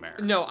nightmare.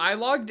 No, I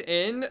logged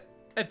in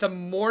at the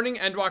morning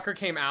Endwalker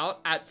came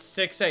out at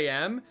 6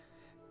 a.m.,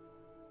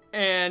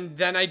 and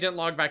then I didn't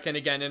log back in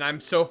again, and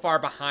I'm so far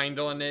behind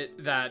on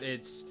it that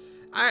it's...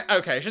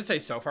 I should say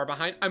so far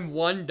behind. I'm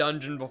 1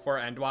 dungeon before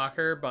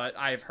Endwalker, but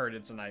I've heard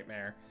it's a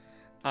nightmare.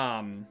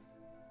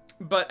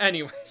 But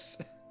anyways...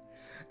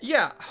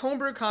 Yeah,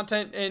 homebrew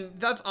content, and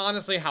that's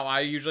honestly how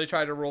I usually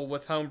try to roll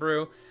with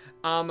homebrew.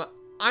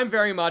 I'm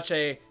very much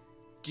a,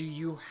 do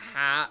you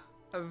have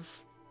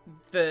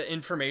the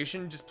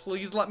information? Just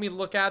please let me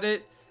look at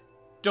it.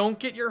 Don't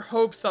get your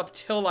hopes up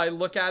till I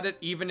look at it,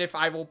 even if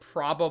I will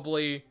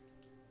probably,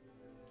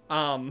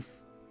 what's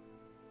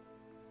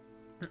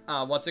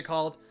it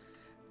called?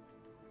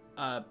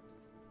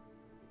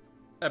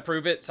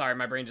 Approve it. Sorry,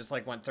 my brain just,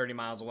 like, went 30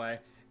 miles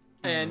away.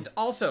 And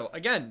also,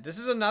 again, this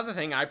is another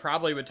thing I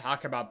probably would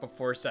talk about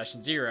before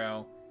session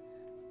 0,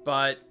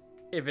 but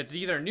if it's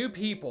either new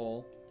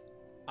people,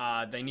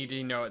 they need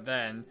to know it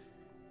then,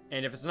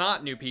 and if it's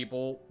not new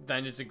people,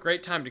 then it's a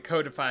great time to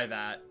codify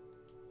that.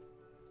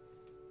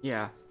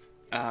 Yeah.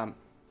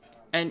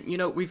 And, you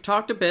know, we've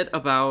talked a bit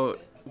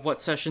about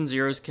what session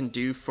 0s can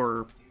do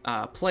for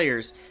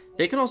players.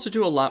 They can also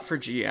do a lot for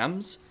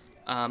GMs,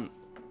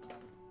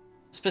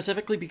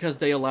 specifically because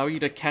they allow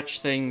you to catch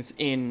things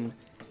in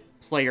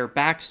player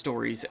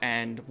backstories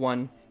and,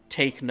 1,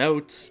 take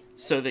notes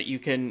so that you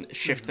can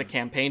shift the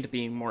campaign to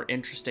being more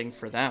interesting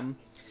for them,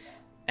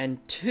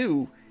 and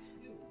 2,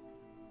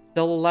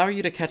 they'll allow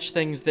you to catch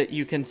things that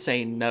you can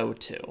say no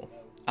to.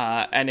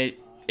 And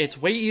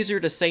it's way easier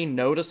to say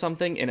no to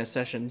something in a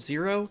session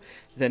 0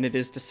 than it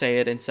is to say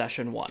it in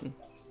session 1.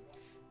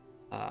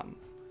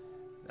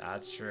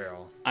 That's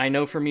true. I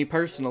know for me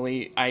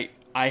personally, I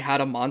had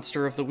a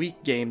Monster of the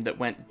Week game that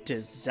went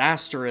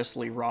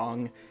disastrously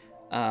wrong,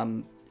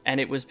 and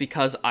it was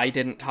because I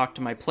didn't talk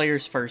to my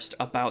players first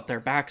about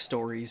their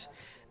backstories,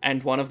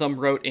 and one of them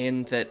wrote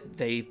in that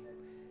they,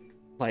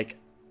 like,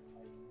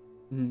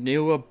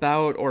 knew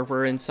about or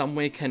were in some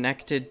way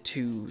connected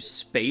to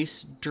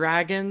space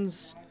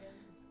dragons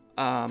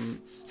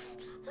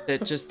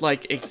that just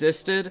like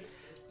existed.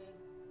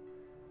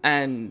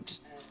 And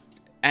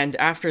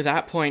after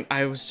that point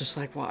I was just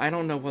like, well, I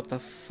don't know what the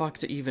fuck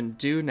to even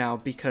do now,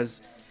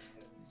 because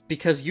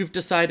you've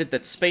decided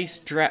that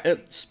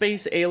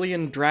space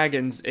alien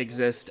dragons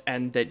exist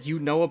and that you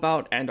know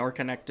about and are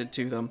connected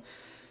to them.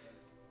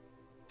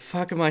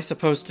 Fuck am I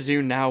supposed to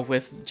do now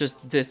with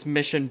just this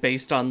mission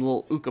based on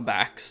little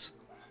ukabaks?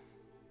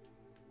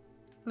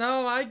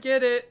 No, I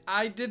get it.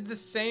 I did the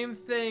same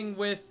thing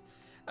with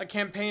a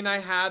campaign I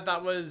had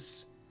that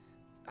was,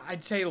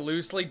 I'd say,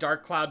 loosely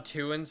Dark Cloud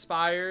 2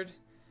 inspired.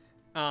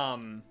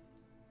 It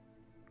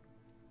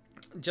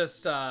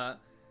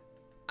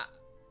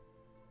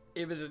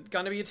was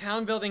gonna be a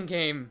town building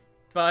game,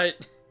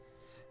 but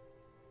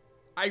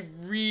I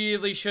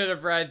really should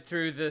have read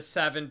through the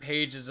 7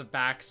 pages of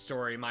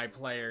backstory my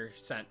player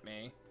sent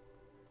me.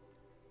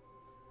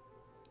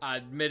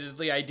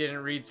 Admittedly, I didn't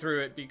read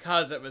through it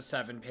because it was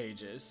 7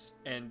 pages,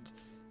 and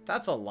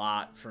that's a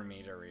lot for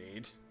me to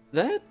read.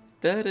 That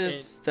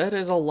is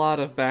a lot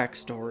of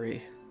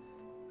backstory.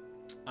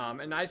 And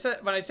when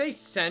I say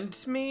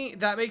sent me,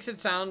 that makes it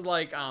sound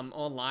like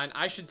online.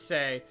 I should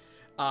say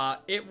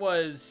it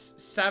was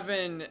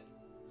 7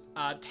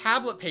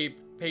 tablet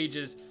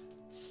pages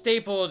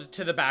stapled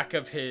to the back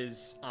of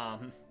his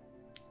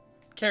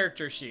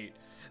character sheet.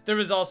 There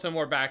was also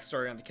more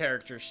backstory on the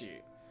character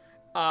sheet.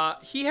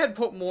 He had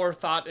put more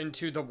thought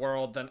into the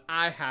world than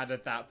I had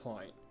at that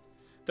point.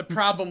 The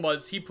problem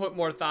was he put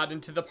more thought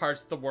into the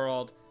parts of the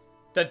world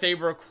that they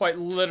were quite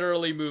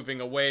literally moving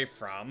away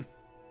from.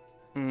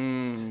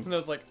 And I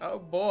was like, oh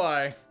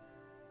boy.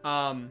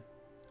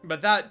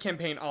 But that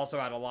campaign also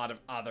had a lot of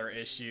other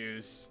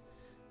issues.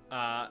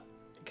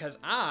 Because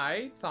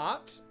I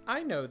thought,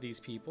 I know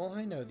these people,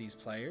 I know these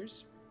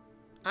players.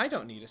 I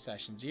don't need a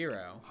session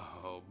 0.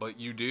 Oh, but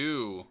you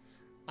do.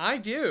 I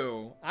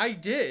do. I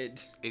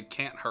did. It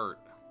can't hurt.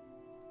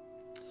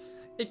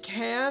 It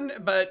can,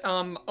 but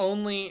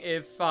only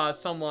if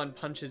someone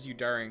punches you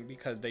during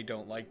because they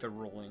don't like the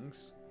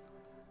rulings.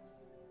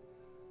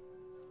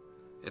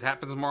 It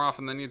happens more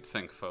often than you'd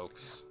think,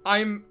 folks.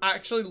 I'm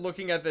actually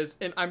looking at this,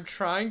 and I'm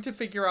trying to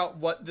figure out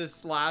what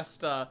this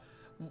last,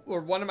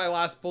 or one of my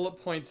last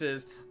bullet points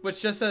is,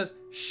 which just says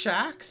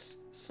shacks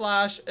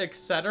 /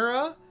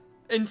 etc.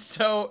 And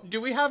so, do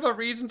we have a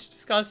reason to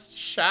discuss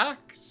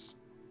shacks?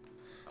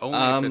 Only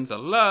if it's a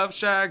love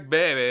shack,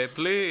 baby,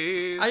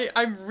 please.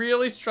 I'm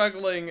really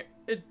struggling.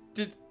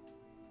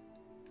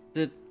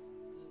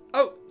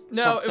 Oh,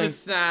 no, something... it was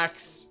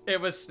snacks. It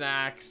was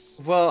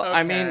snacks. Well, okay.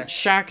 I mean,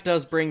 Shaq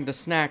does bring the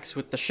snacks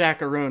with the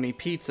Shackaroni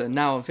pizza,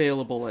 now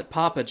available at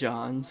Papa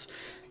John's.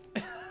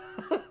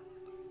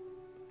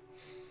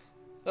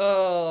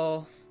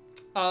 Oh.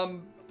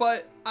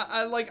 But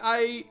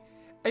I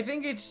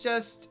think it's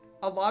just,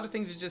 a lot of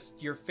things is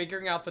just, you're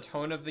figuring out the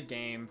tone of the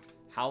game,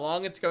 how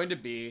long it's going to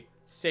be,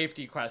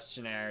 safety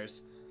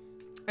questionnaires.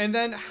 And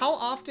then how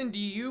often do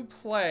you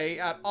play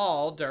at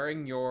all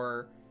during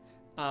your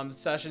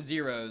session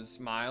 0s,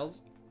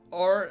 Miles?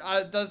 Or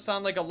it does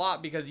sound like a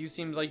lot because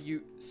seems like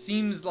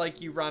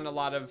you run a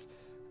lot of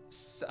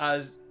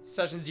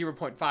session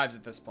 0.5s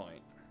at this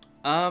point.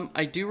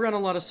 I do run a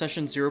lot of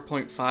session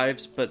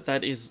 0.5s, but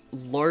that is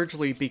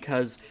largely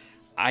because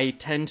I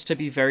tend to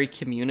be very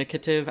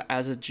communicative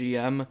as a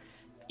GM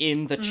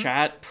in the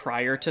chat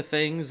prior to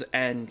things,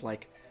 and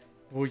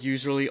we'll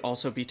usually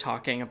also be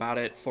talking about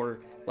it for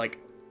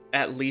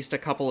at least a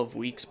couple of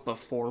weeks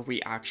before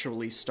we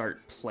actually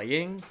start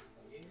playing,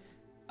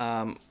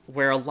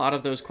 where a lot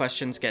of those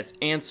questions get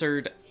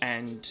answered,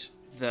 and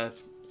the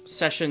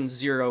session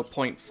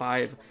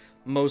 0.5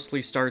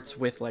 mostly starts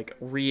with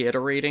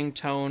reiterating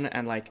tone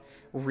and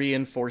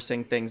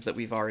reinforcing things that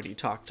we've already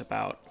talked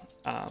about.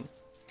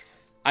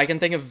 I can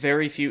think of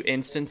very few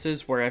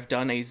instances where I've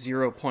done a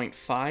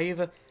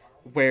 0.5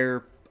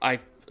 where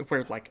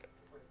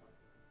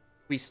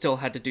we still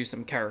had to do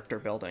some character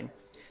building.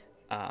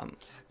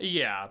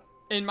 Yeah.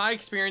 In my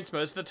experience,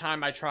 most of the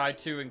time I try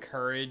to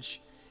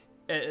encourage,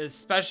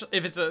 especially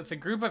if it's the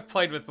group I've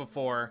played with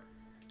before,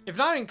 if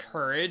not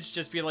encourage,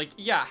 just be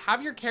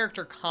have your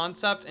character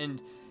concept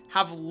and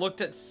have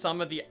looked at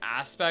some of the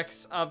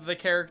aspects of the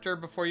character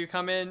before you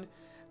come in.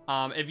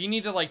 If you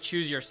need to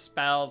choose your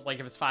spells, if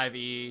it's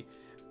 5e,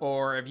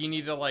 or if you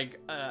need to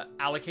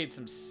allocate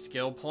some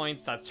skill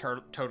points, that's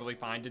totally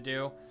fine to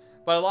do.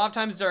 But a lot of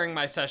times during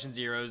my session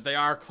 0s, they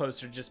are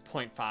closer to just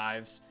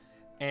 0.5s,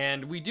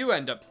 and we do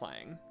end up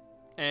playing.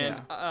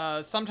 And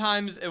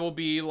sometimes it will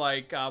be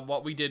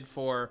what we did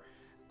for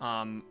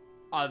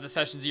the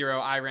session 0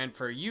 I ran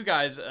for you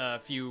guys a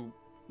few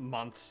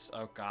months,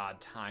 oh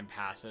god, time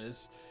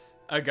passes,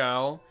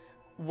 ago,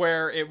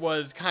 where it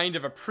was kind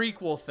of a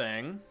prequel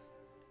thing.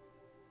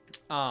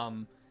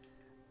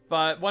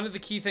 But one of the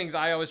key things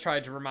I always try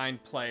to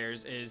remind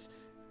players is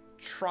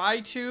try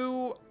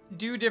to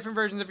do different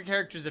versions of your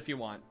characters if you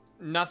want.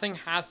 Nothing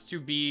has to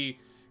be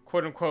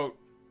quote unquote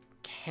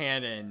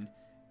canon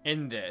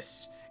in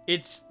this.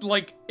 it's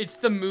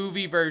the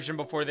movie version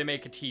before they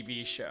make a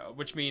TV show,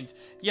 which means,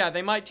 yeah,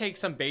 they might take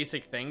some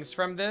basic things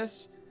from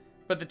this,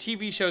 but the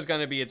TV show is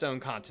going to be its own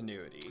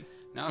continuity.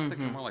 Now I was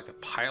thinking more like the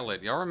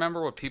pilot. Y'all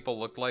remember what people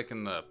looked like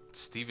in the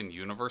Steven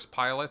Universe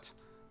pilot?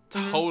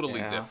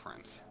 Totally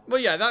different. Well,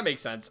 yeah, that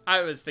makes sense.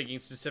 I was thinking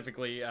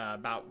specifically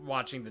about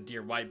watching the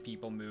Dear White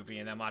People movie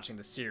and then watching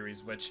the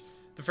series, which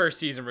the first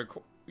season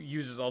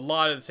uses a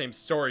lot of the same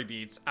story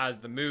beats as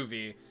the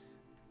movie,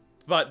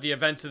 but the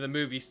events of the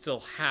movie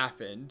still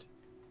happened.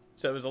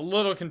 So it was a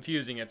little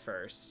confusing at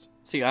first.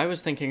 See, I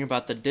was thinking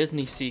about the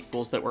Disney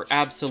sequels that were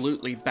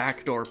absolutely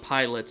backdoor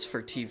pilots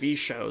for TV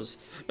shows,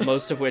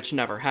 most of which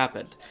never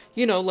happened.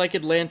 You know, like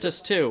Atlantis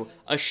 2,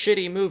 a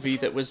shitty movie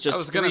that was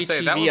just three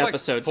TV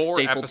episodes four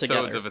stapled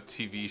episodes together. of a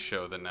TV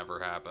show that never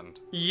happened.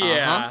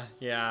 Yeah,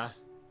 yeah.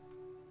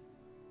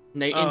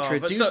 And they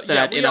introduced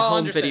that in a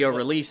home video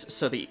release,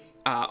 so the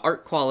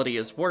art quality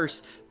is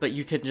worse, but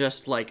you can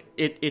just, like,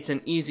 it's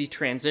an easy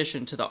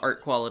transition to the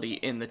art quality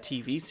in the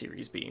TV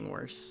series being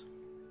worse.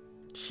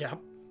 Yep.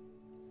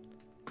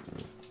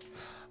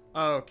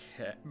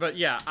 Okay, but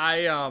yeah,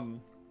 I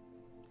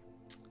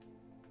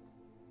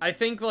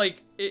think,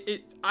 like,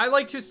 I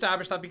like to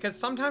establish that because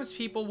sometimes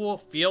people will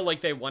feel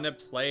like they want to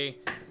play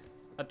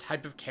a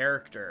type of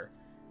character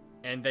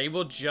and they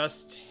will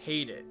just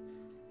hate it.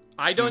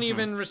 I don't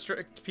even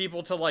restrict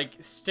people to, like,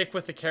 stick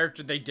with the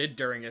character they did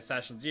during a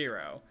session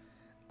 0.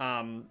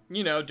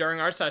 You know, during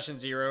our session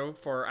 0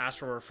 for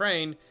Astral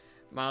Refrain,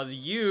 Miles,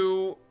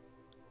 you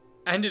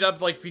ended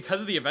up, like, because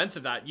of the events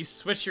of that, you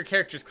switched your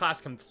character's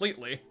class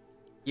completely.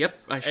 Yep,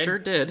 I sure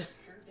did.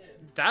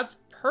 That's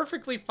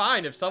perfectly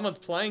fine if someone's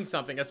playing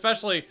something,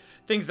 especially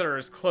things that are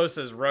as close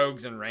as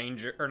rogues and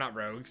rangers, or not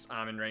rogues,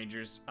 and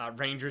rangers,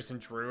 rangers and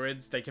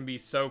druids. They can be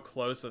so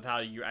close with how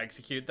you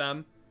execute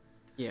them.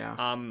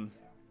 Yeah.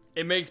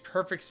 It makes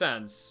perfect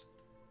sense.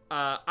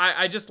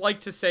 I just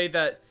like to say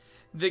that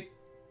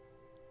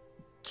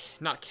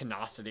not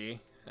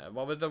canosity.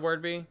 What would the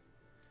word be?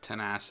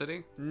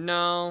 Tenacity?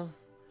 No.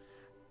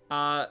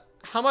 How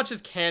much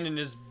is canon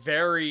is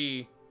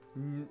very,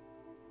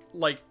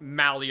 like,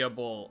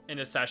 malleable in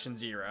a session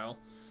 0.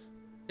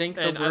 I think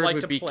the word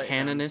would be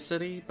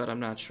canonicity, but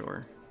I'm not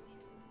sure.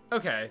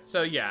 Okay,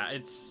 so yeah,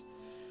 it's...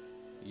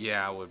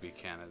 Yeah, it would be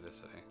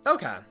canonicity.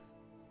 Okay.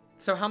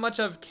 So how much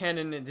of How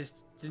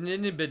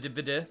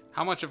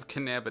much of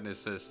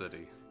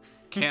cannabisicity?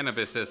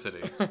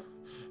 Cannabisicity.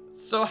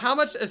 So how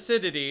much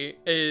acidity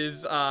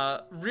is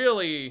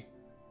really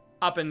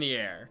up in the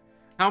air?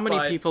 How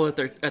many people at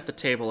the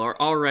table are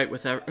all right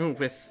with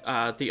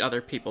the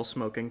other people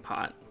smoking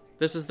pot?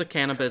 This is the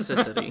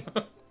cannabisicity.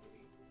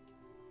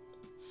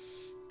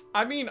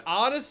 I mean,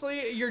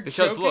 honestly, you're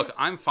because joking. Look,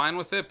 I'm fine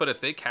with it, but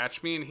if they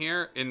catch me in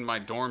here in my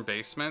dorm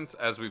basement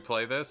as we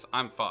play this,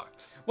 I'm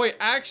fucked. Wait,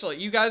 actually,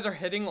 you guys are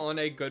hitting on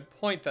a good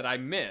point that I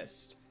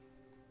missed.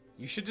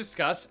 You should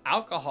discuss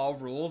alcohol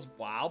rules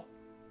while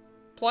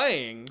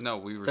playing. No,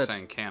 we were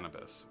saying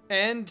cannabis.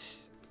 And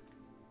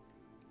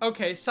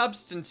okay,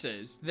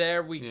 substances.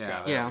 There we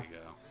go. There we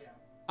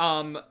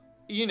go.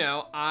 You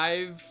know,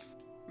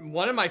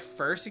 one of my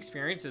first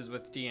experiences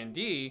with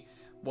D&D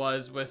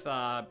was with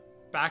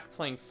back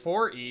playing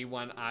 4E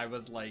when I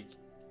was like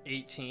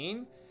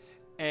 18,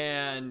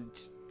 and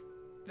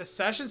the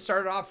session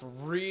started off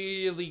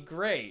really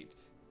great,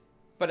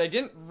 but I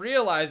didn't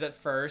realize at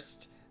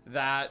first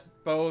that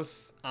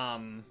both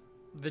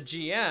the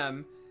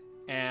GM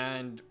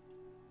and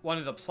one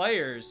of the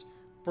players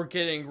were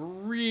getting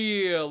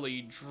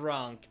really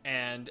drunk,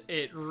 and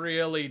it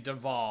really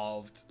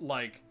devolved.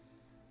 Like,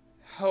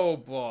 oh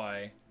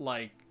boy,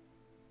 like,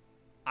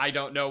 I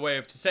don't know way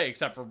to say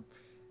except for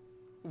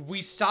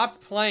we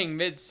stopped playing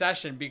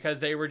mid-session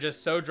because they were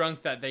just so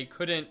drunk that they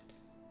couldn't,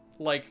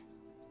 like,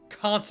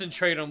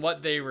 concentrate on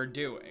what they were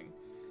doing.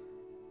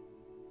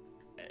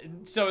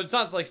 So it's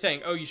not like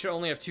saying, oh, you should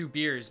only have 2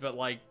 beers, but,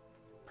 like,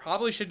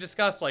 probably should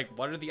discuss, like,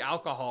 what are the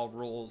alcohol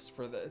rules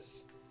for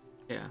this?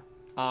 Yeah.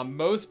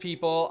 Most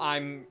people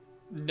I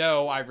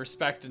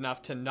respect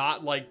enough to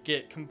not, like,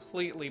 get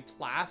completely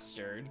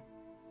plastered,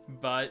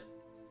 but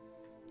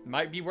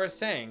might be worth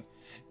saying.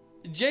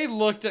 Jay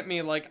looked at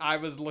me like I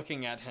was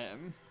looking at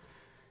him.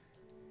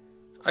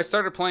 I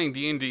started playing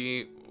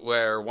D&D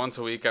where once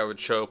a week I would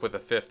show up with a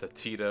 5th of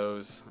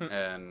Tito's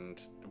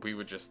and we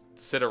would just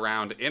sit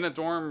around in a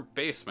dorm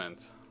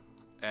basement,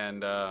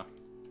 and I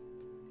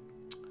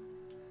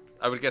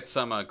would get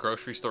some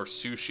grocery store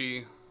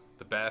sushi,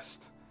 the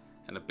best,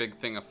 and a big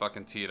thing of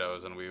fucking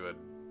Tito's, and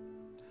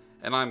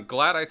and I'm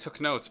glad I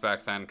took notes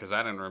back then because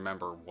I didn't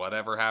remember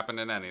whatever happened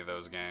in any of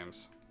those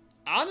games.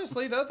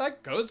 Honestly, though,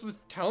 that goes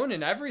with tone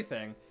and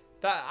everything.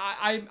 That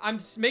I'm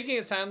just making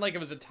it sound like it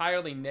was an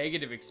entirely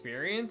negative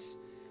experience,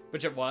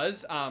 which it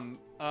was.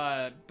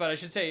 But I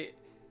should say,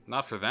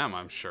 not for them,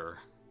 I'm sure,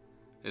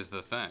 is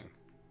the thing.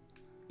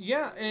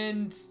 Yeah,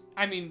 and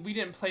I mean, we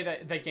didn't play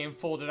that game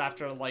folded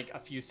after like a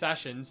few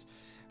sessions,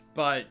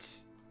 but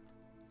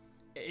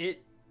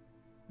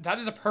that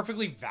is a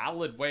perfectly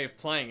valid way of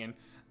playing. And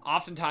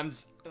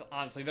oftentimes,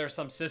 honestly, there are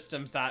some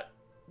systems that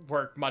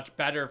work much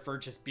better for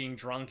just being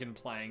drunk and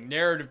playing.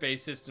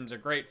 Narrative-based systems are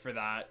great for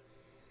that.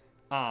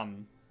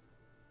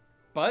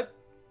 But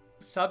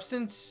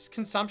substance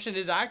consumption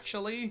is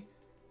actually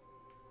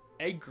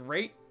a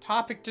great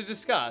topic to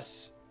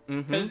discuss,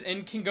 because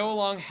and can go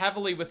along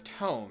heavily with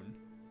tone.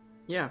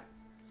 Yeah.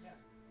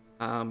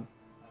 One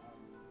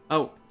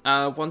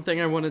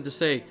thing I wanted to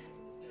say.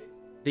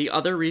 The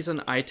other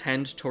reason I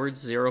tend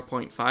towards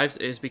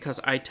 0.5s is because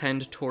I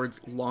tend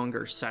towards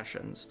longer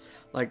sessions.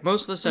 Like,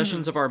 most of the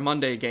sessions of our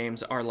Monday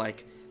games are,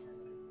 like,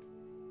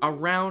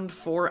 around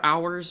 4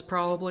 hours,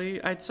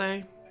 probably, I'd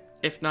say.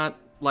 If not,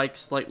 like,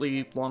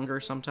 slightly longer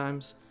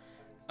sometimes.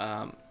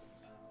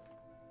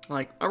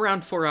 Like,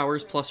 around 4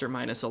 hours, plus or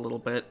minus a little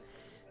bit.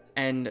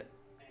 And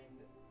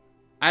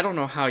I don't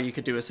know how you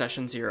could do a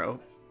session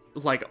 0.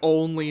 Like,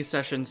 only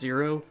session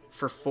 0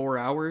 for 4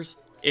 hours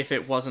if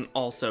it wasn't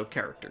also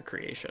character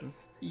creation.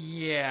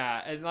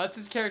 Yeah, unless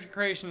it's character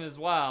creation as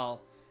well.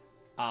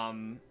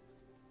 I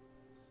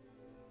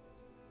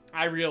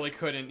really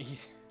couldn't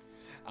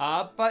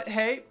either. But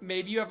hey,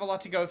 maybe you have a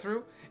lot to go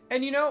through.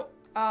 And you know,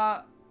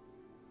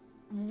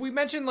 we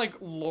mentioned like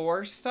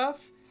lore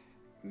stuff.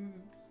 I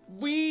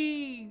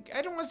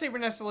don't want to say we're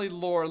necessarily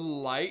lore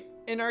light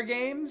in our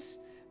games,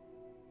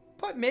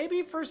 but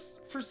maybe for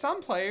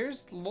some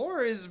players,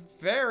 lore is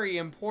very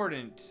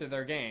important to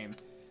their game.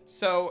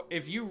 So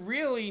if you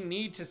really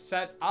need to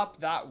set up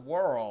that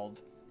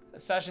world,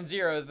 session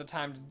 0 is the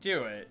time to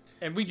do it.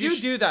 And we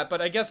do that,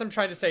 but I guess I'm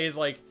trying to say is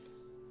like,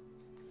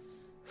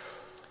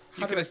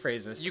 how do I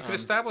phrase this? You could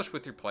establish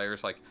with your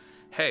players, like,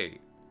 hey,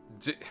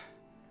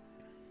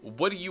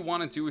 what do you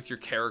want to do with your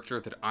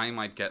character that I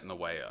might get in the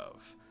way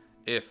of?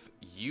 If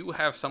you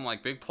have some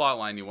like big plot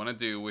line you want to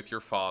do with your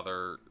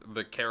father,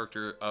 the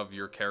character of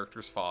your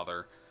character's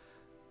father,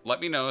 let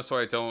me know so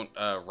I don't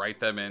write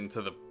them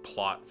into the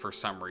plot for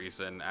some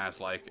reason as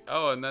like,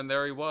 oh, and then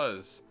there he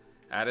was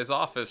at his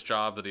office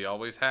job that he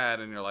always had,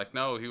 and you're like,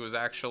 no, he was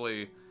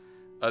actually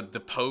a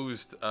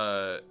deposed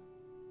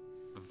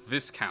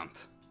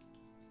Viscount.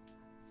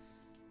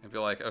 I'd be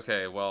like,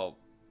 okay, well,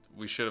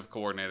 we should have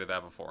coordinated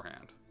that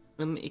beforehand.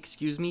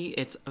 Excuse me,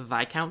 it's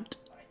Viscount?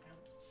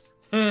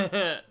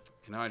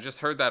 You know, I just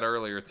heard that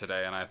earlier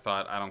today, and I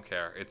thought, I don't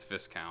care. It's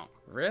Viscount.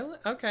 Really?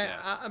 Okay.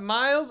 Yes.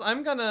 Miles,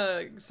 I'm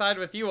gonna side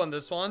with you on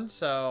this one,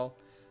 so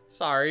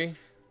sorry.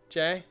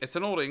 Jay? It's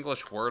an old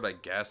English word, I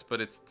guess,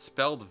 but it's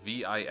spelled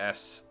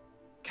V-I-S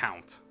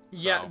count. So.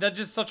 Yeah, that's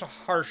just such a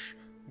harsh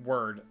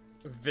word,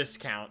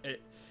 Viscount.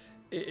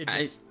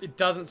 It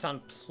doesn't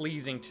sound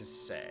pleasing to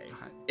say.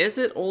 Is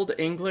it Old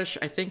English?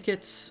 I think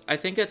it's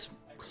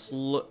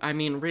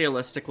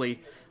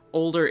realistically,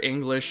 Older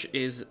English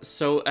is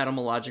so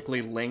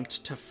etymologically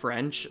linked to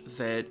French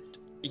that,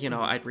 you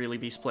know, I'd really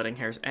be splitting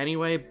hairs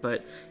anyway,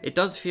 but it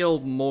does feel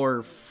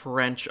more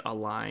French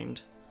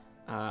aligned.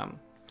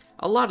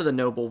 A lot of the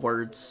noble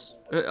words,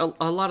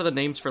 a lot of the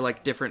names for,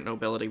 like, different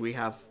nobility we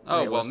have.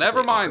 Oh, well,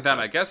 never mind then.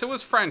 I guess it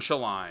was French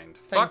aligned.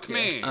 Fuck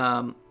me.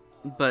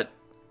 But,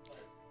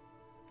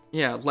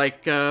 yeah,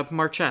 like,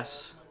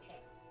 Marchese.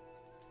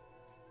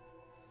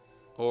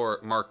 Or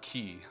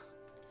Marquis.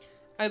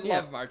 I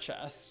love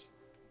Marchese.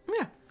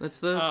 Yeah, that's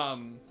the...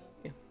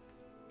 Yeah.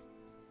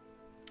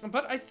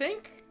 But I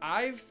think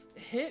I've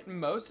hit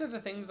most of the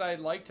things I'd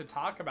like to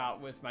talk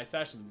about with my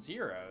session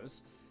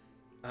 0s.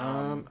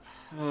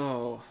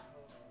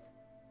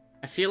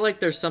 I feel like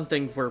there's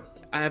something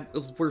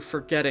we're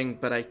forgetting,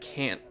 but I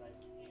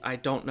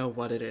don't know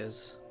what it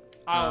is.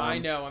 Oh, I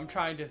know. I'm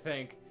trying to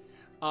think.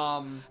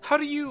 How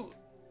do you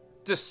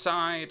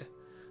decide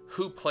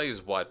who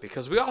plays what?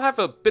 Because we all have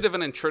a bit of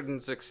an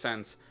intrinsic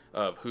sense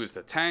of who's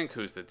the tank,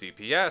 who's the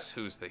DPS,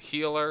 who's the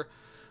healer.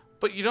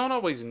 But you don't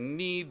always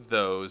need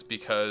those,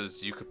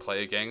 because you could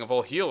play a gang of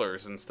all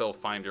healers and still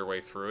find your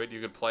way through it.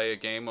 You could play a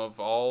game of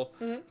all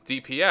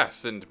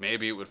DPS, and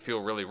maybe it would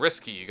feel really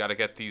risky. You got to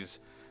get these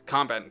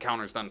combat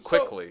encounters done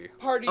quickly.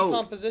 Party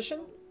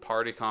composition?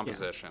 Party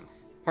composition.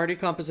 Yeah. Party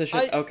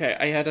composition. Okay,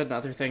 I had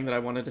another thing that I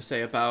wanted to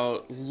say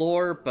about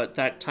lore, but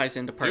that ties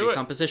into party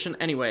composition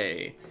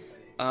anyway.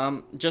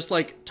 Just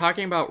like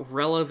talking about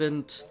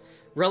relevant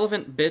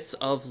bits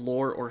of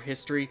lore or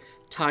history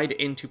tied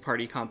into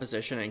party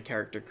composition and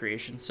character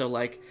creation. So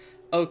like,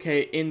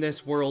 okay, in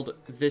this world,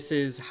 this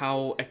is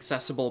how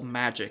accessible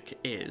magic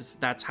is.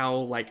 That's how,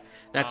 like,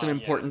 that's an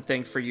important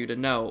thing for you to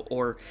know.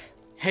 Or,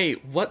 hey,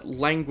 what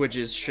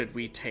languages should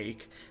we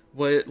take?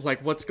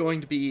 What's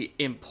going to be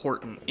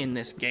important in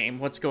this game?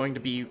 What's going to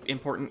be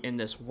important in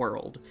this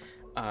world?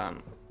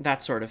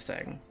 That sort of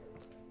thing.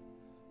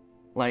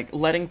 Like,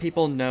 letting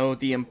people know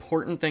the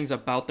important things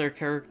about their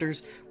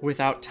characters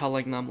without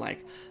telling them,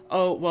 like,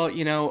 oh, well,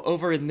 you know,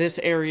 over in this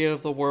area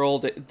of the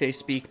world, they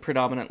speak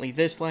predominantly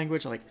this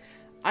language. Like,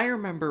 I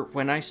remember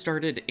when I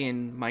started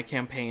in my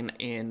campaign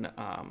in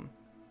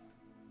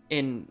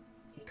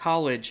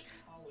college,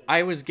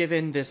 I was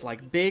given this,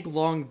 like, big,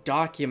 long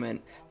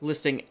document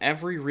listing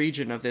every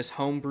region of this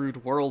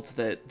homebrewed world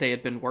that they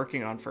had been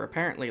working on for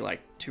apparently, like,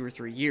 2 or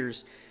 3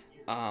 years.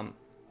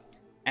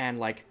 And,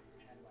 like,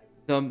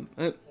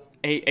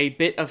 a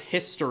bit of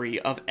history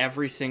of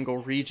every single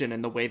region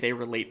and the way they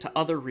relate to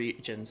other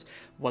regions,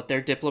 what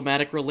their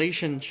diplomatic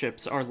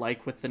relationships are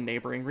like with the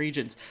neighboring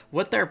regions,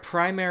 what their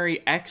primary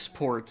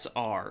exports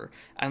are,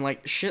 and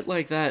like shit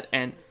like that.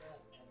 And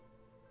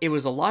it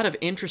was a lot of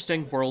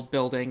interesting world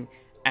building,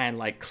 and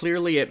like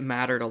clearly it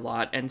mattered a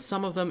lot, and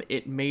some of them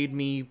it made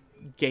me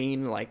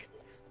gain like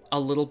a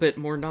little bit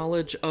more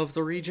knowledge of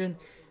the region.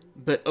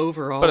 But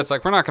overall... But it's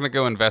like, we're not going to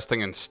go investing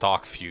in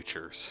stock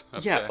futures.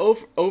 Okay? Yeah,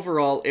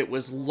 overall, it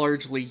was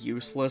largely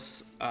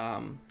useless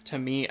to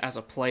me as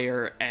a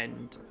player,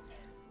 and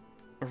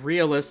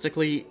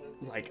realistically,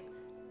 like,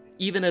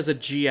 even as a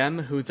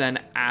GM who then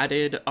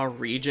added a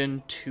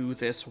region to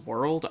this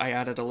world, I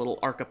added a little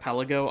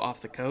archipelago off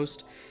the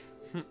coast,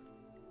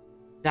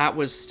 that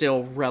was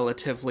still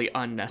relatively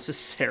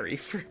unnecessary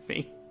for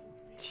me.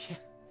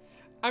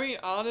 I mean,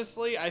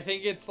 honestly, I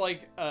think it's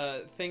like a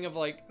thing of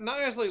like, not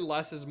necessarily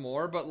less is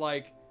more, but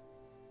like,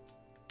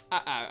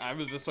 I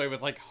was this way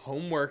with like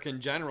homework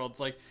in general. It's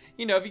like,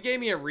 you know, if you gave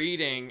me a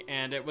reading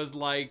and it was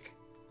like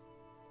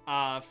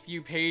a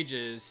few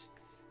pages,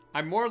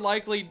 I'm more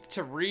likely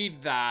to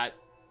read that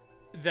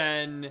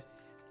than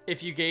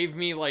if you gave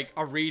me like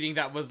a reading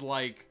that was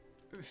like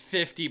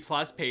 50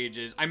 plus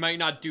pages. I might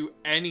not do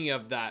any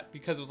of that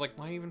because it was like,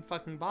 why even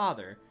fucking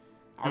bother?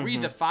 I'll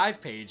read the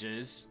 5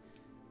 pages.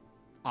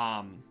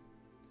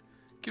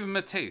 Give him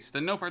a taste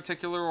in no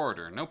particular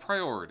order, no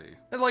priority.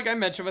 Like I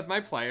mentioned with my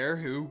player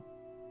who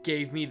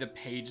gave me the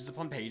pages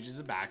upon pages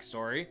of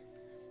backstory.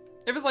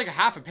 If it was like a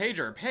half a page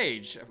or a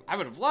page, I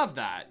would have loved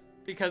that.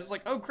 Because it's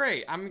like, oh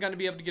great, I'm going to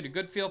be able to get a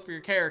good feel for your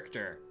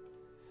character.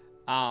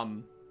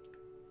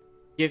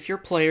 Give your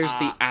players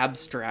the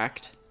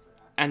abstract,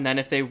 and then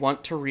if they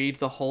want to read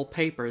the whole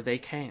paper, they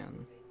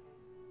can.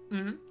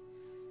 Mm-hmm.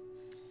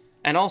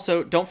 And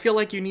also, don't feel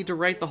like you need to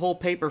write the whole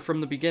paper from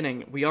the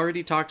beginning. We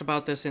already talked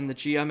about this in the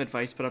GM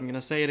advice, but I'm going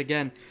to say it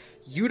again.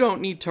 You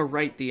don't need to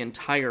write the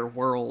entire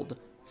world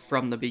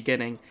from the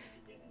beginning.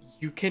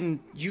 You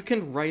can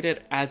write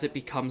it as it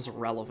becomes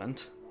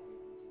relevant.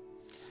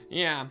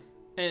 Yeah,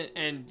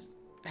 and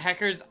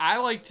heckers, I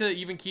like to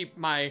even keep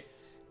my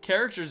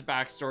characters'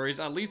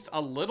 backstories at least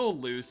a little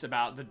loose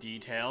about the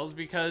details,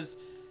 because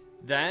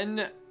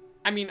then,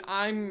 I mean,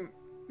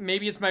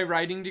 maybe it's my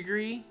writing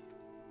degree,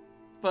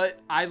 but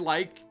I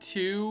like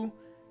to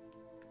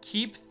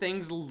keep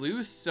things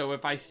loose, so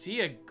if I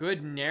see a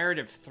good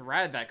narrative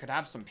thread that could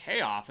have some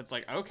payoff, it's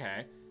like,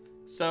 okay,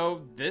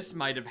 so this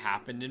might have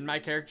happened in my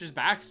character's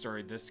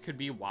backstory. This could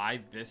be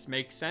why this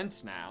makes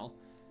sense now.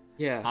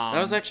 Yeah, that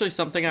was actually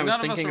something I was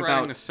thinking about. None of us are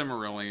writing the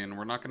Silmarillion.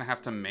 We're not going to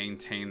have to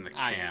maintain the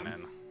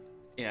canon.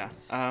 Yeah,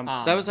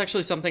 that was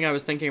actually something I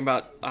was thinking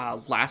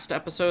about last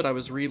episode. I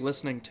was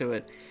re-listening to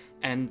it,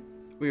 and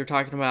we were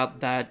talking about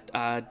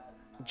that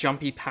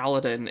jumpy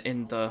paladin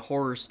in the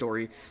horror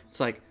story. It's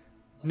like,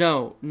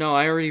 no,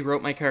 I already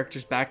wrote my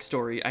character's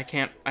backstory. I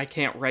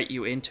can't write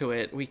you into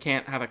it. We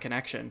can't have a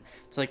connection.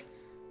 It's like,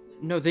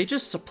 no, they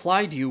just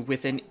supplied you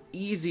with an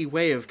easy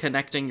way of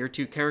connecting your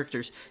two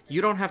characters.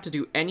 You don't have to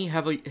do any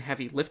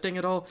heavy lifting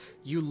at all.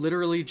 You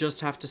literally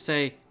just have to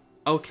say,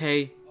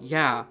 okay,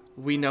 yeah,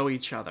 we know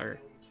each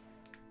other.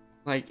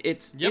 Like,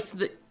 it's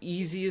the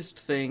easiest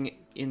thing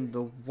in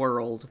the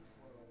world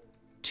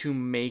to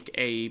make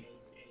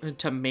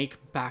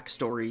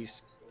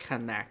backstories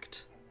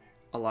connect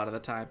a lot of the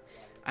time.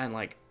 And,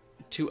 like,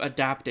 to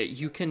adapt it,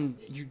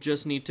 you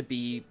just need to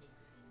be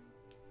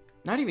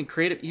not even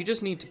creative, you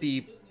just need to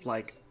be,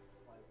 like,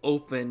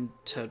 open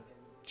to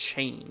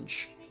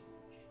change.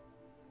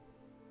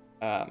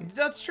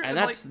 That's true. And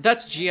that's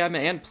GM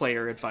and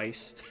player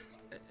advice.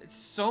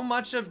 So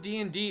much of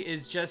D&D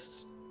is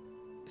just...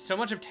 So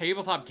much of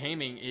tabletop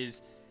gaming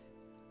is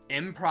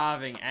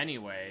improving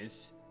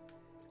anyways.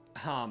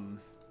 Yeah.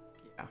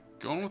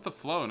 Going with the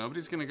flow.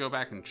 Nobody's going to go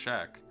back and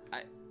check.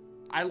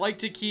 I like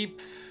to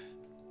keep...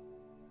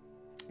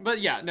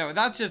 But yeah, no,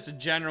 that's just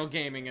general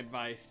gaming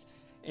advice.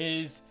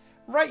 Is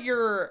write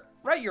your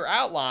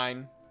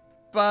outline,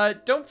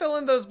 but don't fill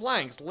in those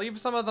blanks. Leave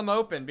some of them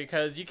open,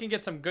 because you can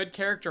get some good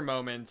character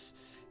moments.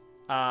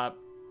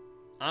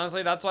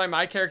 Honestly, that's why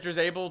my character's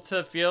able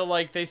to feel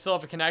like they still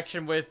have a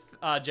connection with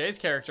Jay's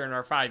character in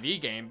our 5e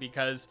game,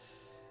 because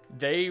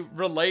they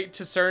relate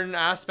to certain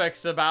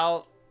aspects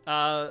about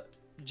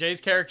Jay's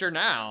character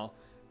now.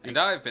 And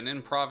I've been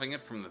improving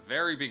it from the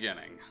very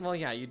beginning. Well,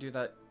 yeah, you do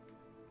that.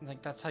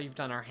 Like, that's how you've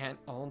done our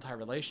whole entire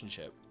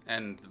relationship.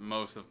 And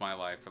most of my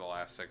life for the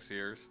last 6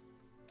 years.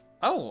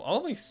 Oh,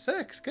 only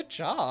 6. Good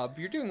job.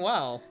 You're doing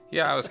well.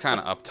 Yeah, I was kind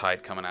of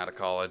uptight coming out of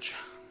college.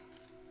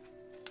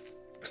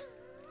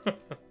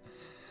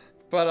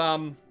 But,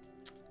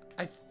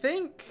 I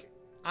think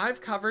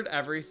I've covered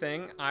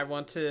everything I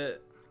want to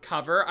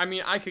cover. I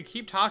mean, I could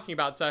keep talking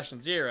about Session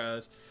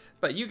Zeros,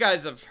 but you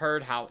guys have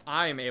heard how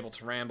I am able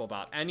to ramble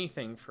about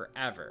anything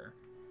forever.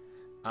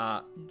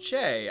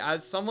 Jay,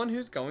 as someone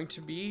who's going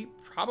to be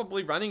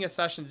probably running a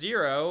Session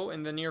Zero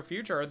in the near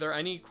future, are there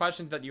any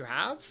questions that you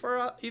have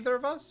for either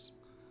of us?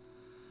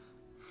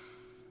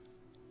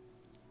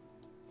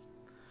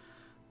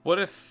 What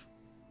if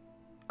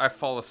I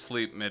fall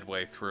asleep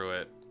midway through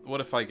it?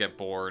 What if I get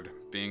bored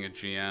being a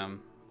GM?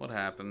 What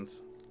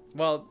happens?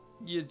 Well,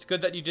 it's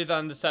good that you did that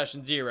on the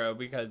session 0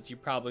 because you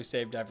probably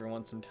saved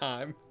everyone some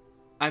time.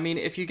 I mean,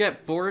 if you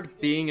get bored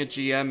being a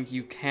GM,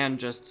 you can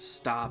just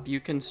stop.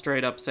 You can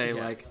straight up say,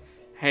 like,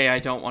 hey, I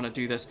don't want to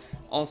do this.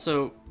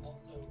 Also,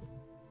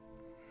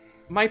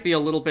 might be a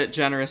little bit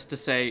generous to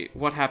say,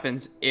 what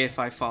happens if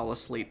I fall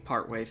asleep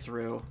partway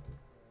through?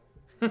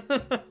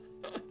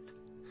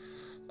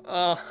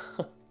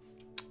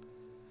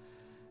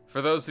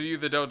 For those of you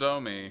that don't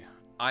know me,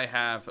 I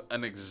have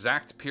an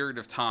exact period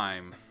of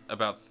time,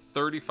 about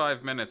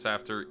 35 minutes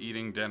after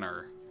eating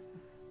dinner,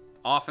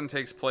 often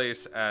takes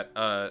place at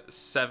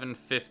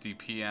 7:50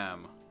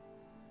 p.m.,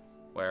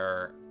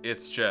 where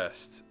it's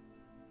just...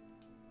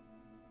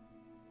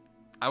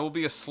 I will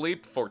be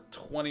asleep for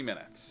 20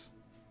 minutes.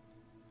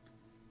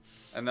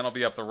 And then I'll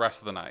be up the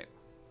rest of the night.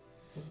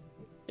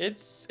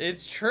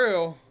 It's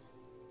true.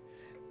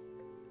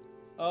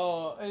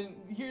 Oh, and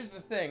here's the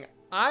thing.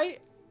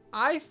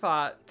 I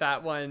thought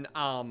that when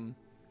one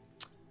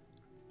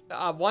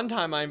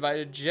time I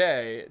invited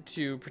Jay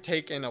to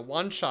partake in a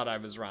one-shot I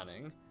was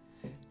running,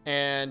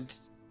 and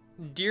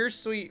dear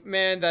sweet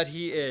man that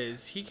he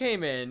is, he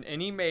came in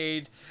and he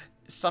made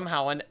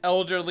somehow an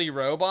elderly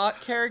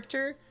robot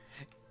character,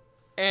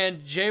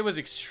 and Jay was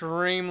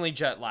extremely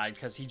jet-lagged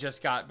because he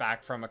just got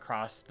back from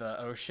across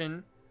the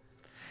ocean,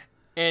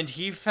 and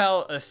he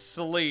fell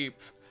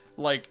asleep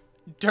like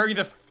during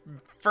the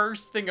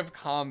first thing of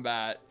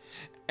combat.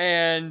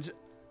 And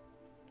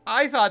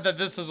I thought that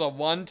this was a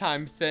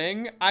one-time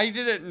thing. I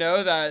didn't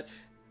know that,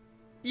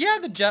 yeah,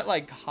 the jet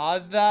lag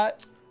caused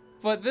that,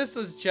 but this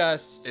was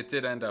just... It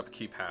did end up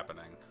keep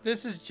happening.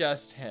 This is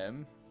just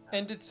him,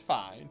 and it's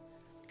fine,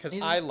 because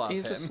I love him.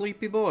 He's a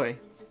sleepy boy.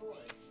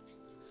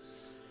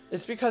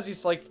 It's because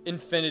he's like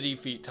infinity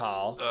feet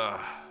tall.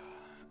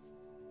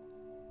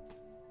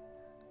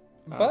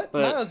 But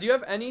Miles, do you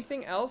have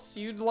anything else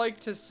you'd like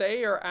to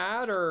say or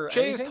add or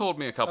Jay's anything? told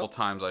me a couple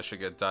times I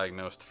should get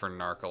diagnosed for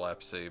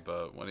narcolepsy,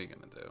 but what are you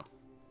going to do?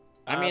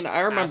 I mean,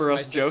 I remember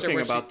us ask my sister joking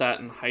where about that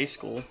in high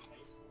school.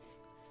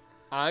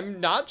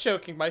 I'm not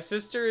joking. My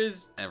sister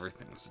is...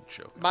 Everything was a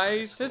joke. in My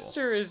high school.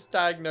 sister is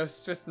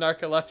diagnosed with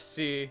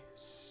narcolepsy,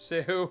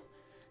 Sue.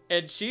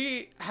 And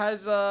she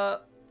has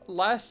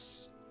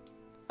less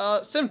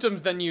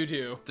symptoms than you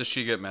do. Does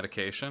she get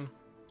medication?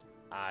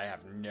 I have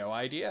no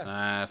idea.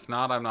 If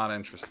not, I'm not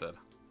interested.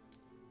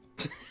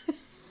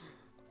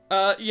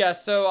 Yeah,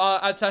 so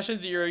at session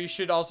 0, you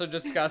should also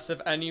discuss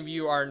if any of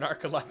you are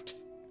narcoleptic.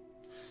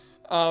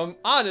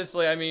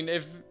 Honestly, I mean,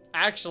 if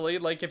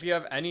you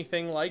have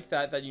anything like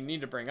that you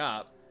need to bring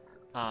up,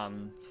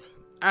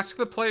 Ask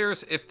the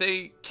players if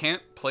they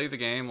can't play the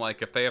game,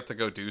 like if they have to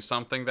go do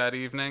something that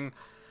evening,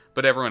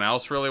 but everyone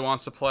else really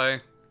wants to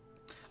play.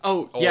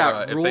 Oh, Or,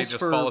 yeah, if they just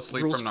fall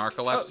asleep from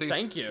narcolepsy. oh,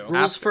 thank you.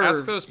 Ask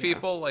those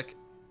people,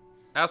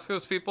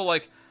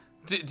 like,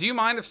 do you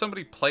mind if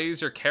somebody plays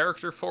your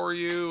character for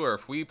you, or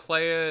if we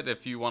play it,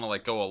 if you want to,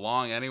 like, go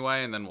along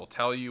anyway, and then we'll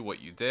tell you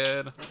what you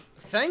did?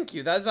 Thank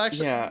you. That's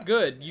actually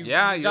good. You're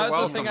that's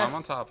welcome. I'm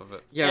on top of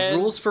it. Yeah, And-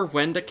 rules for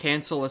when to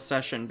cancel a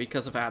session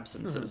because of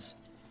absences.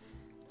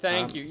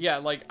 Thank you. Yeah,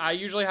 like, I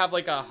usually have,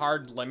 like, a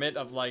hard limit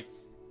of, like,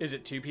 is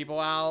it 2 people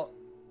out?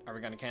 Are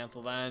we going to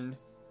cancel then?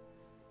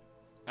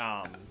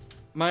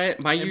 My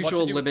what to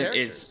usual do with limit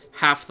characters. is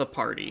half the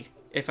party.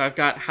 If I've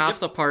got half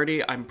the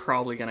party, I'm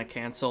probably gonna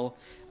cancel.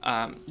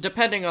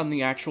 Depending on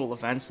the actual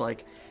events,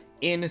 like,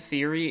 in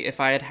theory, if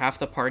I had half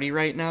the party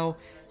right now,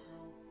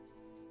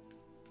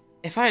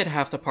 if I had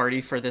half the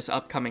party for this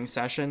upcoming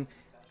session,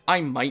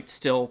 I might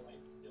still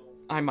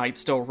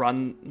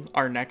run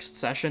our next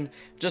session,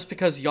 just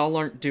because y'all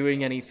aren't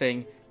doing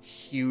anything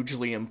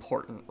hugely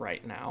important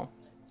right now.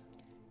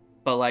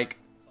 But, like,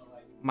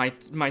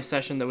 my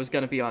session that was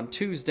going to be on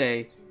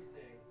Tuesday,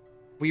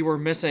 we were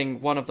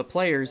missing one of the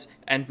players,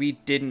 and we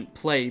didn't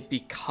play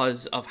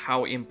because of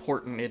how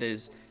important it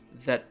is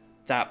that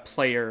that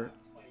player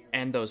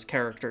and those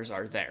characters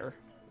are there.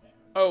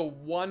 Oh,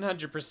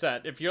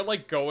 100%. If you're,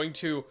 like, going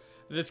to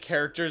this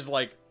character's,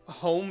 like,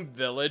 home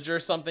village or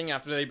something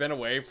after they've been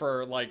away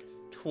for, like,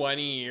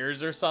 20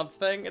 years or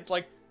something, it's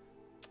like,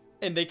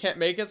 and they can't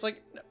make it, it's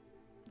like,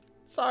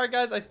 sorry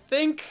guys, I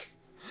think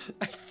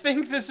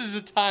this is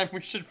a time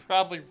we should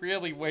probably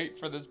really wait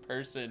for this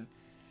person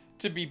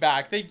to be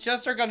back. They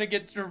just are gonna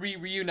get to be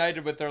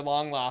reunited with their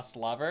long-lost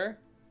lover.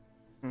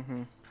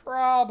 Mm-hmm.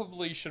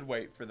 Probably should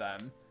wait for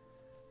them.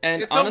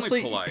 And It's honestly,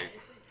 only polite.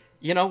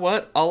 you know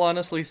what? I'll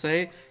honestly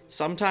say,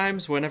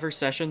 sometimes whenever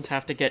sessions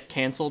have to get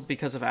canceled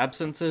because of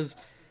absences,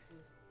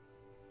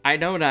 I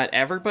know not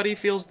everybody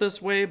feels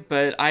this way,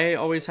 but I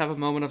always have a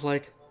moment of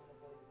like,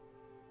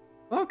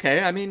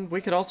 okay, I mean,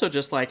 we could also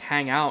just, like,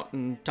 hang out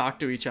and talk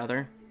to each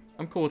other.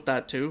 I'm cool with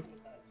that, too.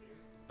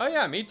 Oh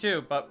yeah, me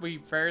too, but we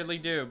rarely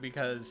do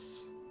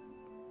because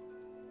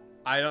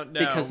I don't know.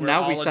 Because we're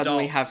now we all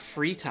suddenly adults. have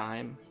free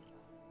time.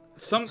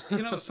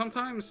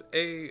 Sometimes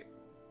a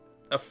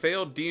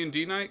failed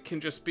D&D night can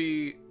just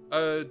be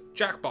a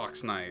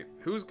Jackbox night.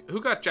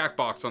 Who got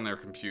Jackbox on their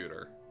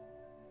computer?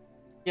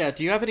 Yeah,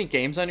 do you have any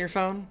games on your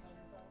phone?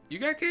 You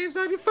got games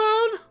on your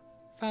phone?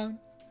 Phone.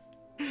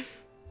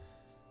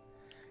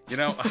 You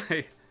know,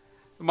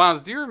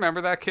 Miles, do you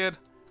remember that kid?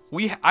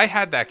 I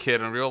had that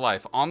kid in real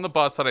life on the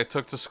bus that I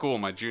took to school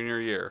my junior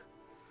year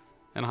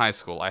in high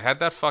school. I had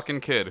that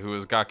fucking kid who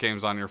was got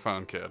games on your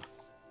phone kid.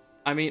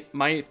 I mean,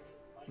 my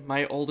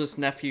oldest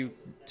nephew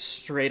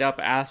straight up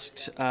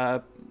asked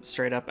my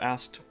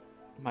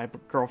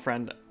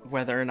girlfriend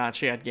whether or not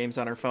she had games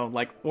on her phone,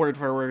 like word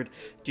for word.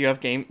 Do you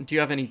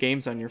have any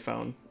games on your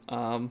phone?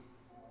 And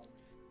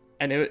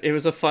it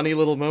was a funny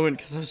little moment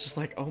because I was just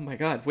like, oh my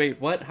god, wait,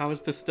 what? How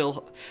is this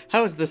still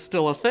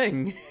a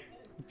thing?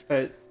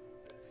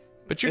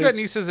 But you got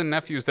nieces and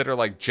nephews that are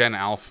like Gen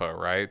Alpha,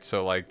 right?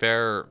 So like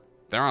they're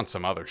on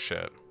some other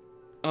shit.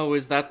 Oh,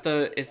 is that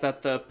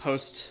the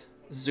post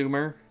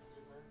Zoomer?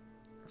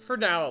 For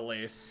now, at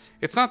least.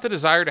 It's not the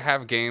desire to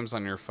have games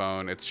on your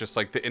phone. It's just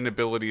like the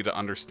inability to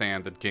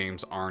understand that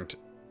games aren't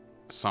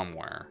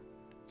somewhere.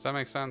 Does that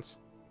make sense?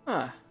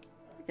 Huh. I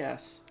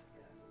guess.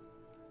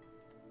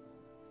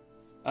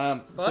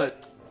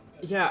 But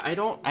yeah, I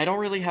don't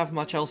really have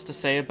much else to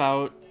say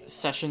about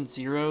Session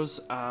Zeros.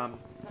 I'm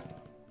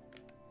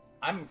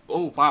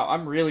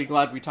really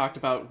glad we talked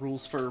about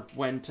rules for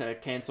when to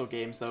cancel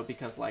games though,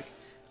 because like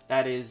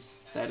that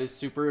is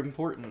super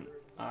important.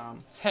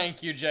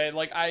 Thank you, Jay.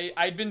 Like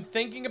I'd been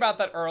thinking about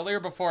that earlier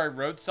before I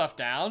wrote stuff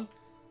down,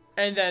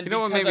 and then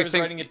because I was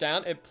writing it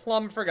down, it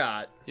plumb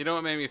forgot. You know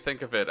what made me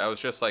think of it? I was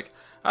just like,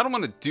 I don't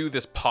want to do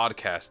this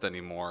podcast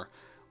anymore.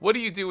 What do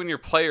you do when your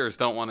players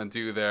don't want to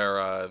do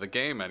their the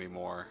game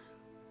anymore?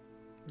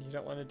 You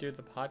don't want to do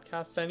the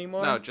podcast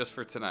anymore? No, just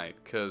for tonight,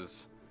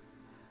 because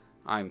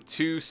I'm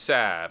too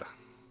sad.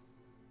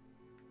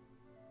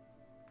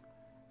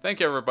 Thank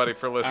you, everybody,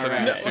 for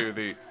listening to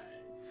the...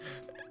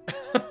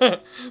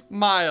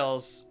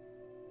 Miles,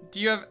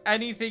 do you have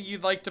anything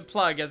you'd like to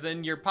plug, as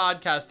in your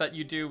podcast that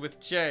you do with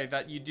Jay,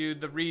 that you do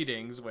the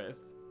readings with?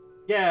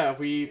 Yeah,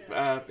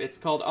 it's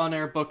called On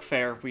Air Book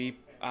Fair. We've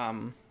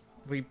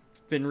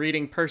been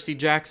reading Percy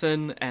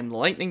Jackson and the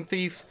Lightning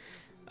Thief,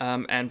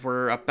 and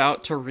we're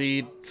about to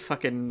read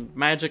fucking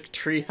Magic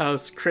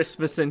Treehouse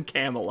Christmas in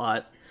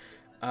Camelot.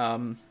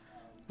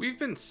 We've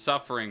been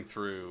suffering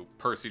through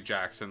Percy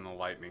Jackson, the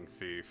Lightning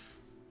Thief.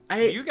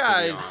 You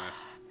guys... To be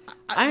honest.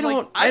 I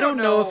don't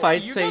know if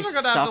I'd say you guys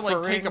are gonna suffering. have to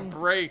like take a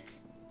break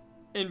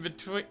in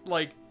between.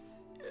 Like,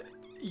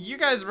 you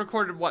guys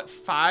recorded what,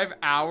 5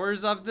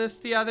 hours of this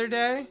the other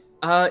day?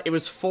 It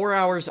was 4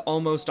 hours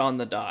almost on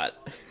the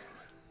dot.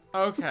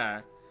 Okay,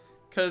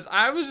 because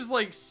I was just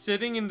like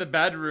sitting in the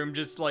bedroom,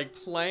 just like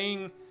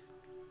playing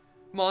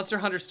Monster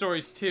Hunter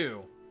Stories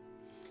 2,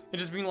 and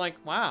just being like,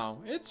 wow,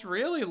 it's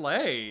really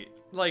late,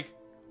 like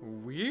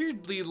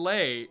weirdly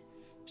late.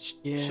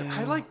 Should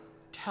I like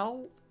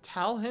tell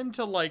him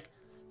to like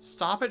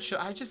stop it? Should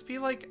I just be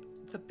like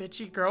the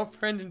bitchy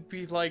girlfriend and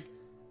be like,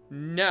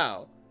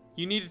 no,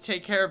 you need to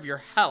take care of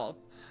your health?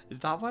 Is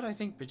that what I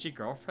think bitchy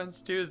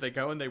girlfriends do, is they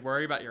go and they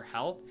worry about your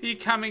health? You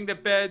coming to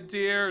bed,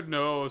 dear?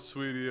 No,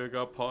 sweetie, I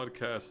got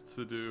podcasts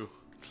to do.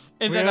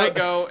 And then I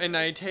go and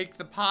I take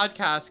the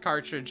podcast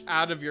cartridge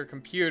out of your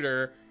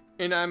computer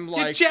and I'm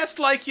like, you're just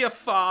like your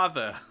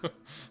father.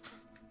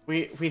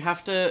 We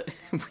have to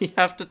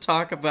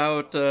talk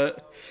about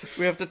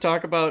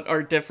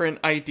our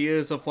different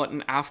ideas of what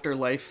an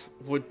afterlife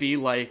would be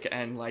like,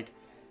 and like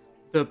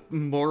the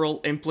moral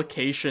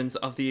implications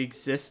of the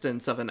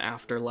existence of an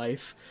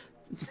afterlife.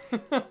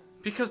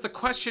 Because the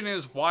question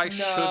is, why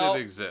should it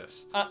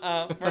exist?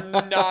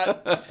 We're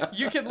not.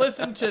 You can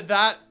listen to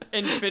that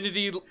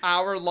infinity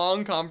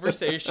hour-long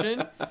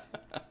conversation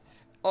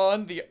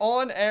on the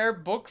On Air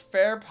Book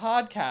Fair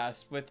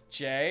podcast with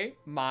Jay,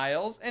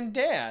 Miles, and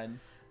Dan.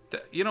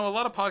 You know, a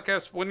lot of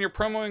podcasts, when you're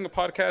promoting a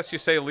podcast, you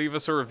say leave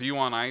us a review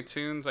on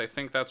iTunes. I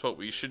think that's what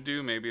we should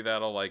do. Maybe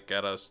that'll like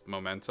get us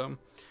momentum.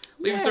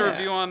 Leave us a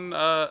review on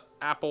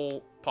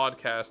Apple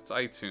Podcasts,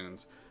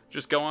 iTunes.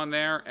 Just go on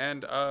there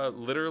and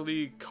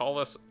literally call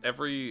us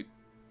every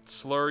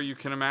slur you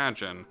can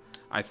imagine.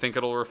 I think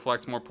it'll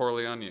reflect more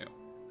poorly on you.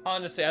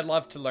 Honestly, I'd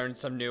love to learn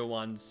some new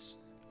ones.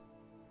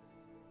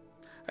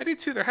 I do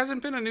too. There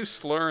hasn't been a new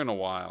slur in a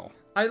while.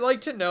 I'd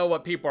like to know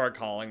what people are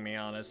calling me,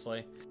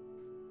 honestly.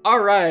 All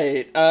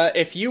right.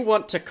 If you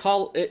want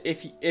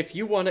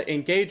to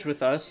engage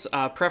with us,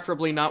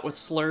 preferably not with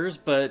slurs,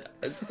 but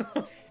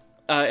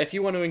if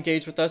you want to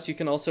engage with us, you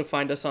can also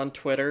find us on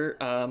Twitter.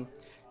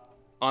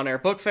 On Air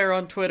Book Fair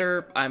on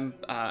Twitter. I'm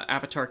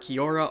Avatar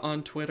Kiora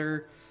on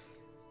Twitter.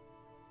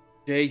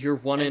 Jay, you're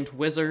one-end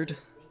wizard.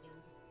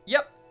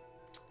 Yep.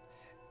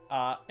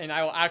 And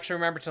I will actually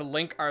remember to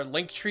link our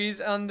link trees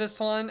on this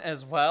one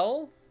as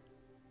well.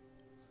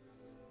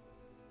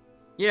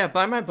 Yeah,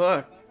 buy my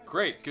book.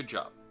 Great, good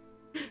job.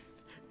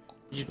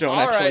 You don't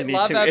actually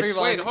need to.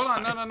 Wait, hold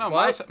on, no.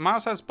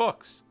 Miles has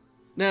books.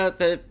 No,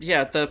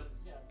 the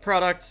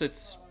products,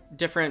 it's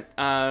different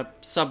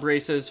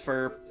sub-races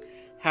for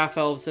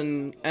half-elves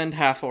and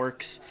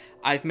half-orcs.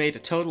 I've made a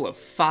total of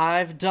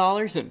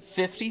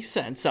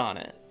 $5.50 on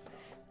it.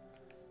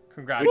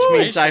 Congratulations. Which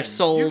means I've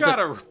sold You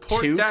gotta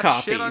report 2 that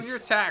copies. shit on your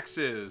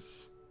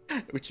taxes.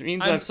 Which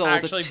means I'm I've sold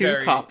actually 2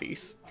 very-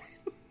 copies.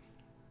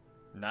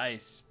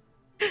 Nice.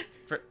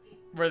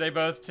 Were they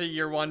both to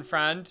your one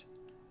friend?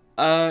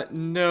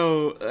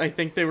 No, I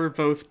think they were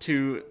both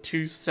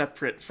two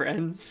separate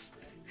friends.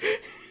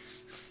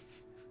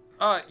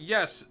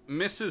 Yes,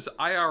 Mrs.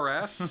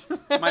 IRS.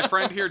 My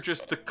friend here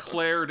just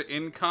declared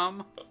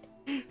income.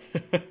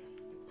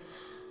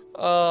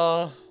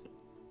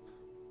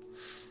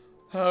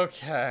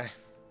 Okay.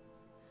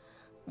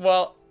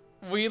 Well,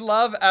 we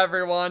love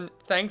everyone.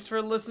 Thanks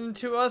for listening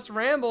to us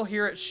ramble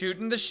here at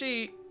Shootin' the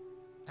Sheet.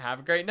 Have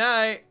a great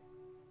night.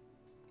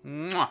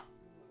 Mwah.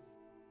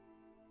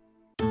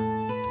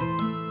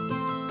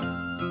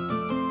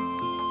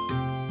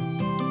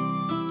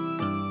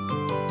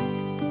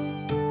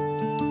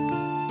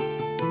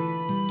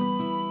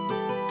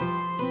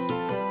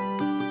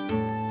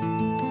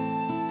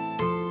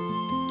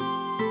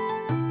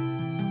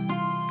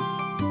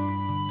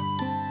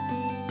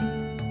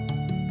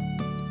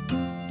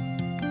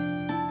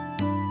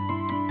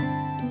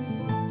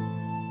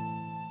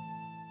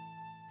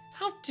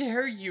 How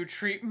dare you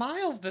treat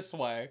Miles this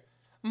way?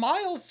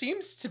 Miles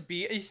seems to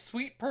be a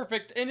sweet,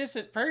 perfect,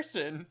 innocent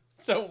person.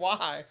 So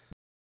why?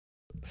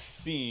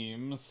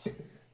 Seems.